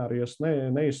šādu scenāriju es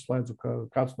neizslēdzu, ka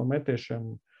kāds no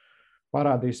metiešiem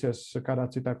parādīsies kādā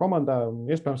citā komandā.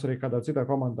 Iespējams, arī kādā citā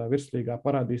komandā virslīgā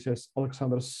parādīsies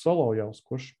Aleksandrs Solovjovs,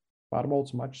 kurš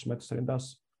pārbaudas mačus metas rindās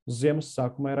ziemas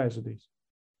sākumā ir aizvadījis.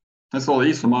 Es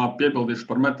vēl īsumā piebildīšu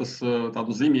par metas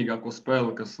tādu zīmīgāko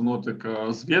spēli, kas notika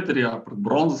Zviedrijā pret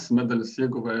bronzas medaļas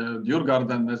ieguvēju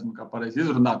Djurgārdenu, nezinu, kā pareizi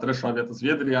izrunāt, 3. vieta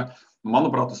Zviedrijā.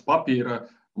 Manuprāt, uz papīra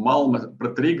Malme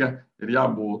pret Riga ir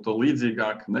jābūt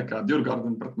līdzīgāk nekā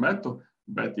Djurgārdena pret Metu,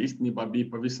 bet īstenībā bija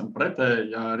pavisam pretēji.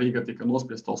 Ja Riga tika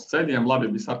nospiesta uz ceļiem,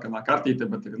 labi bija sarkanā kartīte,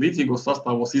 bet līdzīgos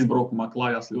sastāvos izbraukumā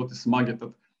klājās ļoti smagi.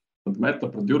 Tad Meta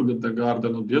pret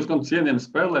Djurgārdenu diezgan cienījami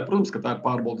spēlē. Protams, ka tā ir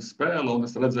pārbaudas spēle, un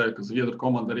es redzēju, ka Zviedru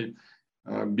komanda arī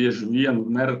bieži vien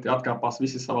nereti atkāpās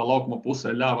visi savā laukuma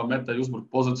pusē, ļāva Metai uzbrukt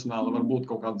pozicionāli, varbūt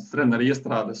kaut kādas treneru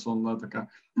iestrādes un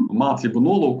mācību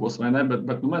nolūkos, vai ne,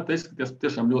 bet Meta izskaties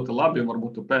tiešām ļoti labi, un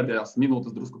varbūt tu pēdējās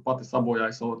minūtes drusku pati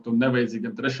sabojāji savu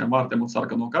nevajadzīgiem 3. vārtiem un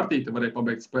sarkano kartīti, varēja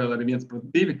pabeigt spēli arī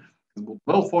 1-2, kas būtu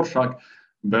vēl foršāk,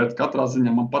 bet katrā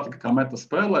ziņā man patika, kā Meta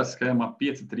spēlē, schēmā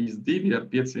 5-3-2 ar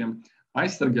 5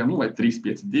 aizsargiem, vai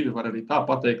 3-5-2, var arī tā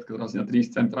pateikt, katrā ziņā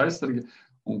 3 centra aizsargi.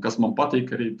 Un kas man patīk,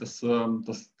 arī tas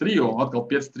trio, atkal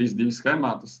 5-3-2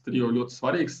 schēmā, tas trio ļoti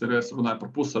svarīgs ir. Es runāju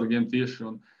par pussargiem tieši,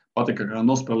 un patika, kā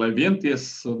nospēlēja vienties,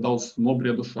 daudz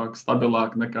nobriedušāk,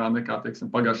 stabilāk nekā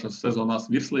teiksim, pagājušās sezonās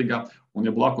virslīgā. Un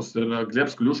ja blakus ir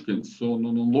Glebs Kļuškins un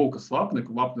Lūkas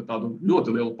Vapniku, Vapni tādu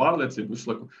ļoti lielu pārliecību, visu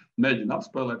laiku mēģina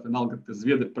apspēlēt, vienalga, ka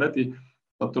Zviedri pretī,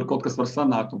 tad tur kaut kas var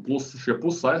sanākt. Un plus šie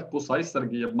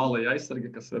pusaizsargi, ja malēji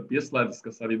aizsargi, kas pieslēdzas,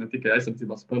 kas arī ne tikai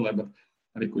aizsardzībā spēlē, bet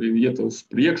arī kuri iet uz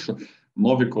priekšu,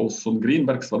 Novikovs un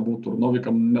Grīnbergs, varbūt tur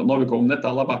Novikovam ne tā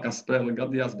labākā spēle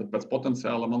gadījās, bet pēc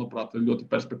potenciāla, manuprāt, ir ļoti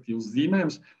perspektīvas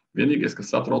zīmējums. Vienīgais,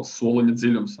 kas satrauc soliņa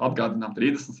dziļums. Atgādinām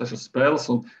 36 spēles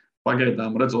un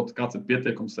pagaidām redzot, kāds ir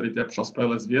pieteikums arī tie pašā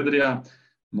spēlē Zviedrijā.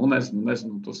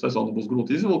 Nezinu, to sezonu būs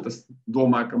grūti izvilkt. Es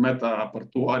domāju, ka Metā par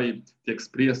to arī tiek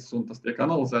spriests un tas tiek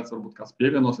analizēts. Varbūt kāds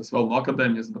pievienosies vēl no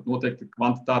akadēmijas, bet noteikti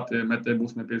kvantitāte Metē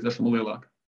būs nepieciešama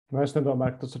lielāka. Es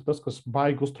nedomāju, ka tas ir tas, kas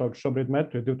baigi uztrauc šobrīd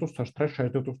Metu, jo 2003,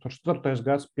 2004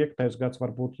 gads, 5. gads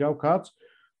varbūt jau kāds,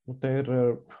 un te ir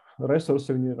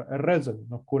resursi, viņi ir redzami,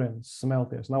 no kurienes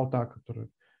smelties. Nav tā, ka tur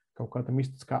kaut kāda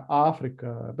mistiskā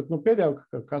Āfrika, bet pieļauju,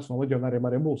 ka kāds no leģionāriem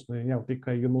arī būs, ne jau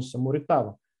tikai Junusa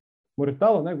Muritala.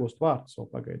 Muritala negūst vārtus vēl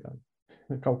pagaidām.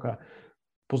 Kaut kā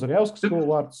Puzarjevskas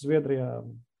vārtus Zviedrijā,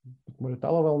 bet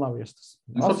Muritala vēl nav iestas.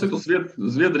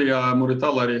 Zviedrijā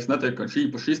Muritala arī es neteiktu, ka viņš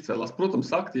īpaši izcēlās. Protams,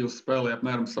 aktīvs spēlē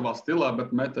apmēram savā stilā,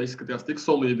 bet Meta izskatījās tik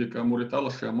solīdi, ka Muritala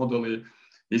šajā modelī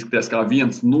izskatījās kā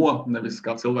viens no, nevis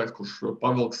kā cilvēks, kurš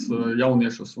pavilks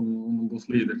jauniešus un būs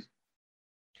līderis.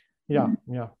 Jā.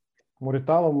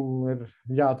 Muritalam ir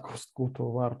jāatgūst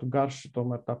gūto vārtu garšu,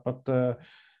 tomēr tāpat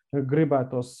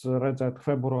gribētos redzēt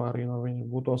februārī no viņa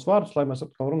gūtos vārdus, lai mēs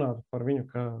atkal runātu par viņu,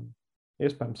 ka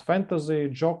iespējams fantasy,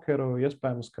 jokeru,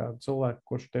 iespējams kā cilvēku,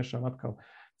 kurš tiešām atkal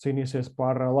cīnīsies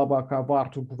par labākā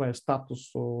vārtu guvēja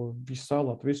statusu visā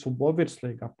Latvijas futbola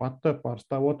virslīgā, pat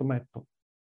pārstāvotu Metu.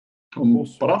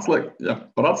 Par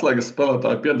atslēgas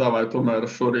spēlētāju piedāvāju tomēr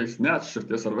šoreiz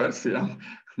neatšķirties ar versijām.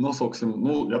 Nosauksim,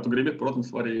 ja tu gribi,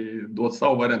 protams, var arī dot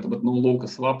savu variantu, bet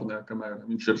Lūkas Vapnē, kamēr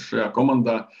viņš ir šajā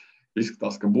komandā,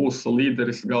 izskatās, ka būs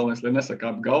līderis, galvenais, lai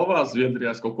nesakāp galvā.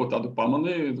 Zviedrijā es kaut ko tādu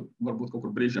pamanīju, varbūt kaut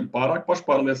kur brīžiem pārāk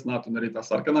pašpārliecināti, un arī tā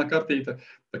sarkanā kartīte.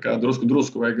 Tā kā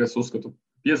drusku vajag, es uzskatu,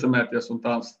 piezemēties un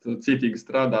tā cītīgi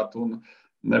strādāt un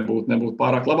nebūt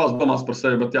pārāk labās domās par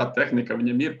sevi, bet jā, tehnika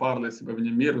viņam ir, pārliecība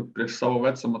viņam ir, priekš savu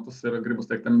vecumu, tas ir, gribas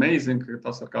teikt, amazing, ka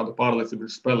tas ar kādu pārliecību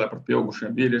viņš spēlē par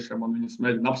pieaugušiem vīriešiem un viņus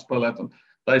mēģina apspēlēt un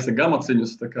taisa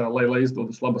gamaciņus, tā kā, lai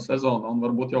izdodas laba sezona un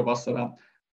varbūt jau vasarā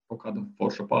kaut kāda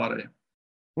forša pārēja.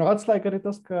 Atslēga arī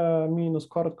tas, ka mīnus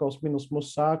Korotkovs, mīnus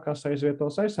Musā, kas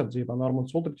aizvietos aizsardzībā.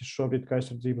 Normans Ultriķis šobrīd kā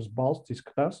aizsardzības balsts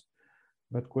izskatās,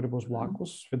 bet kuri būs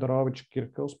blakus, Fedorovičs,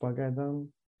 Kirkils pagaidām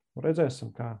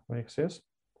redzēsim, kā veiksies.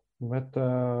 Bet,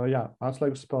 jā,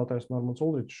 atslēgas spēlētājs Normans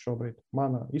Ultriķis šobrīd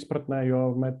mana izpratnē, jo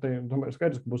domāju,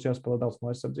 skaidrs, ka būs jāspēlē daudz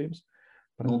no aizsardzības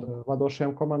pret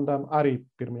vadošajām komandām, arī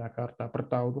pirmajā kārtā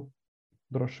pret Audu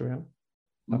droši vien.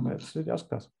 Tāpēc ir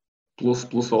jāskatās. Plus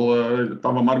vēl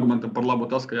tavam argumentam par labu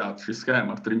tas, ka jā, šī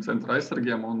schēma ar 3 centra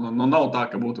aizsargiem, un nav tā,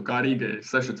 ka būtu kā Rīgai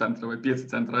 6 centra vai 5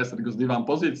 centra aizsargi uz 2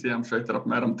 pozīcijām. Šeit ir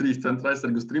apmēram 3 centra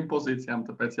aizsargi uz 3 pozīcijām,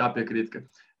 tāpēc jāpiekrīt, ka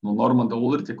Normanda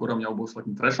Ulriķa, kuram jau būs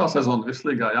 3. sezona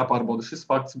virslīgā, jāpārbauda šis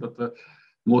fakts, bet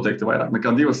noteikti vairāk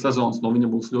nekā 2 sezonas no viņa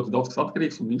būs ļoti daudz kas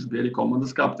atkarīgs, un viņš bija arī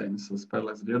komandas kapteinis,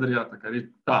 spēlēs Zviedrijā, tā kā arī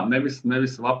tā,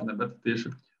 nevis Vapne, bet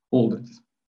tieši Ulriķis.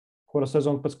 Kura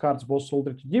sezona pēc kārtas būs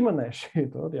Ulriķa ģimenē, šī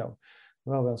tad jau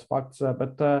vēl viens fakts,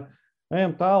 bet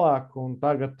ejam tālāk, un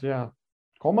tagad, jā,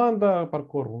 komanda, par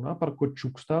ko runā, par ko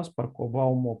čukstās, par ko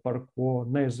baumo, par ko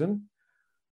nezin,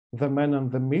 The Man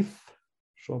and the Myth,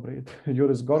 šobrīd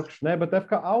Juris Gorkšs, bet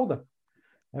FK Auda.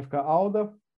 FK Auda,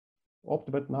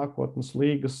 OptiBet nākotnes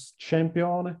līgas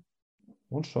čempione,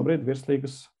 un šobrīd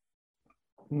virslīgas,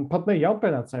 pat ne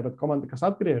jaunpienācēji, bet komanda, kas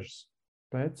atgriežas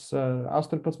pēc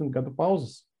 18 gadu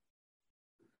pauzes.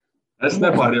 Es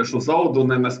nepāriešu uz Audu,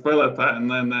 ne spēlētāju,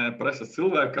 ne preses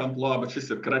cilvēkam, bet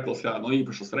šis ir krekls, jā, no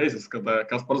īpašas reizes, kad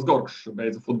Kaspars Gorkšs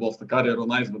beidza futbolista karjeru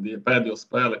un aizvadīja pēdējo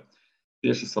spēli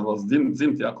tieši savas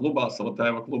dzimtajā klubā, sava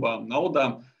tēva klubā Audā.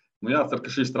 Jācer, ka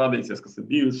šīs tradīcijas, kas ir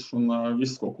bijušas un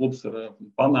viss, ko klubs ir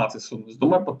panācis, un es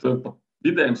domāju, pat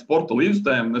vidējiem sporta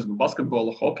līdzstājiem, nezinu,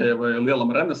 basketbola, hokeja vai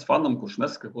lielam Rennes fanam, kurš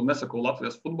nesako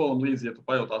Latvijas futbolam līdzi, ja tu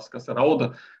pajautās, kas ir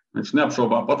Auda, viņš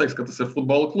neapšaubām pateiks, ka tas ir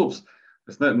futbola klubs.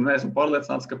 Es neesmu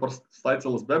pārliecināts, ka par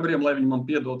Staicelas bebriem, lai viņi man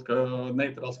piedod, ka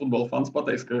neitrāls futbola fans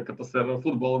pateiks, ka tas ir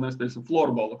futbola, nevis, teiksim,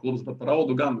 florbola klubs, bet par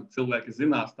Audu gan cilvēki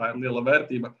zinās, tā ir liela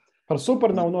vērtība. Par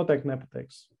Supernovu noteikti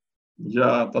nepateiks.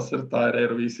 Jā, tā ir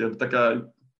Eirovīzija. Tā kā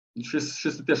šis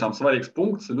ir tiešām svarīgs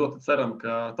punkts. Ļoti ceram,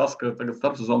 ka tas, ka tagad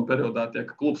starpsezonu periodā tiek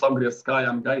klubs apgriezts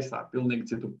kājām gaisā, pilnīgi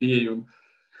citu pieeju un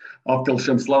atkal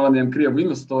šiem slaveniem Krievu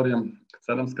investoriem.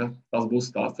 Cerams, ka tas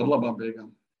būs stāsts ar labām beigām.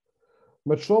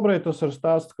 Bet šobrīd tas ir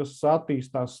stāsts, kas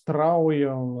attīstās strauji,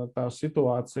 un tā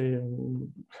situācija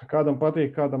kādam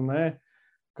patīk, kādam nē,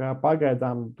 ka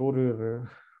pagaidām tur ir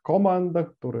komanda,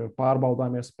 tur ir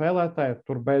pārbaudāmie spēlētāji,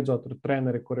 tur beidzot ir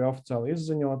treneri, kuri oficiāli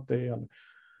izziņoti, un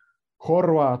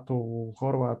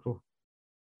Horvātu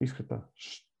izskatā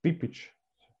Štipičs,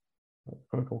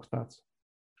 kaut kas tāds.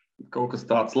 Kaut kas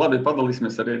tāds. Labi,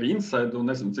 padalīsimies arī ar insaidu.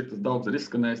 Nezinu, cik tas daudz ir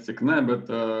izskanējis, cik nē, bet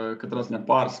katrā ziņā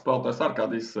pāris spēlētājs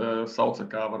Arkādijs sauca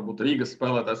kā varbūt Rīgas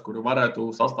spēlētājs, kuri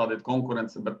varētu sastādīt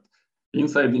konkurenci, bet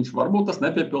insaidiņš varbūt tas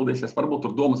nepiepildīsies, varbūt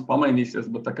tur domas pamainīsies,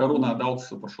 bet tā kā runā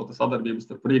daudz par šo sadarbību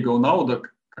starp Rīga un Auda,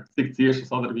 ka tik cieša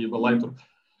sadarbība, lai tur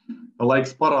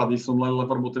laiks parādīs, un lai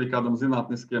varbūt arī kādam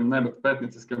zinātniskiem, ne, bet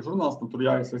pētnieciskiem žurnālistam tur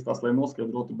jāiesaistās, lai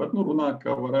noskaidrotu, bet runā,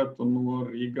 ka varētu no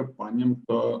Rīga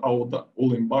paņemt Auda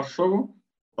Ulimbašovu.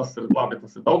 Tas ir labi,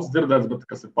 tas ir daudz dzirdēts, bet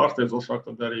kas ir pārsteidzošāk,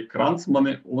 tad arī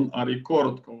Kransmani un arī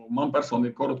Korotkovu. Man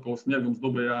personīgi Korotkovs sniegums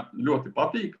Dubajā ļoti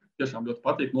patīk, tiešām ļoti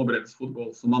patīk, nobriedis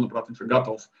futbols, un manuprāt, viņš ir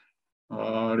gatavs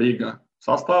Rīga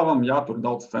sastāvam. Jā, tur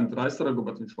daudz centra aizsargu,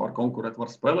 bet viņš var konkurēt,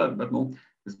 var spēlēt, bet,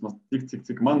 vismaz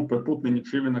cik man par Putniņu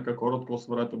šķivina, ka Korotkovs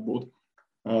varētu būt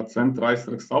centra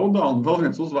aizsargs Audā. Un vēl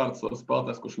viens uzvārds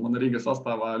spēlētājs, kurš man Rīgas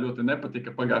sastāvā ļoti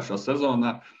nepatika pagājušā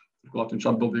sezonā. Turklāt viņš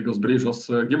atbildīgos brīžos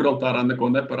Gibraltārā neko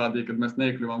neparādīja, kad mēs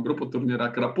neiekļuvām grupu turnīrā.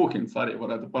 Krapuhins arī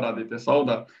varētu parādīties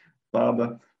Audā.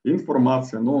 Tāda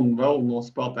informācija, un vēl no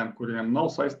spēlētājiem, kuriem nav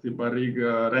saistība ar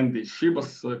Rīga, Rendijs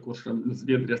Šibas, kurš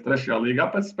Zviedrijas 3. līgā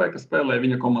pēc spēka spēlēja.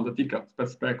 Viņa komanda tika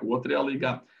pēc spēka 2.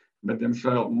 līgā. Bet,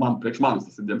 diemžēl, priekš manis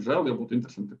tas ir diemžēl, jo būtu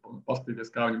interesanti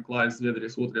paskatīties, kā viņam klājas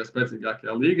Zviedrijas 2.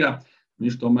 spēcīgākajā līgā.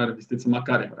 Viņš tomēr visticamāk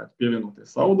arī varētu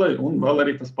pievienoties Audai, un vēl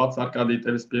arī tas pats Arkādī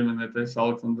tevis pieminētais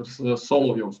Aleksandrs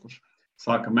Solovjovs, kurš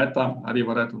sāka metā, arī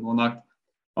varētu nonākt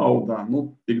Audā.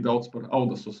 Tik daudz par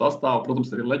Audas sastāvu. Protams,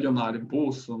 arī leģionāri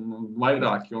būs un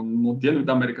vairāki, un no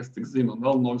Dienvidamerikas, cik zinu, un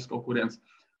vēl no vis kaut kurienes.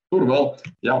 Tur vēl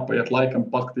jāpaiet laikam,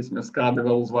 paskatīsimies, kādi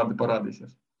vēl uzvārdi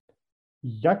parādīsies.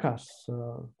 Jakās.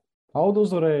 Auda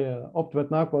uzvarēja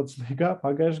OptiBet nākotnes līgā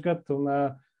pagājušajā gadā, un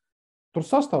tur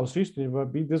sastāvs īstenībā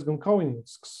bija diezgan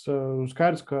kaujiniecisks.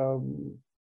 Skaidrs, ka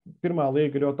pirmā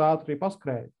līga ļoti ātri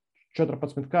paskrēja.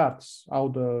 14 kārtas,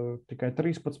 Auda tikai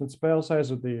 13 spēles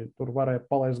aizvadīja, tur varēja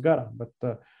palaist garām, bet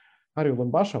arī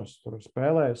Ulimbašovs tur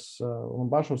spēlēs.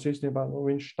 Ulimbašovs īstenībā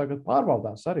viņš tagad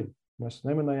pārvaldās arī. Mēs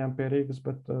neminējām pie Rīgas,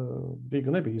 bet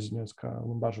Rīga nebija izziņots, ka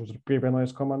Ulimbašovs ir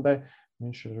pievienojies komandai.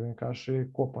 Viņš ir vienkārši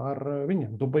kopā ar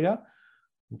viņiem Dubajā.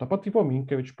 Un tāpat Ivo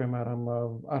Minkevičs, piemēram,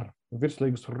 ar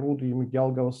virslīgas rūdījumu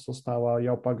Jelgavas sastāvā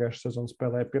jau pagājušā sezonu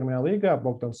spēlēja 1. līgā.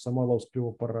 Bogdans Samoilovs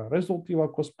kļuva par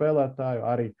rezultīvāko spēlētāju.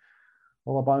 Arī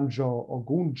Olabanjo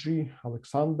Ogunji,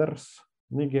 Aleksandrs,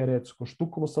 nigērietis, kurš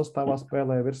Tukuma sastāvā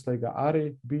spēlēja virslīgā,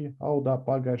 arī bija Audā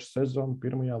pagājušā sezonu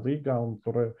 1. līgā. Un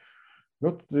tur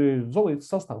Zolītas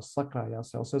sastāvs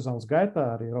sakrājās jau sezonas gaitā,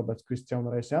 arī Roberts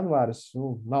Kristiānais Janvāris.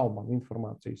 Nav man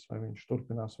informācijas, vai viņš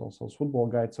turpinās vēl savus futbola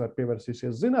gaitas vai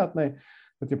pievērsīsies zinātnē.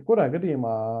 Bet, jebkurā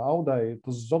gadījumā, Audai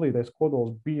tas zolītais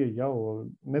kodols bija jau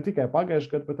ne tikai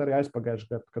pagājušajā gadā, bet arī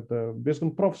aizpagājušajā gadā, kad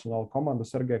diezgan profesionāla komanda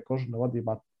Sergeja Kožina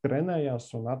vadībā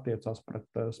trenējās un attiecās pret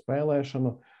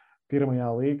spēlēšanu pirmajā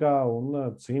līgā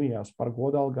un cīnījās par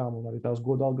godalgām, un arī tās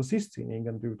godalgas izcīnīja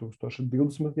gan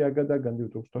 2020. gadā, gan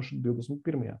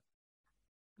 2021.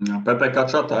 PPC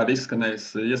čatā ir izskanējis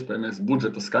iespējamais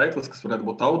budžeta skaitlis, kas varētu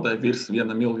būt Audai virs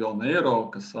 1 miljona eiro,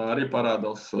 kas arī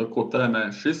parādās, ko tēmē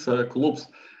šis klubs.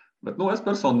 Bet es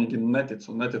personīgi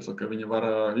neticu, ka viņi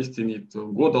var izcīnīt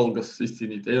godalgas,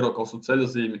 izcīnīt Eirokausu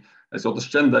ceļazīmi. Es jau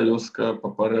šķendējos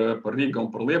par Rīgu un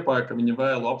par Liepāju, ka viņi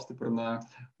vēlu apstiprina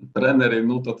treneri,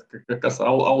 tad, kas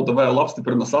Auda vēlu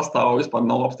apstiprina sastāvu, vispār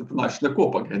nav apstiprinājuši neko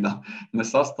pagaidām. Ne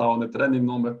sastāvu, ne treniņu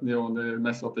nometni, un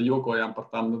mēs vēl te jokojām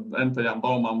par tām entajām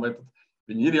baumām, vai tad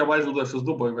viņi ir jau aizlidojuši uz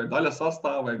Dubaju, vai daļa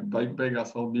sastāvu, vai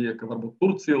beigās vēl bija, ka varbūt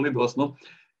Turcija lidos,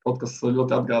 kaut kas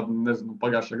ļoti atgādina,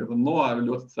 pagājušajā gadā Noāru.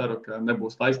 Ļoti ceru, ka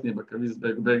nebūs taisnība, ka viss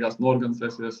beigās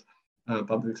norganizēsies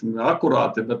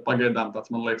akurāti, bet pagaidām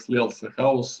tāds, man liekas, liels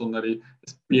hauss, un arī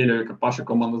es pieļauju, ka paši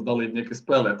komandas dalībnieki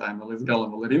spēlētājiem līdz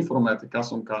galam vēl ir informēti,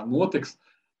 kas un kā notiks.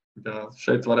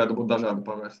 Šeit varētu būt dažādi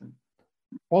pavērsieni.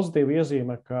 Pozitīva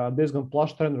iezīme, ka diezgan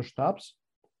plašs treneru štābs.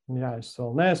 Jā, es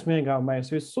vēl neesmu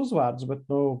iegāmējis visus uzvārdus, bet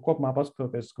kopumā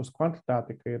paskatoties uz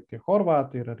kvantitāti, ka ir tie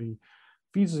horvāti, ir arī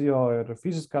fizio, ir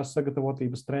fiziskās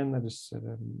sagatavotības treneris,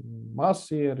 ir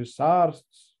masieris,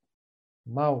 ārsts.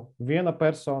 Nav viena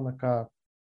persona, kā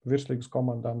virslīgas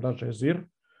komandām dažreiz ir.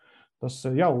 Tas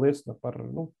jau liecina par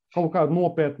kaut kādu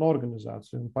nopietnu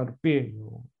organizāciju un par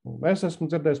pieeju. Es esmu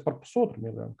dzirdējis par 1,5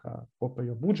 miljonu kā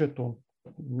kopējo budžetu.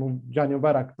 Jāņem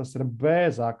vērā, ka tas ir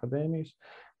bez akadēmijas,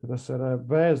 ka tas ir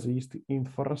bez īsti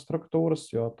infrastruktūras,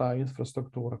 jo tā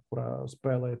infrastruktūra, kurā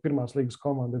spēlē pirmās līgas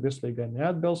komanda virslīgai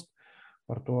neatbilst.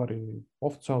 Par to arī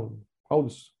oficiāli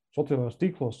Audas sociālajos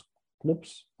tīklos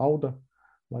klubs Auda,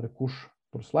 lai kurš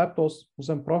tur slēptos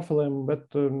zem profiliem,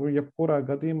 bet jebkurā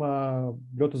gadījumā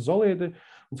ļoti solīdi.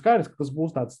 Un skaidrs, ka tas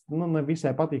būs tāds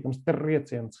nevisai patīkams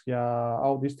trieciens, ja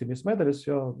Auda izcīnīs medaļas,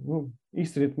 jo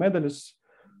izcīnīt medaļas,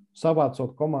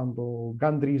 savācot komandu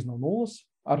gandrīz no nulles.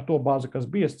 Ar to bāzi, kas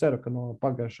bija, es ceru, ka no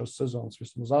pagājušās sezonas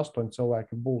vismaz 8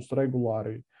 cilvēki būs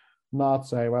regulāri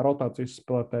nācēji vai rotācijas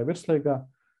spēlētāji virslīgā.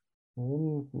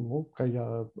 Ka ja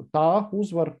tā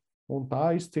uzvar un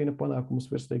tā izcīna panākumus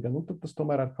virslīgā, tad tas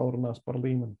tomēr atkal runās par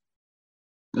līmeni.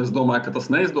 Es domāju, ka tas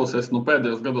neizdosies.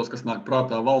 Pēdējos gados, kas nāk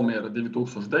prātā, Valmiera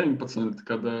 2019,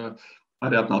 kad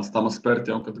arī atnāca Tamas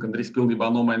Pērtja, un kad gandrīz pilnībā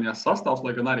nomainījās sastāvs,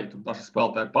 lai gan arī tur daži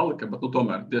spēlētāji palika, bet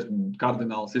tomēr diezgan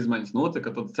kardinālas izmaiņas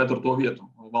notika. Tad 4. vietu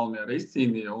Valmiera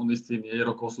izcīnīja un izcīnīja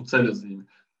Eirokausu ceļazīmi,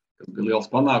 kas bija liels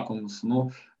panākums.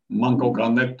 Man kaut kā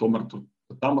tomēr tur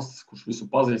Tamas, kurš visu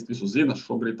pazīst, visu zina,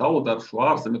 šobrīd Auda ar šo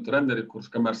ārzemju treneri, kurš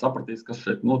kamēr sapratīs, kas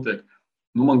šeit notiek.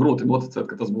 Man grūti noticēt,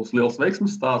 ka tas būs liels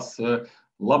veiksmes stāsts.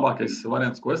 Labākais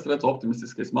variants, ko es redzu,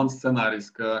 optimistiskais mans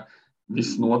scenārijs, ka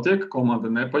viss notiek,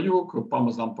 komanda nepajūg,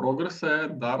 pamazām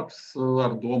progresē, darbs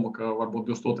ar domu, ka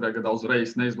varbūt 22. gadā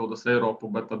uzreiz neizdodas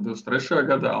Eiropu, bet tad 23.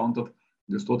 gadā, un tad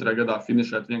 22. gadā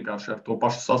finišēt vienkārši ar to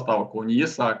pašu sastāvu, ko viņi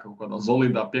iesāka, kaut kādā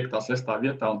solidā 5. 6.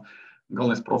 vietā, un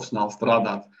galvenais profesionāli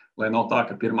strādāt. Lai nav tā,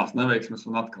 ka pirmās neveiksmes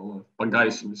un atkal pa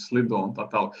gaisu viss lido un tā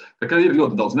tālāk. Tā kā ir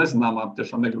ļoti daudz nezināmā,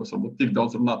 tiešām negribas varbūt tik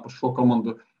daudz runāt par šo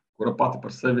komandu, kura pati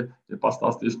par sevi ir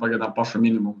pastāstījusi pagaidām paša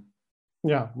minimumu.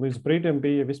 Jā, līdz brīdim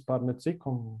bija vispār necik,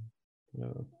 un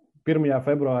 1.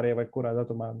 februārī vai kurā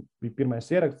datumā bija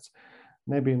pirmais ieraksts,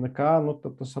 nebija nekā,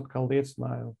 tad tas atkal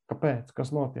liecināja, kāpēc,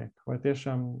 kas notiek, vai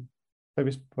tiešām te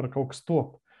vispār kaut kas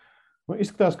top.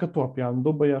 Izskatās, ka top, jā.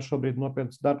 Dubajā šobrīd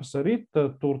nopietns darbs arī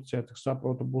Turcijā, cik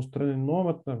saprotu, būs treniņu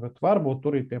nometne, bet varbūt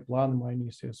tur tie plāni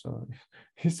mainīsies.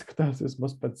 Izskatās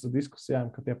vismaz pēc diskusijām,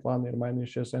 ka tie plāni ir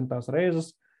mainījušies entās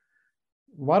reizes.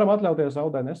 Varam atļauties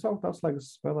Audai nesaukt atslēgas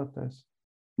spēlētājs?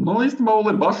 Īstenībā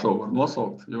Limbašovs var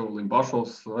nosaukt, jo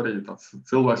Limbašovs arī tāds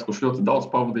cilvēks, kurš ļoti daudz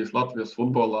pavadījis Latvijas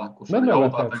futbolā.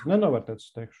 Nenovērtēts,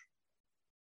 es teikšu.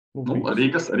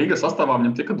 Rīgas sastāvā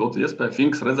viņam tika dota iespēja.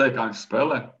 Finks redzēja, kā viņš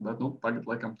spēlē, bet tagad,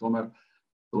 laikam, tomēr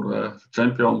tur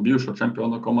bijušo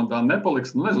čempionu komandā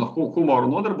nepaliks. Nezinu, humoru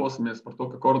nodarbosimies par to,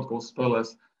 ka Korotkovs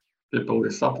spēlēs,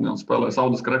 piepildīs sapni un spēlēs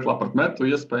Audas kreklā pret metu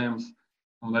iespējams.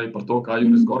 Un arī par to, kā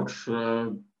Juris Gorkšs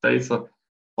teica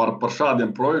par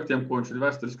šādiem projektiem, ko viņš ir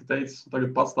vēsturiski teicis, un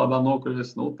tagad pats tādā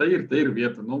nokļuvis. Te ir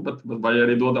vieta, bet vai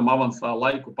arī dodam avansā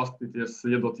laiku, paskatīties,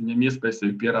 iedot viņiem iespēju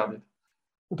sevi pierādīt.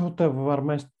 Tev var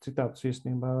mest citātus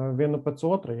īstenībā vienu pēc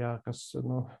otra, jā, kas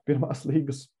no pirmās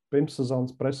līgas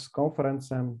pirmssezonas preses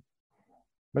konferencēm.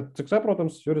 Bet, cik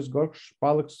saprotams, Juris Gorkšs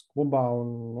paliks klubā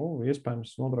un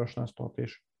iespējams nodrošinās to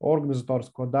tieši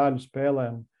organizatorisko daļu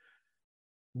spēlēm.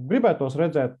 Gribētos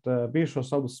redzēt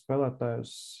bijušos Audas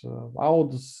spēlētājus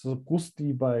Audas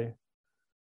kustībai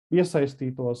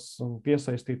piesaistītos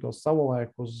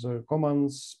savulaik uz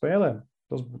komandas spēlēm.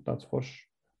 Tas būtu tāds foršs.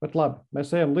 Bet labi,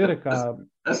 mēs ejam lirikā.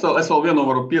 Es vēl vienu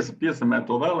varu piesamēt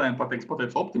to vēlējumu,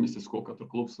 pateicu optimistisko, ka tur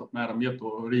klubs apmēram iet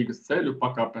to Rīgas ceļu,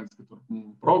 pakāpeniski tur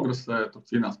progresē, tur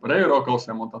cīnās par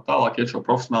Eirokausiem un tā tālāk iet šo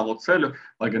profesionālo ceļu,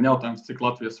 lai gan jautājums, cik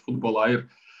Latvijas futbolā ir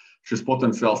šis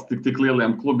potenciāls tik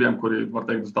lieliem klubiem, kuri, var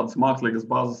teikt, uz tādas mākslīgas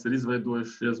bāzes ir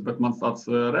izveidojušies, bet mans tāds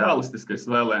realistiskais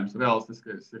vēlējums,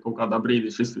 ja kaut kādā brīdī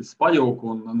šis viss pajūk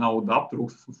un nauda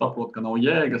aptrūks un saprot, ka nav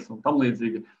jēgas un tam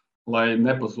līdzīgi, lai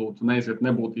nepazūtu, neiziet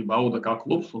nebūtībā Auda kā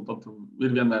klubs, un tad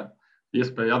ir vienmēr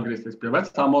iespēja atgriezties pie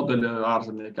vecā modeļa,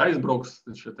 ārzemnieki aizbrauks,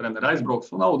 šie treneri aizbrauks,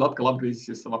 un Auda atkal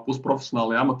atgriezīsies savā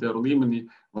pusprofesionālajā amatieru līmenī,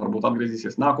 varbūt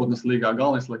atgriezīsies nākotnes līgā,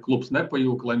 galvenais, lai klubs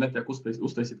nepajūk, lai netiek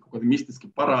uztaisīt kaut kādi mistiski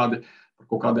parādi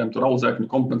par kaut kādiem tur audzēkņu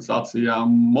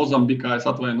kompensācijām, Mozambikā es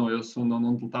atvainojos,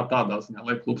 un tādā ziņā,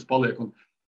 lai klubs paliek un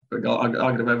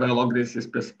agri vai vēl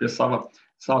atgriezīsies pie sava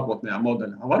sākotnējā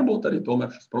modeļa. Varbūt arī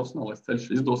tomēr šis profesionālais ceļš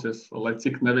izdosies, lai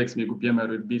cik neveiksmīgu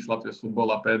piemēru ir bijis Latvijas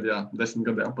futbolā pēdējā 10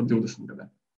 gadē un pat 20 gadē.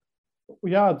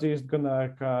 Jāatzīst gan,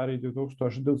 ka arī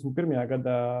 2021.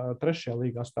 gadā 3.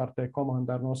 līgā startēja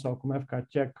komanda ar nosaukumu FK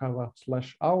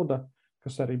Ķekava/Auda,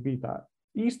 kas arī bija tā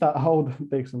īstā Auda,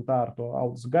 teiksim tā, ar to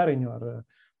Audas gariņu, ar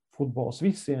futbols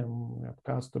visiem,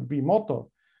 kāds tur bija moto.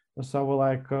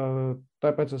 Savulaik,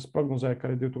 tāpēc es prognozēju, ka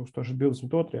arī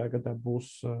 2022. gadā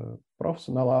būs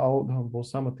profesionālā Auda un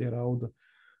būs amatiera Auda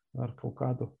ar kaut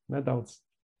kādu nedaudz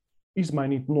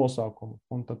izmainītu nosaukumu.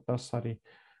 Un tad tas arī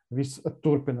viss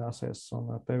turpināsies.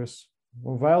 Un tevis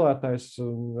vēlētais,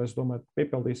 es domāju,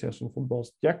 piepildīsies un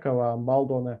futbols Ķekavā,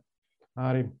 Maldonē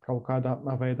arī kaut kādā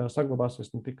veidā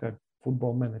saglabāsies ne tikai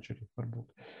futbola menedžeri varbūt,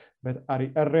 bet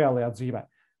arī reālajā dzīvē.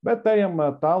 Bet ejam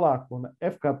tālāk, un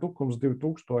FK Tukums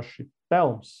 2000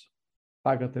 Telms.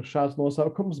 Tagad ir šāds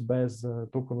nosaukums bez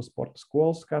Tukuma sporta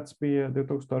skolas, kāds bija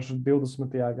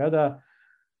 2020. gadā.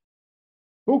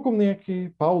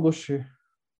 Tukumnieki pauduši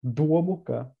domu,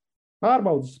 ka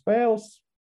pārbaudas spēles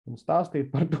un stāstīt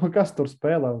par to, kas tur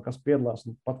spēlē un kas piedalās,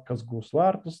 un pat kas gūs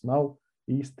vārtus, nav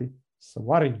īsti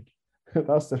svarīgi.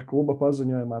 Tas ir kluba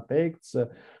paziņojumā teikts.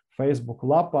 Facebook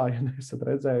lapā, ja neesat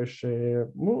redzējuši,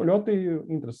 ļoti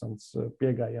interesants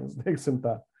piegājiens, teiksim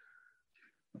tā.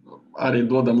 Arī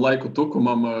dodam laiku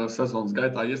Tukumam sezonas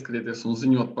gaitā ieskrieties un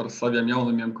ziņot par saviem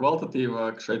jaunumiem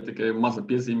kvalitatīvāk. Šeit tikai maza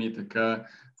piezīmīte, ka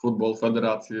Futbola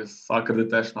federācijas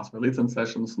akreditēšanās vai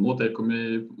licencēšanas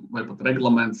noteikumi vai pat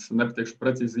reglaments, nepateikšu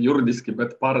precīzi juridiski,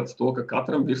 bet paredz to, ka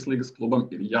katram virslīgas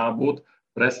klubam ir jābūt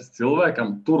preses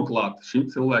cilvēkam, turklāt šim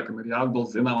cilvēkam ir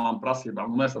jāatbilst zināmām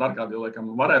prasībām. Mēs ar Arkādiju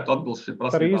laikam varētu atbilst šīm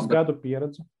prasībām. 3 gadu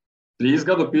pieredze. 3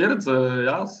 gadu pieredze,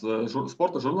 jā,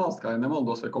 sporta žurnālists, kā ja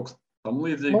nemaldos, vai kaut kas tam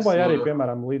līdzīgs. Vai arī,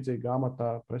 piemēram, līdzīga amatā,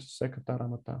 preses sekretāra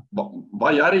amatā.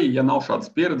 Vai arī, ja nav šādas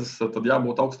pieredzes, tad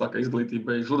jābūt augstākai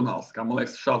izglītībai žurnālistiskā. Man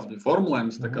liekas, šāds bija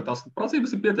formulējums, tā kā tās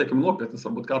prasības ir pietiekami nopietnas,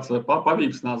 varbūt kāds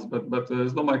pavīpsnās, bet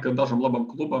es domāju, ka dažam labam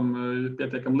klubam ir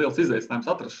pietiekami liels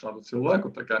izaicinājums atrast šādu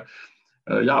cilvēku. Tā kā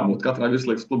jābūt katrā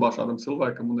virslīgas klubā šādam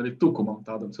cilvēkam un arī Tukumam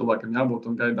tādam cilvēkam jābūt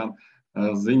un gaidām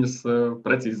ziņas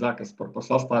precīzākas par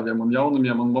sastāviem un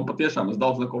jaunumiem. Un man patiešām es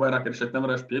daudz neko vairāk arī šeit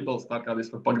nevarēšu piebilst. Tā kā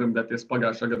es varu pagremdēties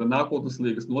pagājušā gada nākotnes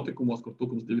līgas notikumos, kur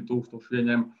Tukums 2000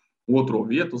 ieņēma 2.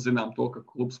 vietu. Zinām to, ka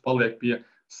klubs paliek pie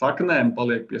saknēm,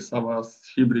 paliek pie savās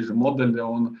šī brīža modeļa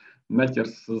un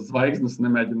neķers zvaigznes,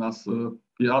 nemēģinās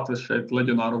atvest šeit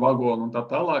leģionāru vagonu un tā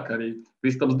tālāk. Arī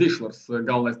Kristaps Dišlers,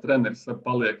 galvenais treneris,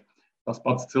 paliek tas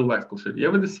pats cilvēks, kurš ir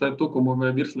ievedis Tukumu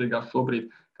virslīgā šobrīd.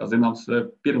 Kā zināms,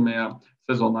 pirmajā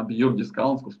sezonā bija Jurģis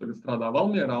Kalns, kurš tagad strādā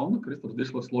Valmierā, un Kristaps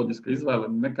Dišlers loģiska izvēle.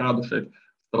 Nekādu šeit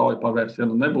strauju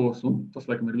pavērsienu nebūs, un tas,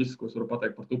 laikam, ir viss, ko es varu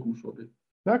pateikt par Tukumu šobrīd.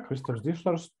 Jā, Kristaps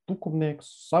Dišlers,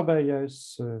 tukumnieks, savējais,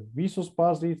 visus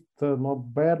pazīst no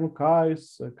bērnu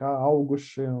kājas, kā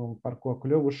auguši un par ko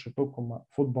kļuvuši Tukuma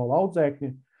futbola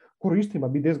audzēkņi, kuru īstenībā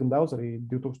bija diezgan daudz arī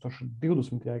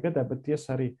 2020. gadā, bet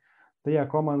tiesa arī tajā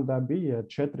komandā bija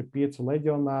 4-5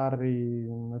 leģionāri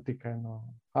ne tikai no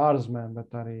ārzemēm,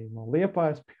 bet arī no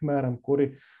Liepājas, piemēram, kuri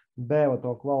deva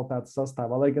to kvalitātes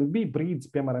sastāvā. Lai gan bija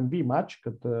brīdis, piemēram, bija mači,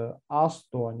 kad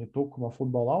 8 Tukuma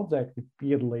futbola audzēkņi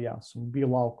piedalījās un bija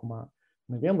laukumā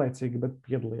nevienlaicīgi, bet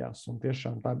piedalījās. Un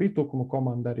tiešām tā bija Tukuma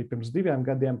komanda arī pirms 2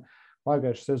 gadiem.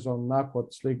 Pagājušā sezona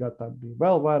nākotnes līgā tā bija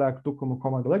vēl vairāk Tukuma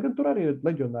komanda. Lai gan tur arī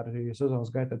leģionāri sezonas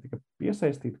gaitā tika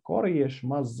piesaistīti korejieši,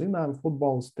 maz zināmi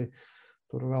futbolisti.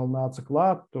 Tur vēl nāca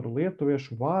klāt, tur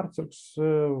lietuviešu vārdsargs,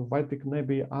 vai tik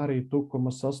nebija arī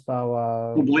Tukuma sastāvā.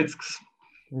 Blicks.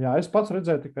 Jā, es pats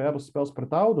redzēju tikai abas spēles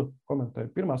pret Audu,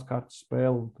 komentēju pirmās kārtas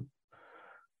spēli.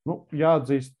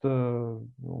 Jāatzīst,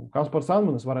 Kaspars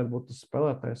Anmanis varētu būt tas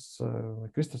spēlētājs,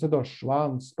 Kristis Edors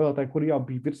Švāns, spēlētāji, kuri jau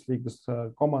bija virslīgas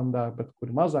komandā, bet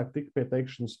kuri mazāk tika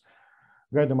pieteikšanas.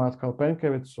 Gaidām atkal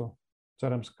Penkevicu.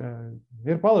 Cerams, ka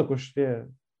ir palikuši tie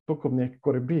tukumnieki,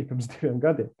 kuri bija pirms 2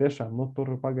 gadiem. Tiešām,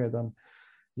 tur pagaidām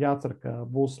jācer, ka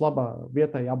būs labā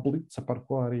vietējā blica, par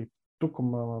ko arī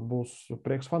Tukuma būs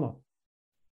prieks fanot.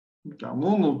 Jā,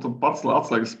 pats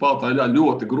atslēgas spēlētāji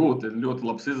ļoti grūti, ļoti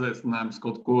labs izaicinājums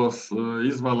kaut ko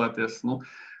izvēlēties.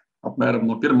 Apmēram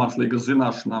no pirmās līgas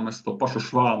zināšanām es to pašu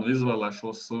Švānu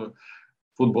izvēlēšos.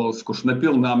 Futbolists, kurš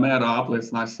nepilnā mērā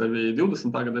apliecināja sevi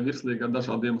 20. gada virslīgā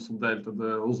dažādu iemeslu dēļ, tad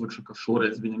uzlikšu, ka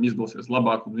šoreiz viņam izdosies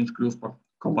labāk un viņš kļūs par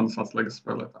komandas atslēgas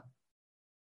spēlētāju.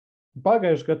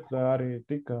 Pagājušajā gadā arī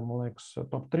tika, man liekas,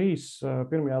 top 3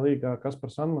 pirmajā līgā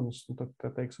Kaspars Anmanis. Tad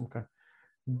teiksim, ka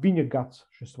viņa gads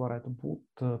šis varētu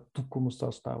būt Tukuma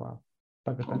sastāvā.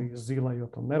 Tagad arī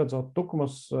zilējot un neredzot.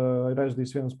 Tukumas ir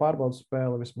aizdījis vienas pārbaudas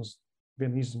spēle, vismaz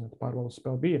viena izziņota pārbaudas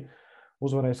spēle bija.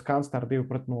 Uzvarējis Kanstāru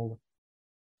 2-0.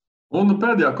 Un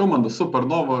pēdējā komanda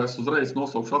Supernova, es uzreiz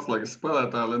nosaukšu atslēgas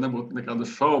spēlētāju, lai nebūtu nekādu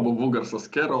šaubu. Vugarsas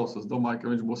Kerovs, es domāju, ka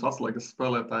viņš būs atslēgas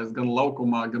spēlētājs gan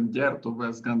laukumā, gan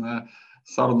ģērbtuvēs, gan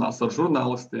sarunās ar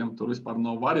žurnālistiem. Tur vispār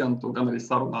nav variantu, gan arī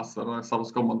sarunās ar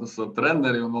savas komandas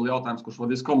treneri. Un vēl jautājums, kurš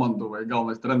vadīs komandu, vai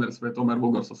galvenais treneris, vai tomēr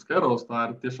Vugarsas Kerovs. Tā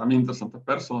ir tiešām interesanta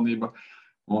personība.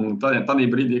 Un tādā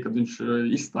brīdī, kad viņš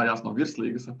izstājās no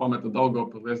virslīgas, pameta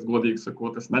Daugavpili, es godīgi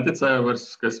sakot, es neticēju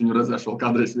vairs, ka es viņu redzēšu vēl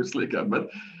kādreiz virslīgā,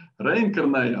 bet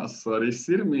reinkarnējās arī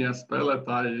sirmie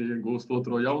spēlētāji gūst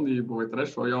 2. jaunību vai 3.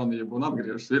 jaunību un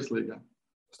atgriežas virslīgā.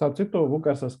 Starp citu,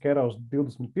 Vugarsas Kerovs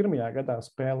 21. gadā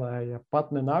spēlēja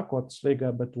pat ne nākotnes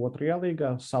līgā, bet 2.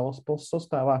 līgā Salaspils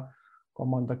sastāvā.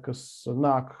 Komanda, kas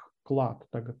nāk klāt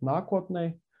tagad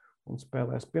nākotnē un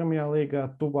spēlēs 1. līgā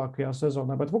tuvākajā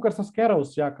sezonā. Bet Vugarsas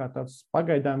Kerovs, kā tāds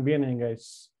pagaidām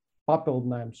vienīgais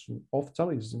papildinājums un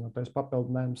oficiāli izzinotais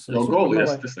papildinājums. Jau goli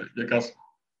iestisēt, ja kas?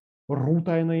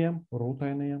 Rūtainajiem.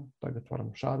 Tagad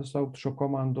varam šādi saukt šo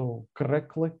komandu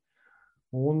Krekli.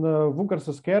 Un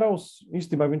Vugarsas Kerovs,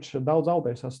 īstenībā viņš daudz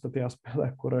audējis tajā spēlē,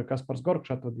 kur Kaspars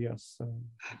Gorkšs atvadījās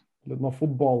no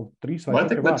futbola 3 vai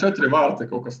 4 vārti. Vai tik 4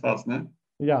 vārti kaut kas tāds, ne?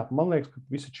 Jā, man liekas, ka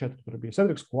visi 4 tur bija.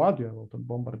 Cedriks Kuadjo vēl tad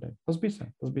bombardēja. Tas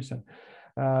bija sen.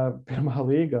 1.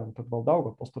 līga, un tad vēl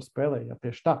Daugavpils tur spēlēja,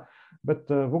 tieši tā. Bet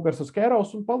Vugarsas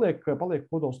Kerovs un paliek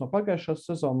futbols no pagājušās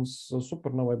sezonas.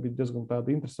 Supernovai bija diezgan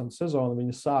tāda interesanta sezona.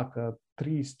 Viņa sāka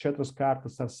 3-4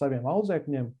 kārtas ar saviem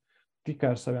audzēkņiem,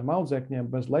 tikai ar saviem audzēkņiem,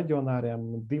 bez leģionāriem.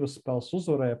 2 spēles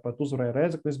uzvarēja, pat uzvarēja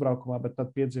Rēzekļa izbraukumā, bet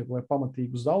tad piedzīvoja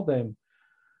pamatīgu zaudējumu.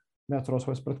 Neatceros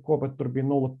vairs pret ko, bet tur bija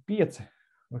 0-5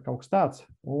 vai kaut kas tāds.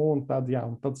 Un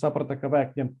tad saprata, ka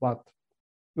vajag ņemt klāt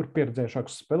tur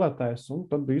pieredzējušākus spēlētājus, un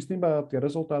tad īstenībā tie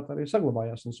rezultāti arī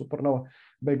saglabājās. Un Supernova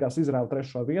beigās izrāva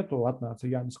 3. vietu, atnāca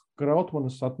Jānis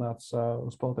Krautmanis, atnāca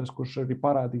spēlētājs, kurš arī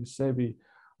parādīja sevi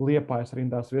Liepājas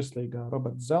rindās virslīgā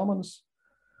Roberts Zelmanis.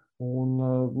 Un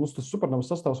tas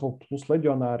Supernovas sastāvs vēl plus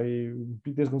leģionāri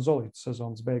bija diezgan solīts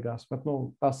sezonas beigās, bet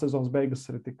tās sezonas beigas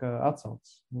arī tika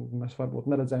atceltas. Mēs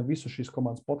varbūt neredzējām visu šīs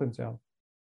komandas potenciālu.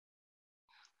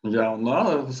 Jā, un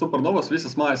Supernovas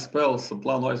visas mājas spēles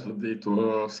plāno aizvadīt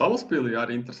Salaspilī,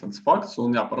 arī interesants fakts.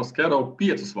 Un par Kerovu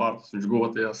 5 vārtus viņš guva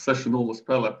tajā 6-0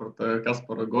 spēlē pret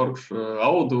Kaspara Gorkša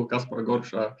Audu, Kaspara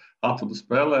Gorkša atvadu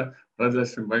spēlē.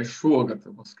 Redzēsim, vai šogad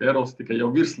Kerovs tikai jau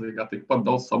virslīgā tikpat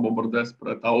daudz sabombardēs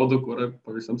pret Audu, kur ir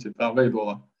pavisam citā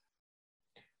veidolā.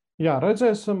 Jā,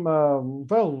 redzēsim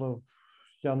vēl.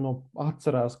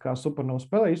 Atcerās, kā Supernova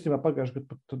spēlē. Īstenībā pagājušajā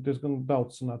gadā diezgan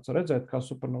daudz sanāca redzēt, kā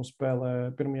Supernova spēlē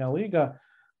 1. līgā.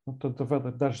 Tad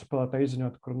vēl ir daži spēlētāji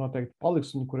izziņoti, kuri noteikti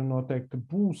paliks un kuri noteikti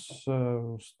būs.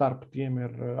 Starp tiem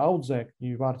ir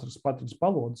audzēkņi, vārdsargs Patriks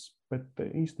Balodis, bet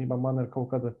īstenībā man ir kaut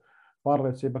kāda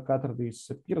pārliecība, ka atradīs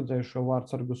pieredzējušo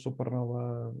vārdsargu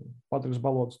Supernova. Patriks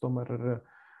Balodis tomēr ir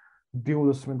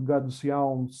 20 gadus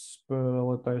jauns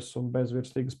spēlētājs un bez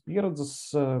virslīgas pieredzes.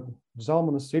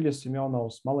 Zalmanis Iljasim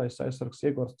jaunavs, malējs aizsargs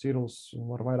Iegors Ciruls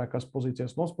var vairākās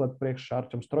pozīcijās nospēlēt priekšā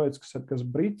Arčams Troickis, Edgars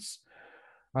Brits,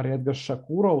 arī Edgars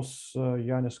Šakurovs,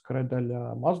 Jānis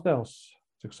Kredeļa mazdēls,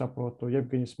 cik saprotu,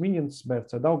 Jevgeņis Miņins,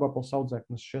 BFC Daugavpils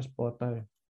audzēknis, šie spēlētāji.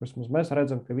 Vismaz mēs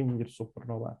redzam, ka viņi ir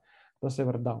Supernovā. Tas jau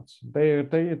ir daudz. Te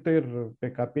ir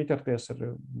pie kā pieķerties,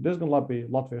 ir diezgan labi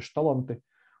latviešu talanti.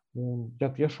 Un, ja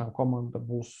tiešām komanda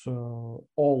būs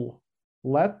all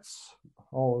lets,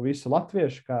 visi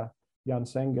latvieši, kā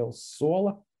Jānis Engels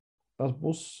sola, tas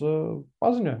būs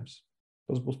paziņojums.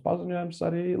 tas būs paziņojums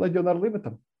arī leģionāru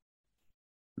limitam.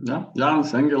 Ja,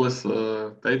 Jānis Engelis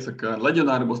teica, ka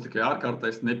leģionāri būs tikai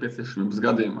ārkārtais nepieciešamības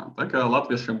gadījumā. Tā kā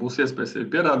latviešiem būs iespēja sevi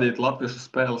pierādīt, latviešu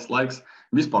spēles laiks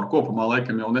vispār kopumā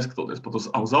laikam jau neskatoties pat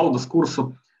uz audas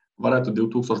kursu, varētu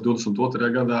 2022.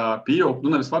 gadā pieaugt.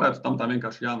 Nevis varētu, tam tā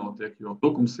vienkārši jānotiek, jo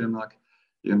Tukums ienāk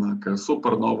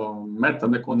Supernova un Meta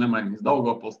neko nemainīs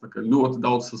Daugavpils. Tā kā ļoti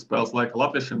daudz spēles laika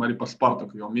latviešiem arī par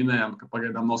Spartaku, jo minējām, ka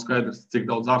pagaidām nav skaidrs, cik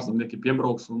daudz ārzemnieki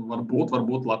piebrauks un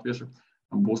varbūt latvieši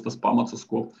būs tas pamats, uz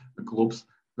ko klubs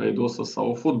veidos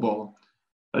savu futbolu.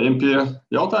 Ejam pie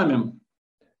jautājumiem.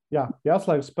 Jā,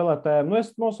 jāslēdz spēlētājiem. Es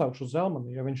nosaukšu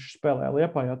Zelmanu, jo viņš spēlēja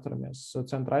Liepājā, atceramies,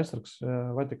 centra aizsargs,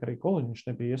 vai tik arī Koliņš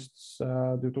nebija iesaistīts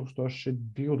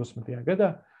 2020.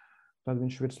 gadā. Tad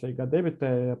viņš virslīgā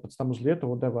debitēja, pēc tam uz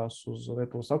Lietuvu devās uz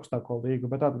Lietuvas augstāko līgu,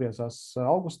 bet atgriezās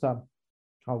augustā,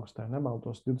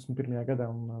 nemaldos, 21. gadā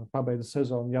un pabeidza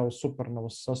sezonu jau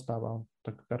Supernovas sastāvā.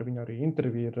 Tagad ar viņu arī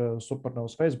interviju ir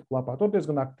Supernovas Facebook lapā. Tur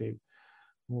diezgan aktīvi.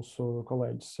 Mūsu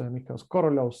kolēģis Mikls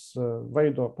Koroļovs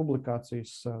veido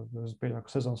publikācijas. Es pieļauju,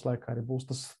 ka sezonas laikā arī būs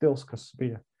tas stils, kas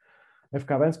bija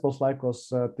FK Ventspils laikos,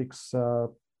 tiks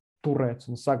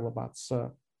turēts un saglabāts.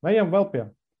 Ejam vēl pie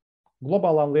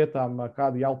globālām lietām,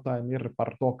 kādi jautājumi ir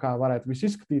par to, kā varētu viss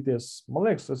izskatīties. Man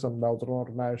liekas, esam daudz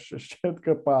runājuši, šķiet,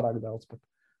 ka pārāk daudz pat.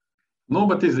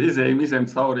 Bet izējam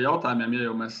cauri jautājumiem, ja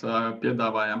jau mēs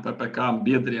piedāvājām PPK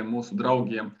biedriem, mūsu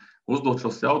draugiem uzdot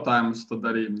šos jautājumus, tad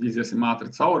arī iziesim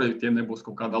ātri cauri. Tie nebūs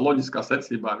kaut kādā loģiskā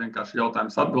secībā, vienkārši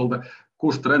jautājums atbilde.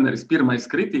 Kurš treneris pirmais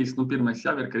kritīs? Pirmais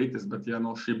jau ir kritis, bet ja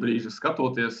no šī brīža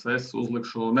skatoties, es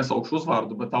nesaukšu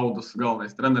uzvārdu, bet Audas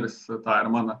galvenais treneris, tā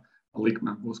ir mana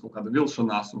likme, būs kaut kāda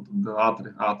vilšanās un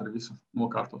tad ātri visu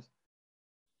nokārtos.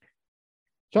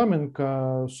 Ķermen, ka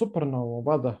Supernovu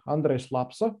vada Andrejs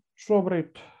Lapsa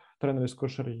šobrīd, treneris,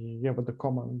 kurš arī ievada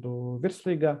komandu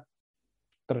virslīgā,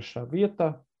 3. vietā.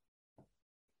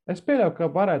 Es pieļauju, ka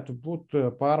varētu būt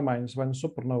pārmaiņas vai nu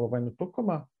Supernova, vai nu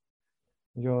Tukumā,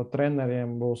 jo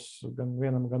treneriem būs gan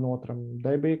vienam, gan otram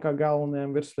debija kā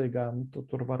galvenajiem virslīgām,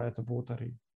 tur varētu būt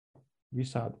arī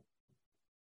visādi.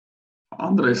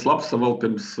 Andrejs Lapsa vēl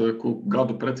pirms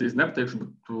gadu precīzi nepateikšu,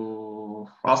 bet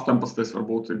 18.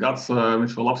 varbūt gads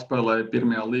viņš vēl apspēlēja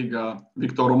pirmajā līgā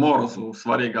Viktoru Morozu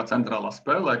svarīgā centrālā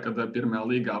spēlē, kad pirmajā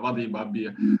līgā vadībā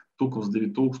bija Tukums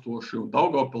 2000 un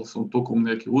Daugavpils, un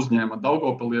tukumnieki uzņēma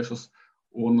daugavpiliešus,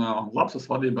 un Lapsas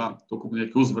vadībā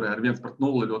tukumnieki uzvarēja ar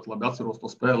 1-0, ļoti labi atceros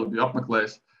to spēli, biju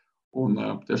apmeklējis, un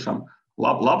tiešām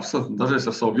Lapsa, dažreiz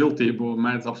ar savu viltību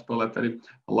mēdz apspēlēt arī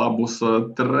labus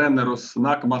trenerus.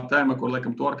 Nākamā tēma, kur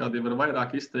laikam to Arkādija var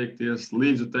vairāk izteikties,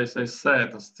 līdzjutējais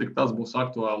sētas, cik tas būs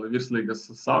aktuāli virslīgas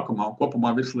sākumā un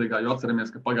kopumā virslīgā, jo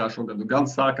atceramies, ka pagājušo gadu gan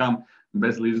sākām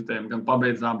bez līdzjutējiem, gan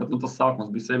pabeidzām, bet tas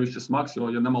sākums bija sevišķi smags, jo,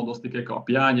 ja nemaldos tikai kā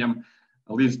Pjāņiem,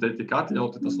 līdzjutēji tika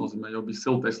atļauti, tas nozīmē, jo bija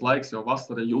siltais laiks, jo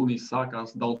vasara jūnijas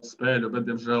sākās daudz spēļu, bet,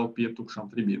 diemžēl, pie tukšām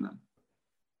tribīnēm.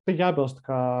 Te jābilst,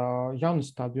 ka jauni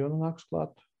stadioni nāks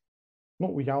klāt,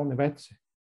 jauni veci.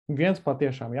 Viens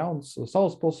patiešām jauns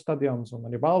Salaspils stadions un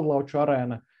arī Valdlauču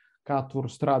arēna, kā tur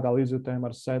strādā līdzjutējiem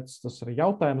ar sētas, tas ir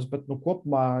jautājums, bet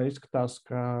kopumā izskatās,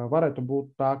 ka varētu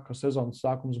būt tā, ka sezonas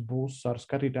sākums būs ar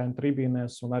skatītājiem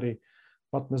tribīnēs un arī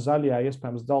pat ne zaļajā,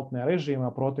 iespējams, dzeltenajā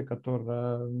režīmā, proti, ka tur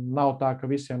nav tā, ka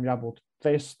visiem jābūt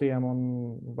testiem un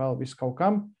vēl viss kaut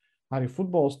kam. Arī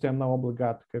futbolistiem nav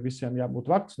obligāti, ka visiem jābūt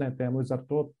vakcinētiem. Līdz ar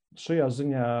to šajā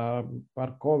ziņā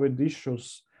par Covid issues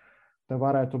te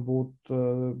varētu būt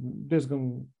diezgan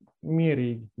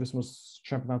mierīgi, vismaz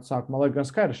čempionāta sākumā. Lai gan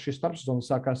skaidrs, šī starpsezona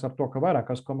sākās ar to, ka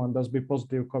vairākās komandās bija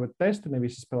pozitīvi Covid testi, ne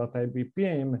visi spēlētāji bija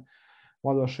pieejami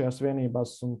vadošajās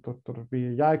vienībās, un tur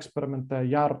bija jāeksperimentē,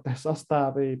 jārotē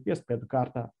sastāvi piespiedu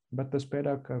kārtā. Bet es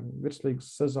pieļauju, ka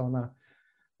virslīgas sezonā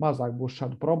mazāk būs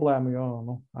šādu problēmu,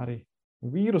 jo arī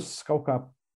vīruss kaut kā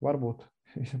varbūt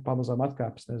pamazām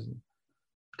atkāpjas, nezinu.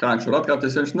 Kā viņš var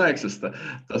atkāpties, ja viņš neeksistē.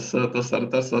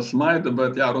 Tas smaidu,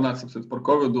 bet runāt par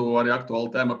Covidu, arī aktuāla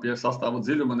tēma pie sastāva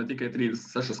dziļuma, ne tikai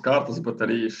 36 kārtas, bet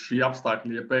arī šī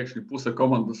apstākļi, ja pēkšņi puse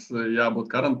komandas jābūt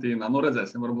karantīnā.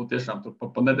 Redzēsim, varbūt tiešām tur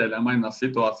pa nedēļām mainās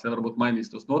situācija, varbūt mainīs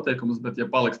tos noteikumus, bet ja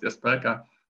paliks tie spēkā,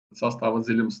 sastāva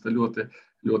dziļums te ļoti,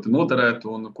 ļoti noderētu,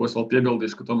 un ko es vēl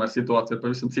piebildīšu, ka tomēr situācija ir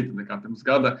pavisam cita nekā pirms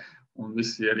gada, un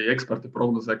visi arī eksperti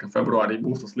prognozē, ka februārī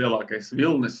būs tas lielākais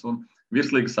vilnis, un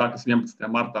virslīga sākas 11.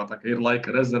 martā, tā kā ir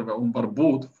laika rezerve, un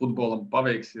varbūt futbolam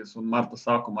paveiksies, un marta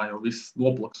sākumā jau viss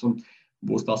noplaks, un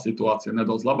būs tā situācija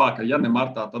nedaudz labāka. Ja ne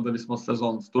martā, tad vismaz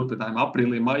sezonas turpinājumā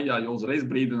aprīlī, maijā, jau uzreiz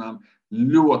brīdinām,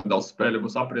 ļoti daudz spēļu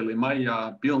būs aprīlī, maijā,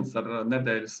 pilns ar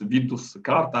nedēļas vidus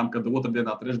kārtām, kad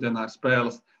otrdienā, trešdienā ir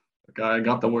spēles. Tā kā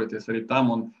gatavojoties arī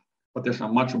tam, un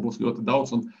patiešām maču būs ļoti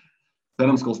daudz. Un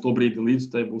Cerams, ka uz to brīdi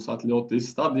līdzstēji būs atļauti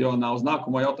stadionā. Uz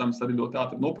nākamo jautājumu arī ļoti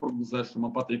ātri noprognozēšu.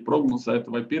 Man patīk prognozēt,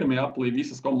 vai 1. aprīlī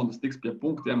visas komandas tiks pie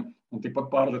punktiem. Un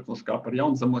tikpat pārliecinoši kā par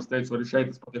Jaunzemo, es teicu, arī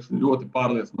šeit es patiešām ļoti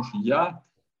pārliecinoši jā,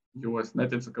 jo es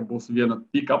neticu, ka būs viena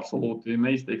tik absolūti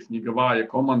neizteiksmīga vāja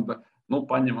komanda.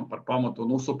 Paņemam par pamatu,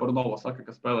 Supernova saka,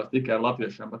 ka spēlēs tikai ar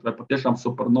latviešiem, bet vai patiešām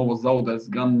Supernova zaudēs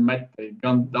gan Metei,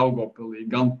 gan Daugavpilī,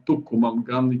 gan Tukumam,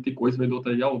 gan tikko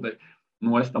izveidotai Jaudai?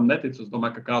 Es tam neticu. Es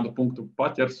domāju, ka kādu punktu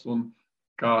paķers un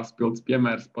kā spilgts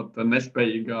piemērs pat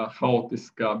nespējīgā,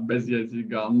 haotiskā,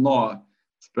 bezjēdzīgā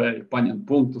spēja paņemt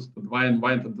punktus, tad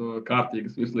vai tad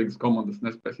kārtīgas virslīgas komandas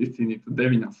nespēs izcīnīt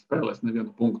 9 spēlēs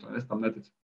nevienu punktu. Es tam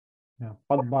neticu. Jā,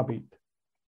 pat Babīte,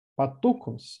 pat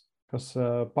Tukums, kas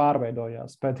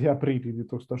pārveidojās pēdējā brīdī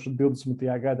 2020.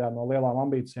 gadā no lielām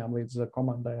ambīcijām līdz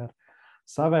komandai ar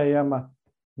savējiem.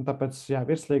 Tāpēc,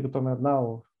 virslīga tomēr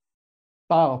nav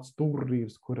tāds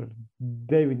turnīrs, kur ir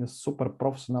 9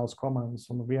 superprofesionālas komandas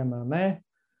un viena nē.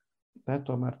 Te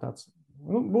tomēr tāds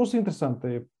būs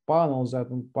interesanti pāanalizēt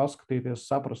un paskatīties,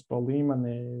 saprast to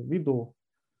līmeni vidū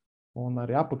un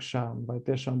arī apakšā, vai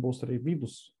tiešām būs arī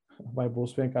vidus, vai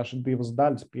būs vienkārši 2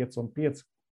 daļas, 5 un 5.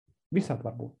 Visādi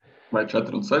var būt. Vai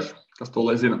 4 un 6, kas to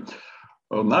lai zina.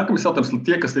 Nākamais jautājums,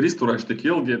 tie, kas ir izturējuši tik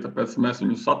ilgi, tāpēc mēs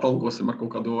viņus atalgosim ar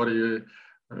kaut kādu arī,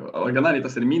 lai gan arī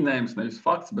tas ir minējums, nevis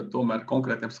fakts, bet tomēr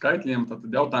konkrētiem skaitļiem. Tad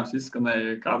jautājums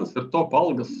izskanēja, kādas ir top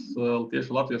algas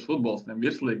tieši latviešu futbolistiem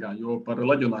virslīgā, jo par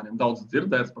leģionāriem daudz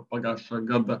dzirdēts, par pagājušā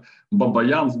gada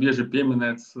Babajāns bieži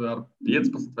pieminēts ar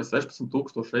 15 vai 16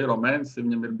 tūkstoši eiro mēnesi.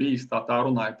 Viņam ir bijis tā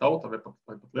runāja tauta, vai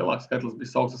pat lielāks skaitlis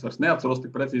bija saukts, es vairs neatceros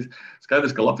tik precīzi.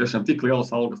 Skaidrs, ka latviešiem tik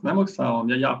lielas algas nemaksā,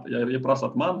 un ja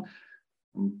prasāt man,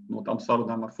 no tām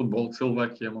sarunām ar futbola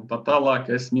cilvēkiem un tā tālāk,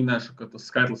 es minēšu, ka tas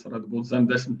skaitlis varētu būt zem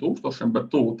 10 tūkstošiem, bet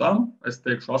tuvu tam, es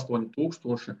teikšu 8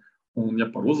 tūkstoši, un ja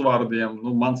par uzvārdiem,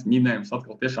 mans minējums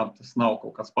atkal tiešām tas nav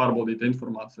kaut kāds pārbaudīta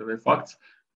informācija vai fakts.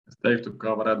 Es teiktu,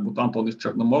 ka varētu būt Antonis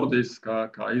Černomordijs,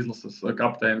 kā izlases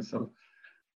kapteinis ar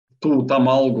tuvu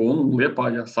tam algu, un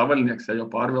Liepājā Savaļnieks, ja jau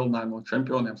pārvilināja no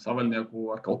čempioniem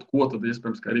Savaļnieku ar kaut ko, tad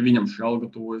iespējams, ka arī viņam šī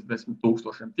alga tuvojas 10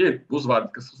 tūkstošiem. Tie ir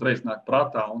uzvārdi, kas uzreiz nāk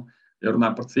prātā, un ja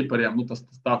runājam par cipariem, tas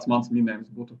tāds mans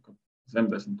minējums būtu, ka zem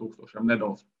 10 tūkstošiem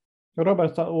nedaudz.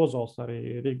 Roberts Ozols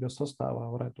arī Rīgas sastāvā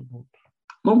varētu būt.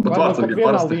 Bet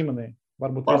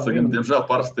vārdsargiem diemžēl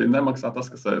parasti nemaksā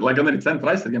tas, kas, lai gan arī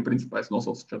centra aizsargiem principā es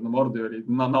nosaucu Černomordiju, arī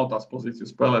nav tās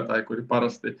pozīcijas spēlētāji, kuri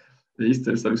parasti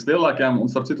izceļas ar vislielākajām. Un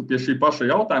starp citu pie šī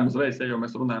paša jautājuma uzreiz, jo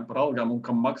mēs runājam par algām un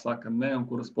kam maksā, kam ne, un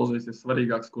kuras pozīcijas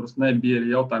svarīgākas, kuras ne, bija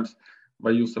arī jautājums,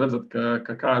 vai jūs redzat,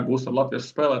 ka kā būs ar latviešu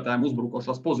spēlētājiem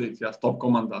uzbrukošās pozīcijās top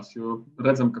komandās, jo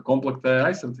redzam, ka komplektē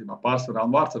aizsardzībā pārsvarā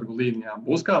un vārdsargu līnijām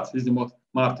būs kāds, izņemot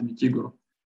Mārtiņu Ķiguru.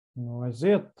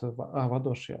 Aiziet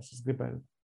vadošajās, es gribēju.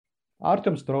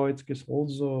 Artjoms Troickis,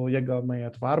 Ulzu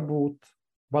iegaumējiet, varbūt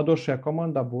vadošajā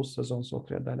komandā būs sezonas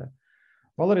 2. daļā.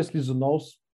 Valerijs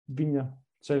Lizunovs, viņa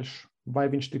ceļš, vai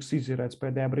viņš tiks izīrēts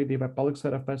pēdējā brīdī, vai paliks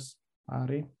RFS,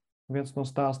 arī viens no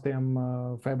stāstiem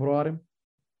februārim.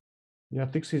 Ja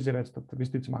tiks izdarīts, tad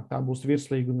visticamāk tā būs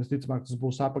virslīga un visticamāk tas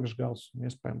būs apakšgals un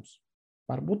iespējams.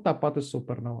 Varbūt tāpat ir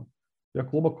Supernova, ja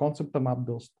kluba konceptam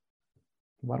atbilst.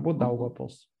 Varbūt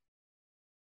Daugavpils.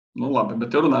 Labi,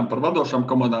 bet ja runājam par vadošām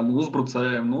komandām un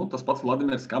uzbrucējiem, tas pats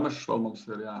Vladimirs Kamešs vēl mums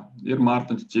ir, ir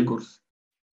Mārtiņš Čigurs,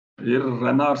 ir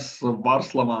Renārs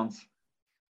Varslavāns.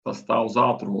 Tas tā uz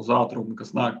ātrumu,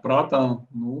 kas nāk prātā.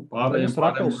 Denis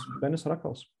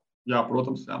Rakals. Jā,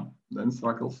 protams, Denis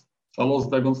Rakals. Salos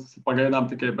deguns pagaidām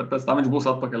tikai, bet pēc tam viņš būs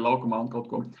atpakaļ laukumā un kaut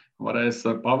ko varēs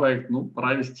paveikt.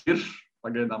 Raivis Čiršs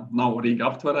pagaidām nav Rīga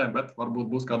aptverē, bet varbūt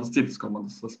būs kādas citas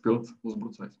komandas spilgts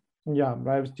uzbrucējs. Jā,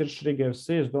 Raivis Čiršs Rīga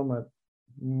FC, es domāju,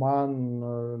 man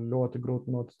ļoti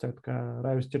grūti noticēt, ka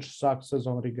Raivis Čiršs sāk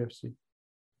sezonu Rīga FC.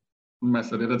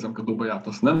 Mēs arī redzam, ka Dubajā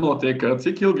tas nenotiek.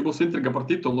 Cik ilgi būs intriga par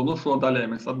titulu? Šo daļai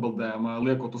mēs atbildējām,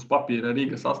 liekot uz papīra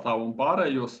Rīga sastāvu un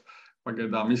pārējos.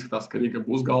 Pagaidām izskatās, ka Rīga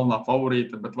būs galvenā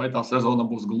favorīta, bet vai tā sezona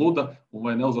būs gluda un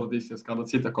vai neuzrādīsies kāda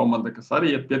cita komanda, kas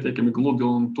arī ir pietiekami gludi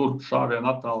un tur šāvienu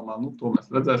attālumā, to mēs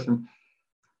redzēsim.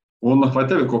 Un vai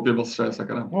tev ir ko piebilst šajā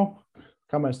sakarā?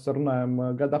 Kā mēs runājam,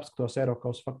 gada apskatos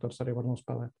Eiropas faktors arī var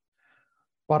nospēlēt.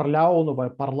 Par ļaunu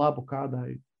vai par labu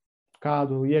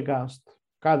kādu iegāst,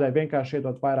 kādai vienkārši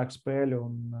iedot vairāk spēļu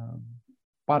un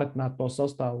pārretināt to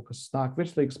sastāvu, kas nāk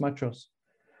virslīgas mačos.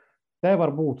 Te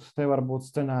var būt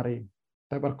scenāriji,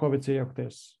 te var Kovics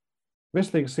iejaukties.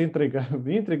 Virslīgas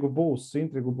intrigu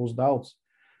būs daudz.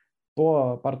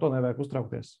 Par to nevajag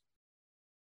uztraukties.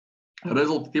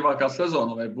 rezultatīvākā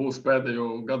sezona, vai būs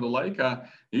pēdējo gadu laikā.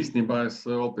 Īstenībā es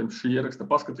vēl pirms šī ieraksta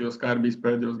paskatījos, kā ir bijis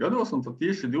pēdējos gados, un tad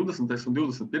tieši 20. un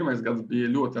 21. gads bija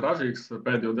ļoti ražīgs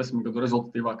pēdējo 10 gadu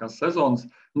rezultatīvākās sezonas.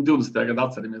 20. gadā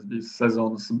atceramies, bija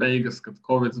sezonas beigas, kad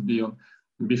Covid bija un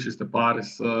bija šis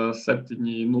pāris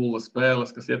 7-0 spēles,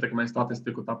 kas ietekmēja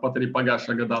statistiku. Tāpat arī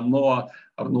pagājušā gadā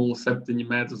ar 0-7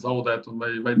 mēdz zaudēt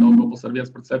vai Daugavpils ar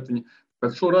 1-7.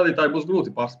 Bet šo rādītāju būs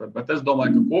grūti pārspēt, bet es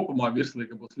domāju, ka kopumā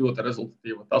virslīga būs ļoti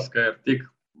rezultatīva. Tas, ka ir tik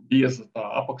bieza tā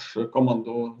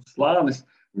apakškomandu slānis,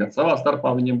 gan savā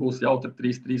starpā viņiem būs jautri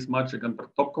 3-3 mači, gan par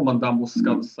top komandām būs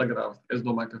skatas sagrāvas. Es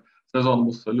domāju, ka sezona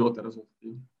būs ļoti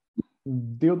rezultatīva.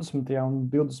 20. un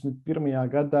 21.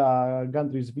 gadā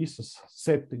gandrīz visas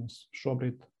 7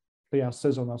 šobrīd tajās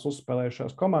sezonās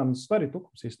uzspēlējušās komandas, arī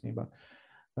Tukums īstenībā.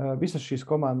 Visas šīs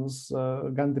komandas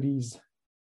gandrīz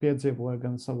piedzīvoja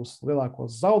gan savus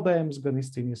lielākos zaudējumus, gan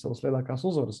izcīnīja savas lielākās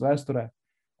uzvaras vēsturē.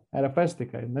 RFS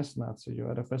tikai nesanāca, jo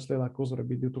RFS lielākā uzvara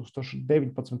bija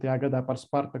 2019. gadā par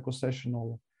Spartaku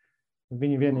 6-0.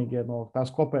 Viņi vienīgie no tās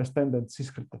kopējas tendences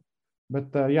izkrita.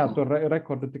 Bet jā, tur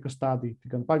rekordi tika stādīti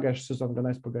gan pagājušā sezona, gan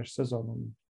aizpagājušā sezona.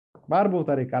 Varbūt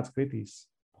arī kāds kritīs.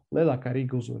 Lielākā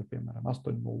Rīga uzvara, piemēram,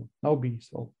 8-0. Nav bijis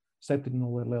vēl.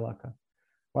 7-0 ir lielākā.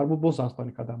 Varbūt būs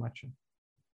 8 kādā mačā.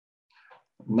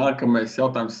 Nākamais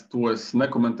jautājums, to es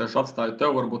nekomentēšu, atstāju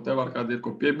tev. Varbūt tev ar kādi ir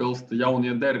ko piebilst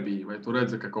jaunie derbiji. Vai tu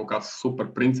redzi, ka kaut kāds super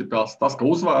principiāls, tas, ka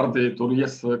uzvārdi tur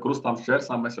ies krustām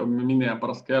šķērsām, mēs jau minējām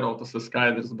par Askero, tas ir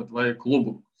skaidrs, bet vai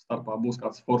klubu starpā būs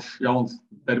kāds foršs jauns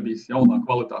derbijs, jaunā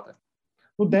kvalitātē?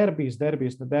 Derbijs,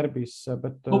 ne derbijs,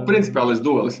 bet... principiālis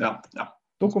duelis, jā.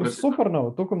 Tukums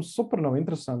Supernova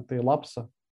interesanti, Lapsa.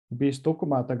 Bijis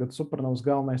Tukumā, tagad Supernovas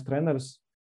galvenais treneris.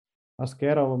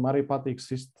 Askerovam arī patīk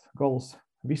sist gols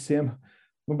visiem.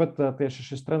 Bet tieši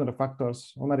šis trenera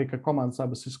faktors, un arī, ka komandas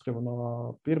abas izskriva no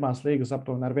pirmās līgas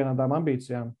aptuveni ar vienādām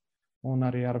ambīcijām un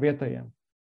arī ar vietējiem.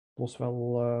 Plus vēl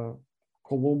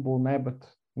klubu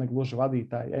negluži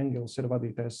vadītāji. Engels ir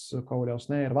vadītājs, Kauļaus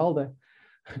ir valdē.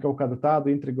 Kaut kādu tādu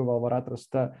intrigu vēl var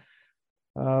atrast.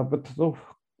 Bet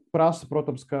prasa,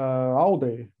 protams, ka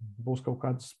Audei būs kaut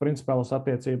kādas principālas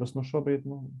attiecības. Šobrīd,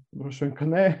 droši vien, ka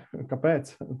nē.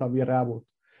 Kāpēc? Tam ir jābūt.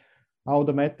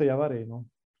 Auda meta jau arī,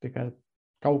 tikai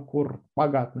kaut kur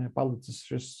pagātnē palicis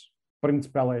šis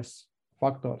principālais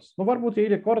faktors. Varbūt, ja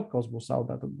Ilja Korotkovs būs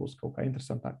Audā, tad būs kaut kā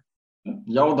interesantāk.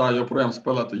 Jaudā joprojām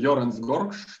spēlētu Jorens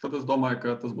Gorkšs, tad es domāju,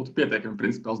 ka tas būtu pietiekami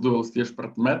principāls duelis tieši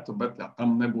pret metu, bet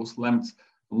tam nebūs lemts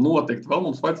notikt. Vēl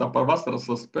mums vajadzā par vasaras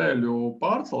spēļu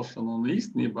pārcelšanu, un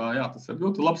īstenībā, tas ir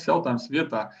ļoti labs jautājums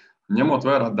vietā, ņemot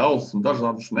vērā daudzas un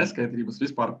dažādas neskaidrības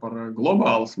vispār par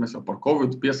globālas, mēs jau par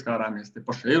Covid pieskārāmies, tie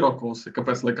paši Eirokosi,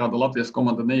 kāpēc, lai kāda Latvijas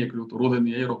komanda neiekļūtu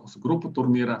rudenī Eirokosu grupu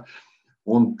turnīrā.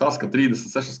 Un tas, ka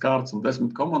 36 kārtas un 10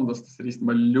 komandas, tas ir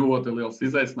īstenībā ļoti liels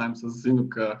izaicinājums. Es zinu,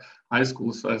 ka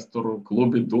aizkulisēs tur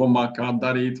klubi domā, kā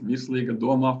darīt, virslīga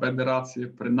domā, federācija,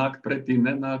 nākt pretī,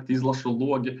 nenākt, izlašu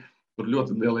logi. Tur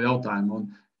ļoti liela jautājuma. Un,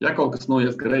 ja kaut kas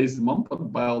noies greizi, man pat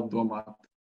bail domāt,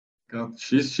 ka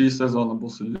šī sezona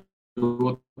būs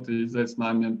ļoti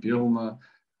izaicinājumiem pilna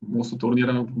mūsu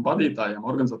turnīra vadītājiem,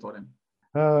 organizatoriem.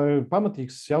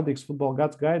 Pamatīgs, jaudīgs futbola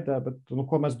gads gaida, bet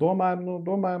ko mēs domājam?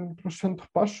 Domājam droši vien to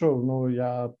pašu. Ja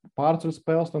pārceļ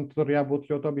spēles, tad tur jābūt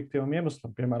ļoti objektīvam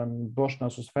iemeslam. Piemēram,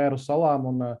 došanās uz Fēru salām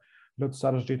un ļoti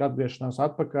sarežģīta atgriešanās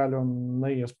atpakaļ un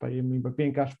neiespējamība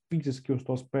vienkārši fiziski uz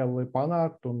to spēli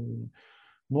panākt un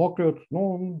nokļūt.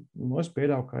 Es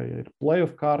pieļauju, ka ir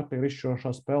play-off kārta, ir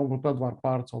izšķirošā spēle, tad var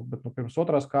pārcelt, bet pirms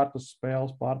otrās kārtas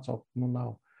spēles pārcelt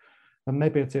nav.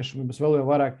 Nepieciešamības vēl jau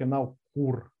vairāk, ja nav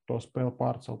kur to spēli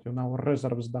pārcelt, jo nav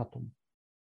rezerves datumu.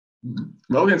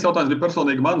 Vēl viens jautājums bija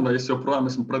personīgi man, vai es joprojām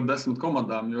esmu pret 10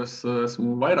 komandām, jo es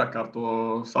esmu vairāk kārt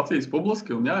to sacījis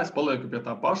publiski, un es palieku pie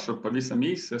tā paša, pavisam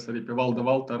īsi. Es arī pie Valda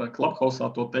Valtera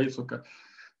Clubhouse to teicu, ka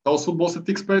tavs futbols ir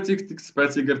tik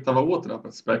spēcīga ir tava otrā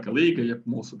pēc spēka līga, jeb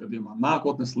mūsu gadījumā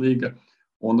nākotnes līga.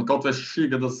 Un kaut vai šī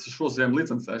gada šoziem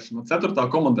licencēšana. 4.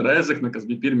 komanda Rēzekne, kas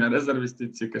bija pirmie rezervisti,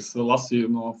 cik es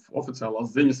lasīju no oficiālās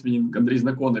ziņas, viņi gandrīz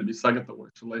neko nebija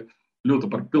sagatavojuši, lai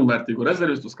kļūtu par pilnvērtīgu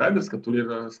rezervistu. Skaidrs, ka tur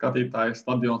ir skatītāji,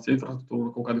 stadions,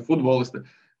 infrastruktūra, kaut kādi futbolisti,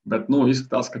 bet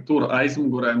izskatās, ka tur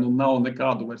aizmugurē nav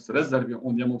nekādu vairs rezervju,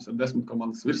 un ja mums ir 10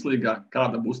 komandas virslīgā,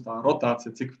 kāda būs tā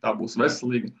rotācija, cik tā būs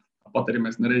veselīga. Tāpat arī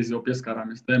mēs nereiz jau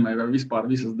pieskārāmies tēmai, vai vispār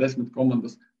visas 10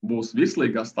 komandas būs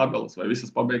virslīgā stabilas, vai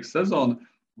visas pabeigs sezonu,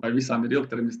 vai visām ir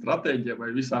ilgtermiņa stratēģija, vai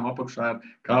visām apakšā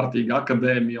ir kārtīga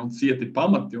akadēmija un cieti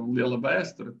pamati un liela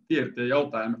vēsture. Tie ir tie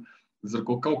jautājumi, ar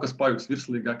ko kaut kas pajūgs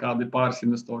virslīgā, kādi pāris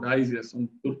investori aizies un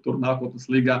tur nākotnes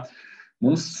līgā.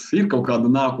 mums ir kaut kāda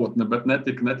nākotne, bet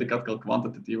netika atkal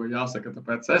kvantitatīva jāsaka.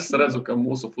 Tāpēc es redzu, ka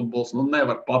mūsu futbols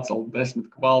nevar pacelt 10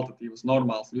 kvalitatīvas,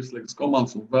 normālas virslīgas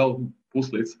komandas un vēl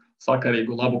puslīdz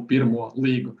sakarīgu labu pirmo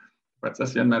līgu. Tāpēc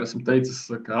es vienmēr esmu teicis,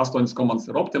 ka 8 komandas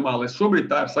ir optimālais. Šobrīd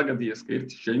tā ir sagadījies, ka ir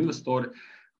šie investori.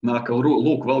 Nāk,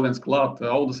 lūk, vēl viens klāt,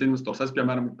 Audas investors. Es,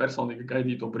 piemēram, personīgi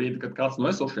gaidīju to brīdi, kad kāds no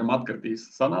esošiem atkritīs.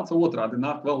 Sanāca otrādi,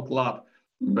 nāk vēl klāt.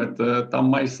 Bet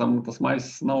tam maisam, tas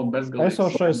maiss nav bezgalīgs.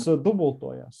 Esošais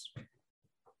dubultojās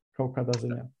kaut kādā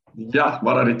ziņā. Jā,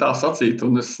 var arī tā sacīt,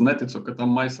 un es neticu, ka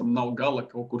tam maisam nav gala,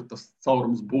 kaut kur tas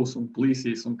caurums būs un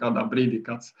plīsīs, un kādā brīdī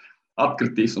kāds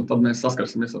atkritīs, un tad mēs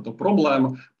saskarsimies ar to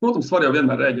problēmu. Protams, var jau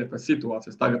vienmēr rēģēt pēc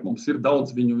situācijas. Tagad mums ir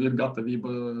daudz viņu, ir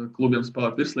gatavība klubiem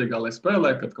spēlēt virslīgā, lai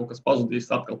spēlē, kad kaut kas pazudīs,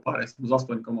 atkal pārēsim uz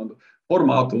 8 komandu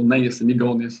formātu un neiesim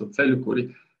Igaunijas ceļu, kuri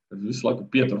visu laiku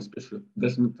pieturas pie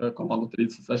 10 komandu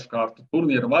 36 kārtu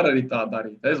turnīra. Var arī tā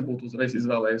darīt. Es būtu uzreiz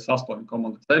izvēlējies 8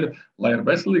 komandu ceļu, lai ir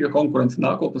veselīga konkurence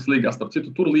nākotnes līgā. Starp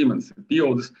citu, tur līmenis ir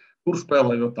pieaudzis, tur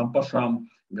spēlējot tam pašām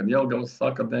gan Jelgavas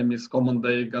akadēmijas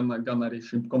komandai, gan arī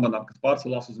šīm komandām, kas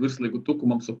pārcelās uz virslīgu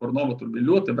Tukumam, Supernova, tur bija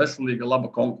ļoti veselīga, laba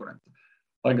konkurence.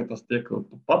 Tagad tas tiek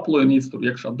paplojnīts, tur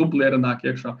iekšā dublieri nāk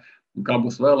iekšā, un kā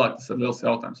būs vēlāk, tas ir liels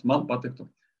jautājums. Man patiktu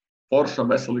forša,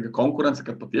 veselīga konkurence,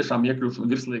 kad patiešām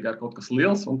iekļūšana virslīgā ir kaut kas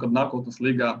liels, un kad nākotnes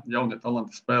līgā jaunie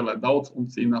talanti spēlē daudz un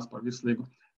cīnās par virslīgu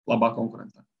labā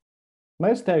konkurencē.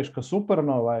 Es teikšu, ka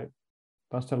Supernovai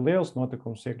tas ir liels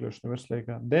notikums iekļūšana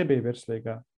virslīgā, debija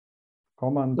virslīgā.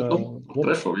 Komanda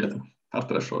ar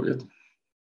trešo vietu.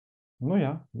 Nu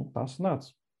jā, tas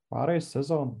nāc. Pārējais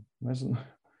sezonu, nezinu,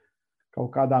 kaut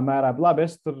kādā mērā. Labi,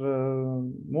 es tur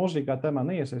mūžīgā tēmā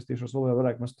neiesaistīšos, vēl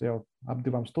vairāk mēs jau ap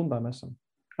 2 stundām esam.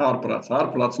 Ārprāts.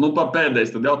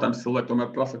 Pēdējais tad jautājums cilvēki tomēr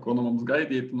prasa, ko no mums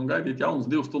gaidīt. Gaidīt jaunus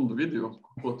 2 stundu video,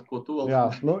 ko tu vēl? Jā,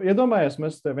 iedomājies,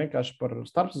 mēs te vienkārši par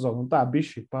starpsezonu un tā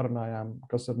bišķi parunājām,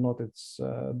 kas ir noticis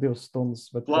 2 stundas.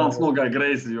 Bet, plāns nogāja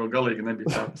greizi, jo galīgi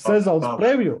nebija tā.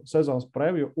 Sezonas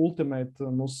preview, ultimate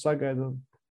mūs sagaida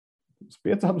uz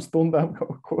 5 stundām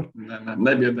kaut kur.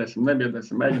 Nebiedēsim,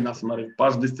 mēģināsim arī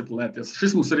pašdisciplinēties.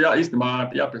 Šis mums ir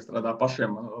īstenībā jāpiestrādā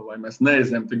pašiem, lai mēs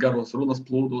neizējam tik garos runas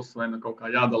plūdos vai kaut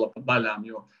kā jādala pa daļām,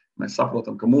 jo mēs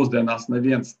saprotam, ka mūsdienās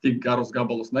neviens tik garus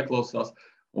gabalus neklausās.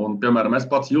 Un, piemēram, es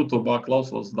pats YouTube'ā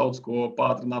klausos daudz ko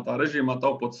pātrinātā režīmā,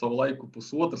 taupot savu laiku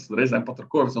 1,5, reizēm pat ar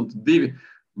horizontu 2,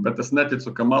 bet es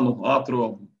neticu, ka manu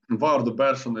ātro vārdu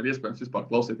bēršanu ir iespējams vispār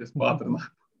klausīties pātrināt.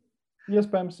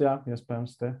 Iespējams, jā,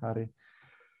 iespējams te arī.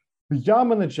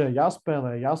 Jāmenedžē,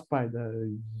 jāspēlē, jāspaida,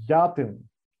 jātina.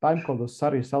 Timecodes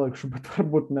arī salikšu, bet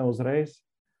varbūt ne uzreiz.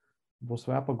 Būs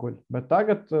jāpaguļ. Bet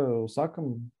tagad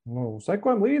sakam,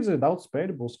 sekojam līdzi, daudz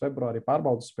spēļu būs februārī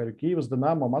pārbaudas spēļu Kīvas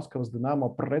Dinamo, Maskavas Dinamo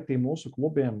pretī mūsu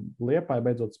klubiem. Liepāja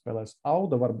beidzot spēlēs.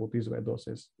 Auda varbūt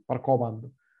izveidosies par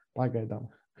komandu. Pagaidām.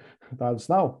 Tādas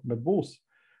nav, bet būs.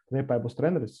 Liepāja būs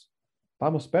treneris.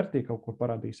 Pamas Pertī kaut kur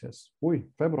parādīsies.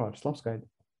 Februāris, labs gaidi.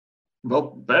 Vēl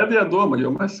pēdējā doma,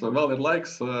 jo vēl ir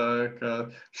laiks, ka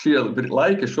šie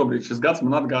laiki šobrīd, šis gads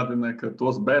man atgādina, ka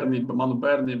manu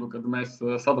bērnību, kad mēs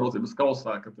sadraudzības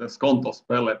kausā, kad Skonto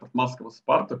spēlē par Maskavas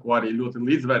Spartaku, arī ļoti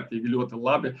līdzvērtīgi, ļoti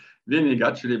labi. Vienīga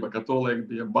atšķirība, ka tolaik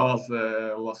bija bāze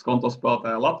Skonto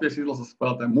spēlētāja, Latvijas izlases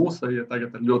spēlētāja, mūsējie,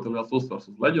 tagad ir ļoti liels uzsvars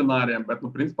uz leģionāriem, bet,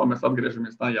 principā mēs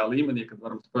atgriežamies tajā līmenī, kad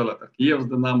varam spēlēt ar Kijevas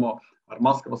Dinamo, ar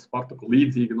Maskavas Spartaku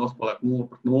līdzīgi nospēlēt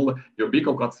 0-0, jo bija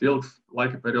kaut kāds ilgs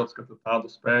laika periods, kad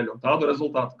tādu spēļu un tādu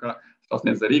rezultātu, kā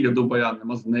sasniedza Rīga Dubajā,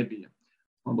 nemaz nebija.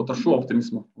 Varbūt ar šo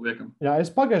optimismu liekam. Jā,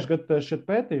 es pagājuši gadu šeit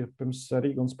pētīju pirms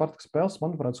Rīga un Spartaka spēles,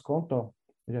 manuprāt, Skonto,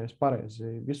 ja es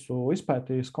pareizi visu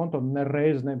izpētīju, Skonto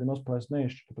nereiz nebija nospēlējis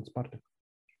neizšķirtu pēc Spartaku.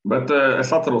 Bet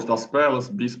es atceros tās spēles,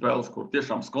 bija spēles, kur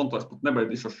tiešām Skonto, es pat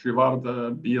nebaidīšos šī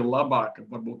vārda, bija labāk.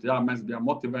 Varbūt, jā, mēs bijām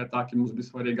motivētāki, mums bija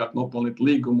svarīgāk nopelnīt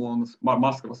līgumu, un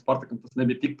Maskavas Spartakam tas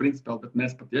nebija tik principiāli, bet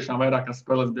mēs patiešām vairākās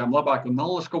spēlēs bijām labāki, un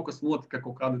nalaši kaut kas notika,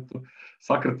 kaut kādi tur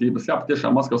sakritības. Jā,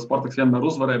 patiešām Maskavas Spartaks vienmēr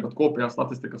uzvarēja, bet kopējā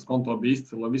statistika Skonto bija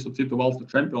izcila, visu citu valstu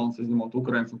čempionus, izņemot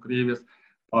Ukrainas un Krievijas,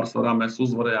 pārsvarā mēs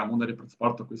uzvarējām, un arī pret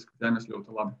Spartaku izskatījāmies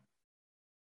ļoti labi.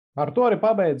 Ar to arī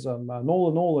pabeidzam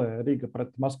 0-0 Rīga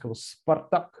pret Maskavas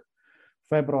Spartaku.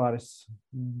 Februāris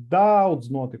daudz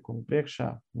notikumu priekšā.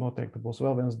 Noteikti būs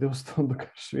vēl viens 2 stundu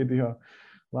karš video.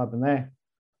 Labi, nē.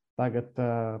 Tagad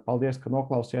paldies, ka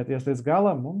noklausījāties līdz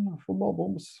galam, un futbola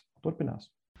bumbas turpinās.